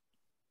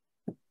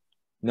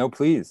 No,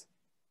 please.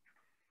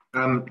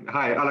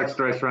 Hi, Alex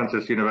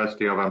Drees-Francis,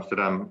 University of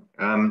Amsterdam.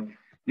 Thank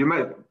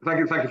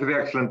you for the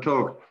excellent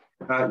talk.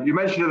 You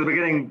mentioned at the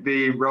beginning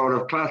the role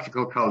of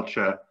classical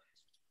culture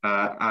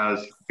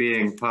as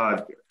being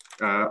part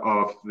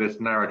of this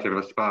narrative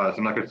of spas,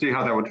 and I could see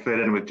how that would fit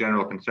in with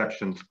general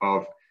conceptions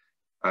of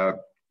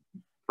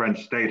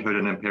French statehood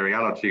and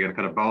imperiality and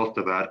kind of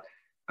bolster that.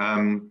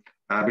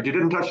 But you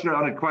didn't touch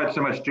on it quite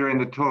so much during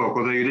the talk,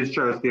 although you did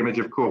show us the image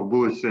of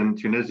Courbous in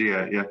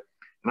Tunisia. Yeah.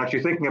 And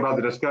actually thinking about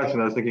the discussion,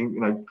 I was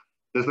thinking,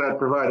 does that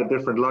provide a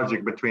different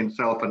logic between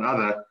self and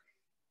other?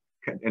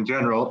 In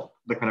general,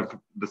 the kind of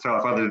the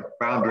self-other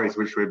boundaries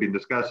which we've been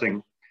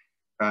discussing,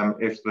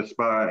 if the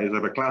spa is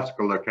of a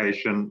classical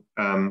location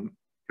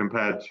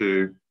compared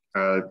to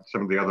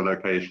some of the other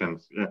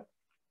locations. Yeah.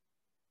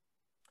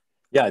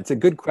 Yeah, it's a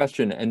good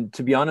question. And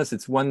to be honest,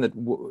 it's one that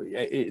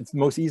it's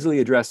most easily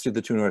addressed to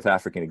the two North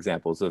African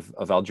examples of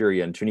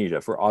Algeria and Tunisia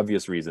for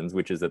obvious reasons,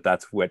 which is that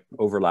that's what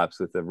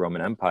overlaps with the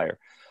Roman Empire.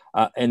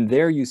 And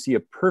there you see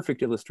a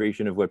perfect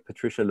illustration of what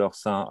Patricia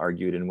Lorsan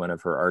argued in one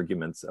of her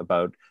arguments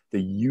about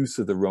the use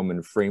of the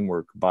Roman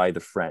framework by the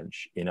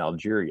French in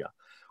Algeria,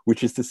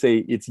 which is to say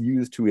it's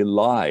used to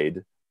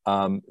elide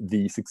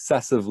the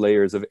successive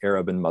layers of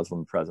Arab and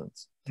Muslim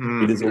presence.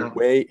 It is a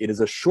way, it is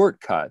a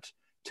shortcut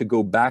to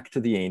go back to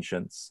the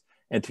ancients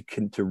and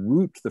to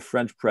root the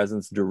French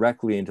presence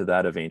directly into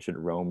that of ancient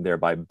Rome,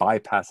 thereby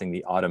bypassing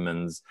the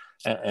Ottomans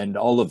and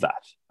all of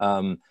that.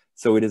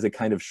 So it is a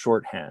kind of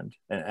shorthand,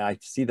 and I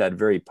see that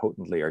very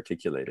potently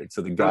articulated.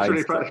 So the guides.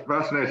 That's really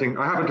fascinating.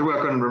 I happen to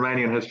work on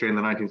Romanian history in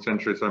the 19th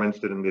century, so I'm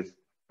interested in these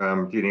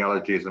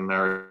genealogies and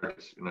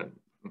narratives.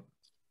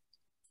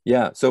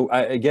 Yeah. So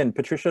again,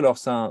 Patricia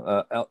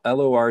Lorsan,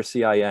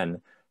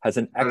 Lorcin, has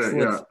an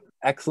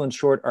excellent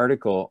short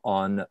article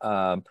on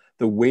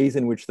the ways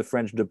in which the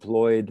French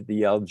deployed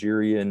the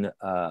Algerian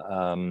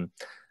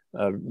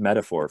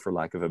metaphor, for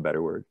lack of a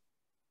better word.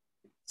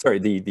 Sorry,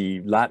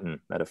 the Latin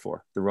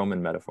metaphor, the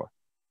Roman metaphor.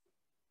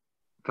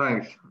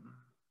 Thanks.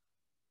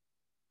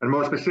 And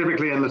more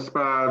specifically in the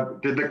spa,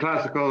 did the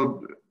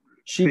classical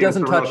she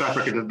doesn't touch North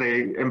Africa, did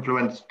they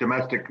influence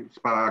domestic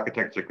spa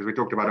architecture? Because we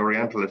talked about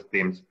Orientalist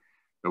themes,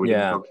 but we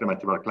didn't talk so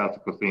much about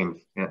classical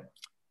themes. Yeah.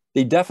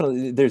 They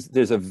definitely,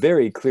 there's a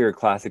very clear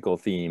classical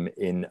theme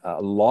in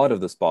a lot of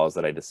the spas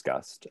that I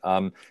discussed.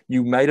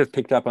 You might have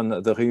picked up on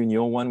the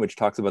Réunion one, which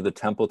talks about the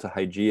temple to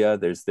Hygeia.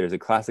 There's a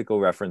classical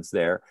reference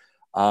there.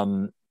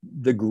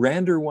 The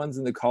grander ones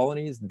in the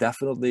colonies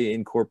definitely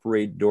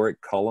incorporate Doric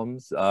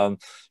columns.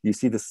 You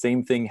see the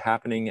same thing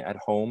happening at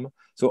home.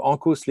 So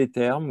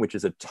Ancos-les-Thermes, which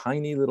is a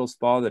tiny little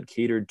spa that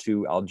catered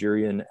to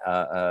Algerian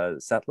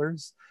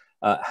settlers,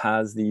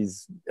 has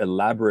these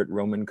elaborate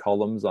Roman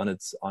columns on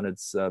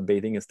its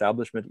bathing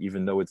establishment,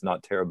 even though it's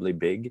not terribly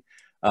big.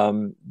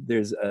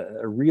 There's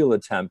a real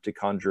attempt to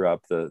conjure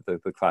up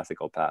the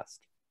classical past.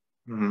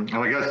 And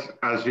I guess,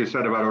 as you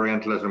said about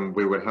Orientalism,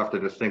 we would have to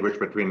distinguish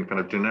between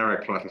kind of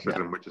generic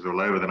classicism, which is all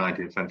over the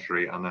 19th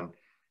century, and then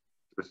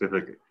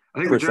specific. I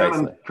think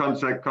Precisely. The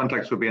German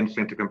context would be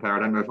interesting to compare. I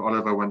don't know if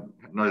Oliver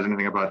knows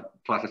anything about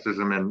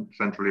classicism in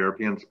Central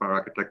European spa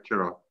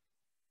architecture. Or...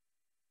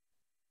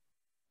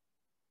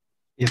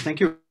 Yeah, thank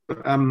you.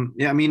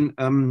 Yeah, I mean,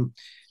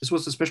 this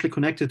was especially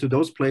connected to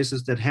those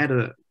places that had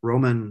a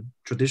Roman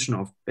tradition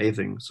of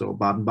bathing. So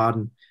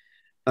Baden-Baden,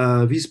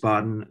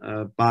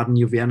 Wiesbaden,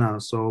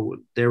 Baden-Vienna. So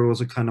there was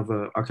a kind of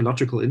a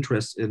archaeological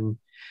interest in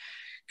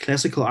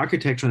classical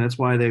architecture, and that's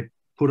why they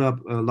put up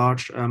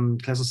large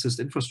classicist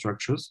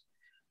infrastructures.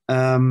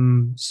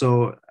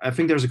 So I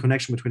think there's a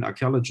connection between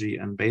archaeology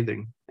and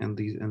bathing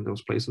in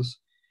those places.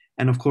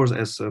 And of course,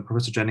 as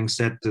Professor Jennings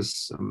said,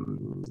 this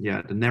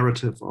the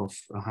narrative of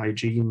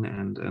hygiene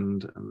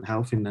and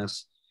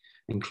healthiness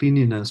and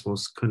cleanliness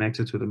was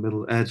connected to the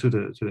middle to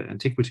the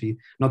antiquity,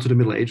 not to the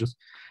Middle Ages.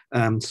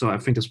 So I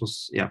think this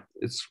was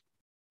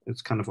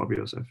it's kind of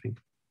obvious, I think.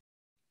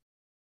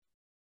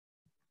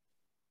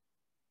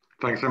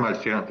 Thanks so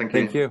much. Yeah, thank you.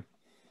 Thank you.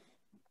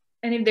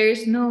 And if there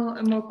is no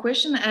more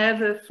question, I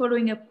have a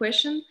following up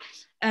question.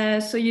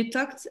 So you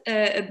talked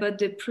about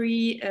the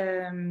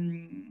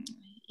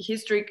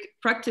historic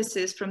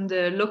practices from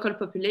the local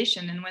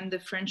population, and when the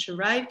French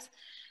arrived,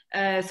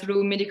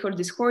 through medical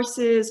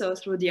discourses or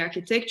through the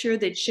architecture,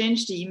 they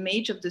changed the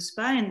image of the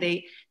spa and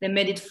they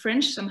made it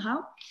French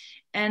somehow.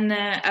 And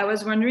I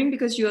was wondering,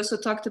 because you also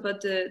talked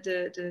about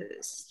the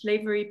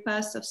slavery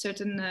past of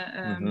certain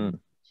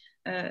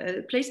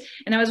place,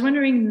 and I was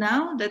wondering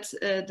now that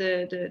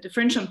the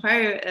French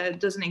Empire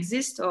doesn't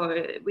exist,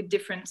 or with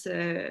different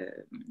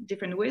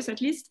ways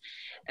at least,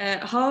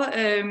 how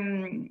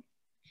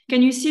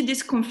can you see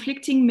these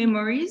conflicting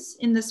memories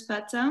in the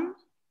spa town?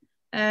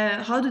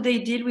 How do they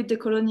deal with the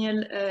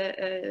colonial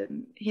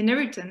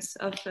inheritance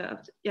of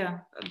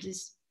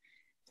this?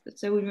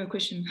 That would be my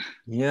question.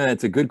 Yeah,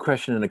 it's a good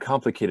question and a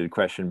complicated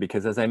question,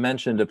 because as I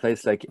mentioned, a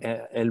place like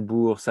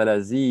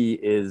Elbourg-Salazie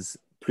is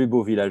Plus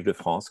beau village de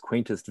France,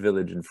 quaintest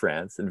village in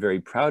France, and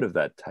very proud of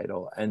that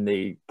title. And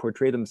they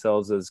portray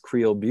themselves as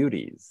Creole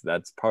beauties.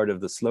 That's part of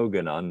the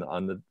slogan on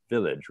the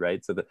village,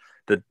 right? So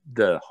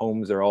the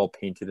homes are all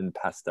painted in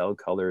pastel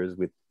colors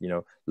with, you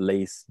know,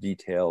 lace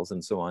details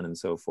and so on and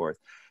so forth.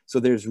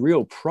 So there's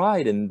real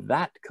pride in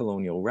that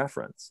colonial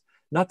reference.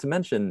 Not to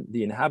mention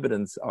the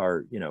inhabitants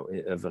are, you know,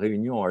 of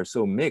Réunion are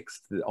so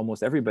mixed that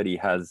almost everybody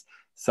has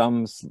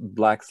some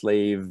black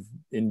slave,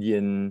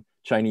 Indian,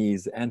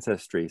 Chinese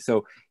ancestry.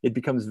 So it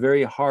becomes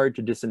very hard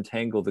to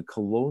disentangle the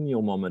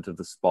colonial moment of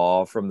the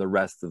spa from the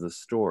rest of the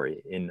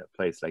story in a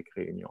place like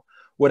Réunion.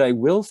 What I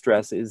will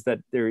stress is that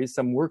there is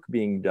some work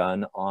being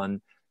done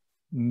on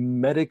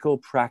medical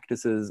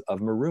practices of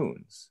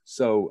maroons.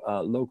 So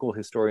local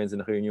historians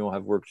in Réunion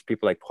have worked,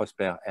 people like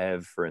Prosper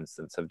Eve, for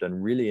instance, have done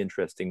really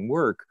interesting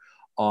work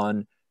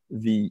on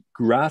the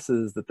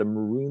grasses that the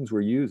maroons were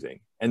using.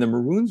 And the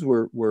maroons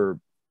were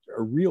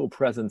a real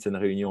presence in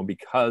Réunion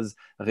because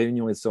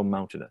Réunion is so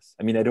mountainous.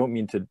 I mean, I don't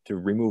mean to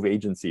remove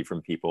agency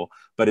from people,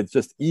 but it's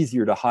just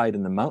easier to hide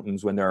in the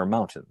mountains when there are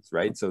mountains,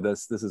 right? So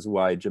this is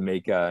why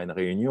Jamaica and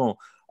Réunion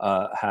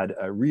had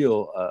a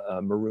real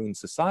maroon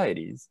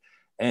societies.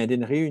 And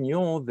in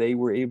Réunion, they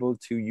were able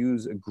to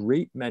use a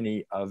great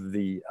many of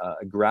the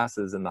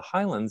grasses in the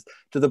highlands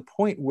to the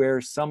point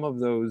where some of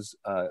those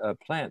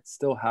plants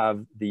still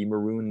have the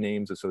maroon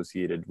names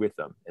associated with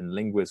them. And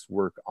linguists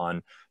work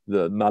on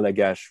the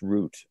Malgache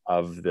root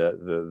of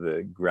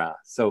the grass.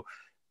 So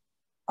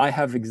I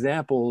have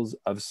examples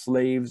of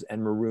slaves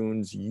and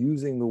maroons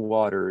using the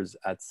waters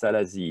at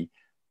Salazie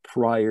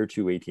prior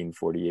to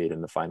 1848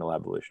 and the final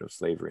abolition of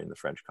slavery in the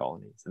French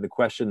colonies. And the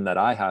question that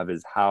I have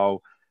is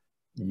how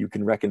you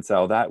can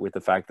reconcile that with the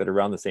fact that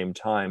around the same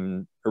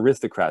time,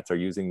 aristocrats are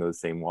using those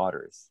same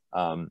waters,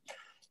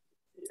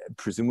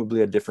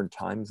 presumably at different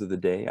times of the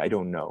day. I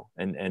don't know.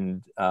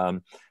 And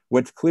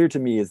what's clear to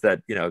me is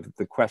that, you know,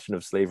 the question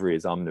of slavery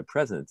is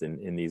omnipresent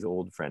in these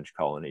old French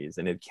colonies,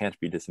 and it can't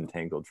be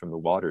disentangled from the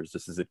waters,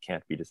 just as it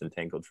can't be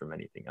disentangled from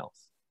anything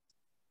else.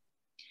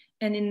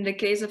 And in the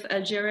case of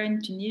Algeria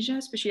and Tunisia,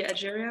 especially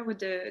Algeria, with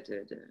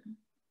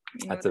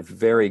That's a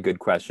very good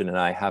question, and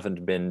I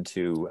haven't been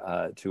to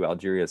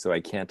Algeria, so I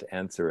can't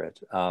answer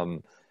it.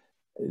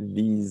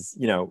 These,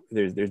 you know,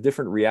 there's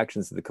different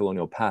reactions to the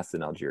colonial past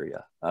in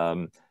Algeria.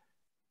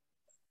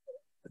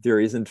 There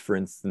isn't, for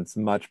instance,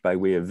 much by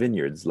way of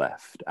vineyards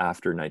left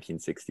after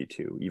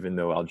 1962, even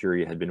though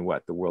Algeria had been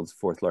what, the world's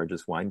 4th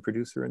largest wine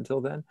producer until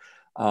then.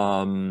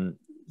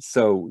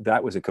 So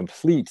that was a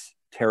complete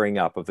tearing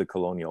up of the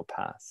colonial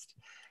past.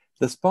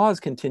 The spas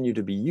continue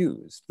to be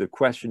used. The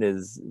question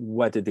is,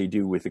 what did they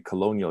do with the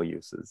colonial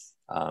uses?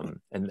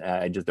 And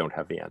I just don't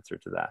have the answer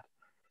to that.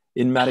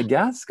 In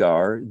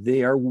Madagascar,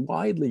 they are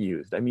widely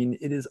used. I mean,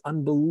 it is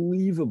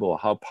unbelievable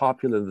how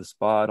popular the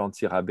spa at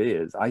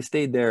Antsirabe is. I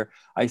stayed in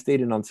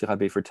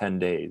Antsirabe for 10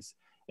 days.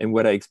 And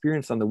what I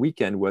experienced on the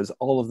weekend was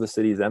all of the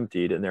cities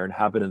emptied and their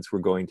inhabitants were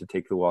going to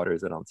take the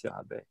waters at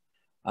Antsirabe.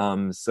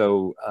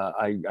 So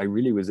I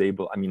really was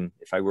able, I mean,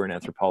 if I were an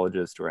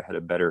anthropologist or I had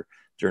a better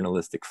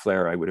journalistic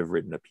flair, I would have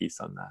written a piece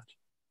on that.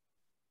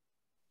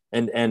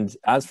 And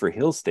as for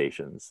hill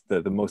stations,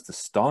 the most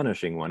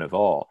astonishing one of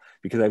all,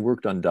 because I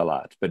worked on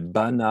Dalat, but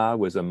Bana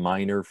was a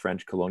minor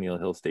French colonial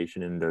hill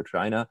station in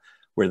Indochina,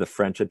 where the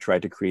French had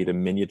tried to create a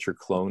miniature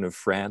clone of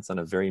France on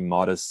a very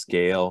modest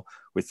scale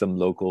with some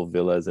local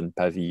villas and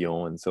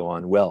pavilions and so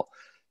on. Well,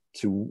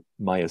 to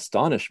my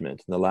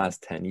astonishment, in the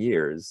last 10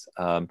 years,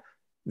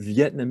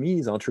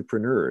 Vietnamese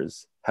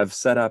entrepreneurs have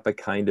set up a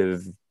kind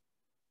of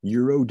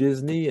Euro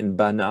Disney in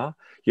Bana.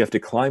 You have to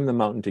climb the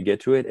mountain to get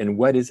to it. And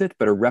what is it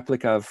but a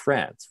replica of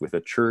France with a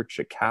church,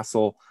 a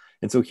castle.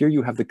 And so here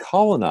you have the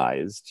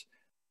colonized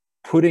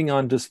putting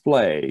on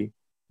display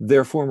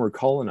their former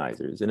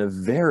colonizers in a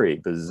very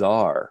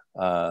bizarre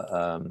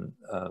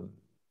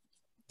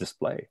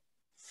display.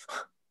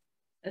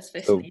 That's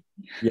fascinating.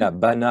 So, yeah,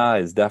 Bana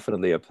is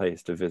definitely a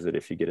place to visit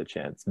if you get a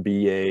chance.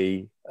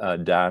 BA-NA,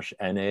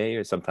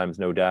 or sometimes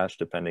no dash,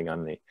 depending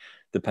on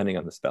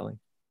the spelling.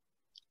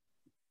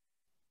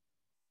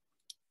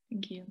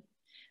 Thank you.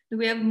 Do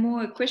we have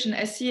more questions?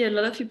 I see a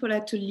lot of people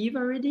had to leave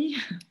already.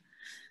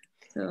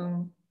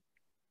 So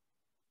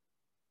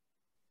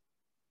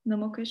no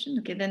more questions?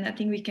 Okay, then I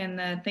think we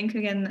can thank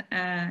again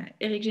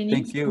Eric Jennings.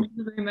 Thank you. Thank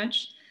you very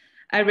much.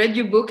 I read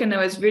your book and I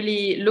was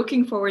really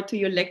looking forward to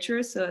your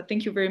lecture. So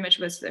thank you very much.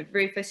 It was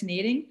very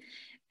fascinating.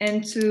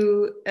 And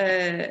to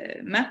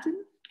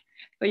Martin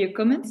for your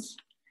comments,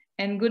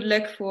 and good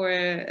luck for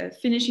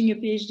finishing your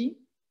PhD.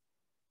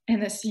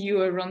 And I see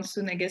you around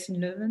soon, I guess, in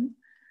Leuven.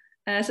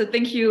 So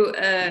thank you,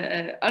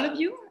 all of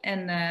you.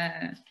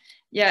 And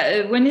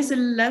yeah, when is the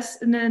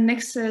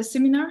next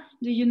seminar?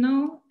 Do you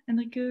know,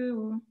 Enrique?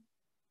 Or?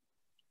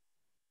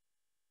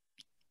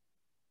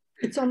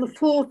 It's on the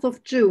 4th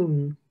of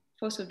June.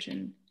 4th of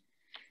June.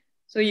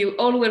 So you're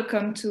all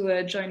welcome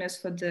to join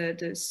us for the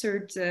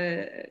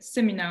 3rd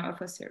seminar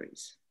of our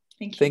series.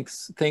 Thank you.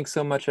 Thanks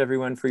so much,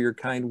 everyone, for your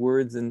kind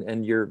words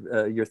and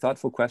your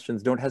thoughtful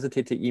questions. Don't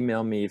hesitate to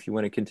email me if you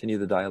want to continue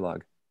the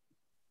dialogue.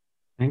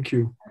 Thank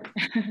you.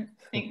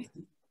 Thanks.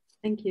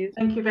 Thank you.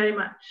 Thank you very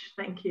much.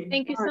 Thank you.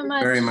 Thank you so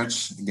much. Very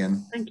much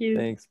again. Thank you.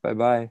 Thanks.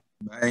 Bye-bye.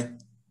 Bye.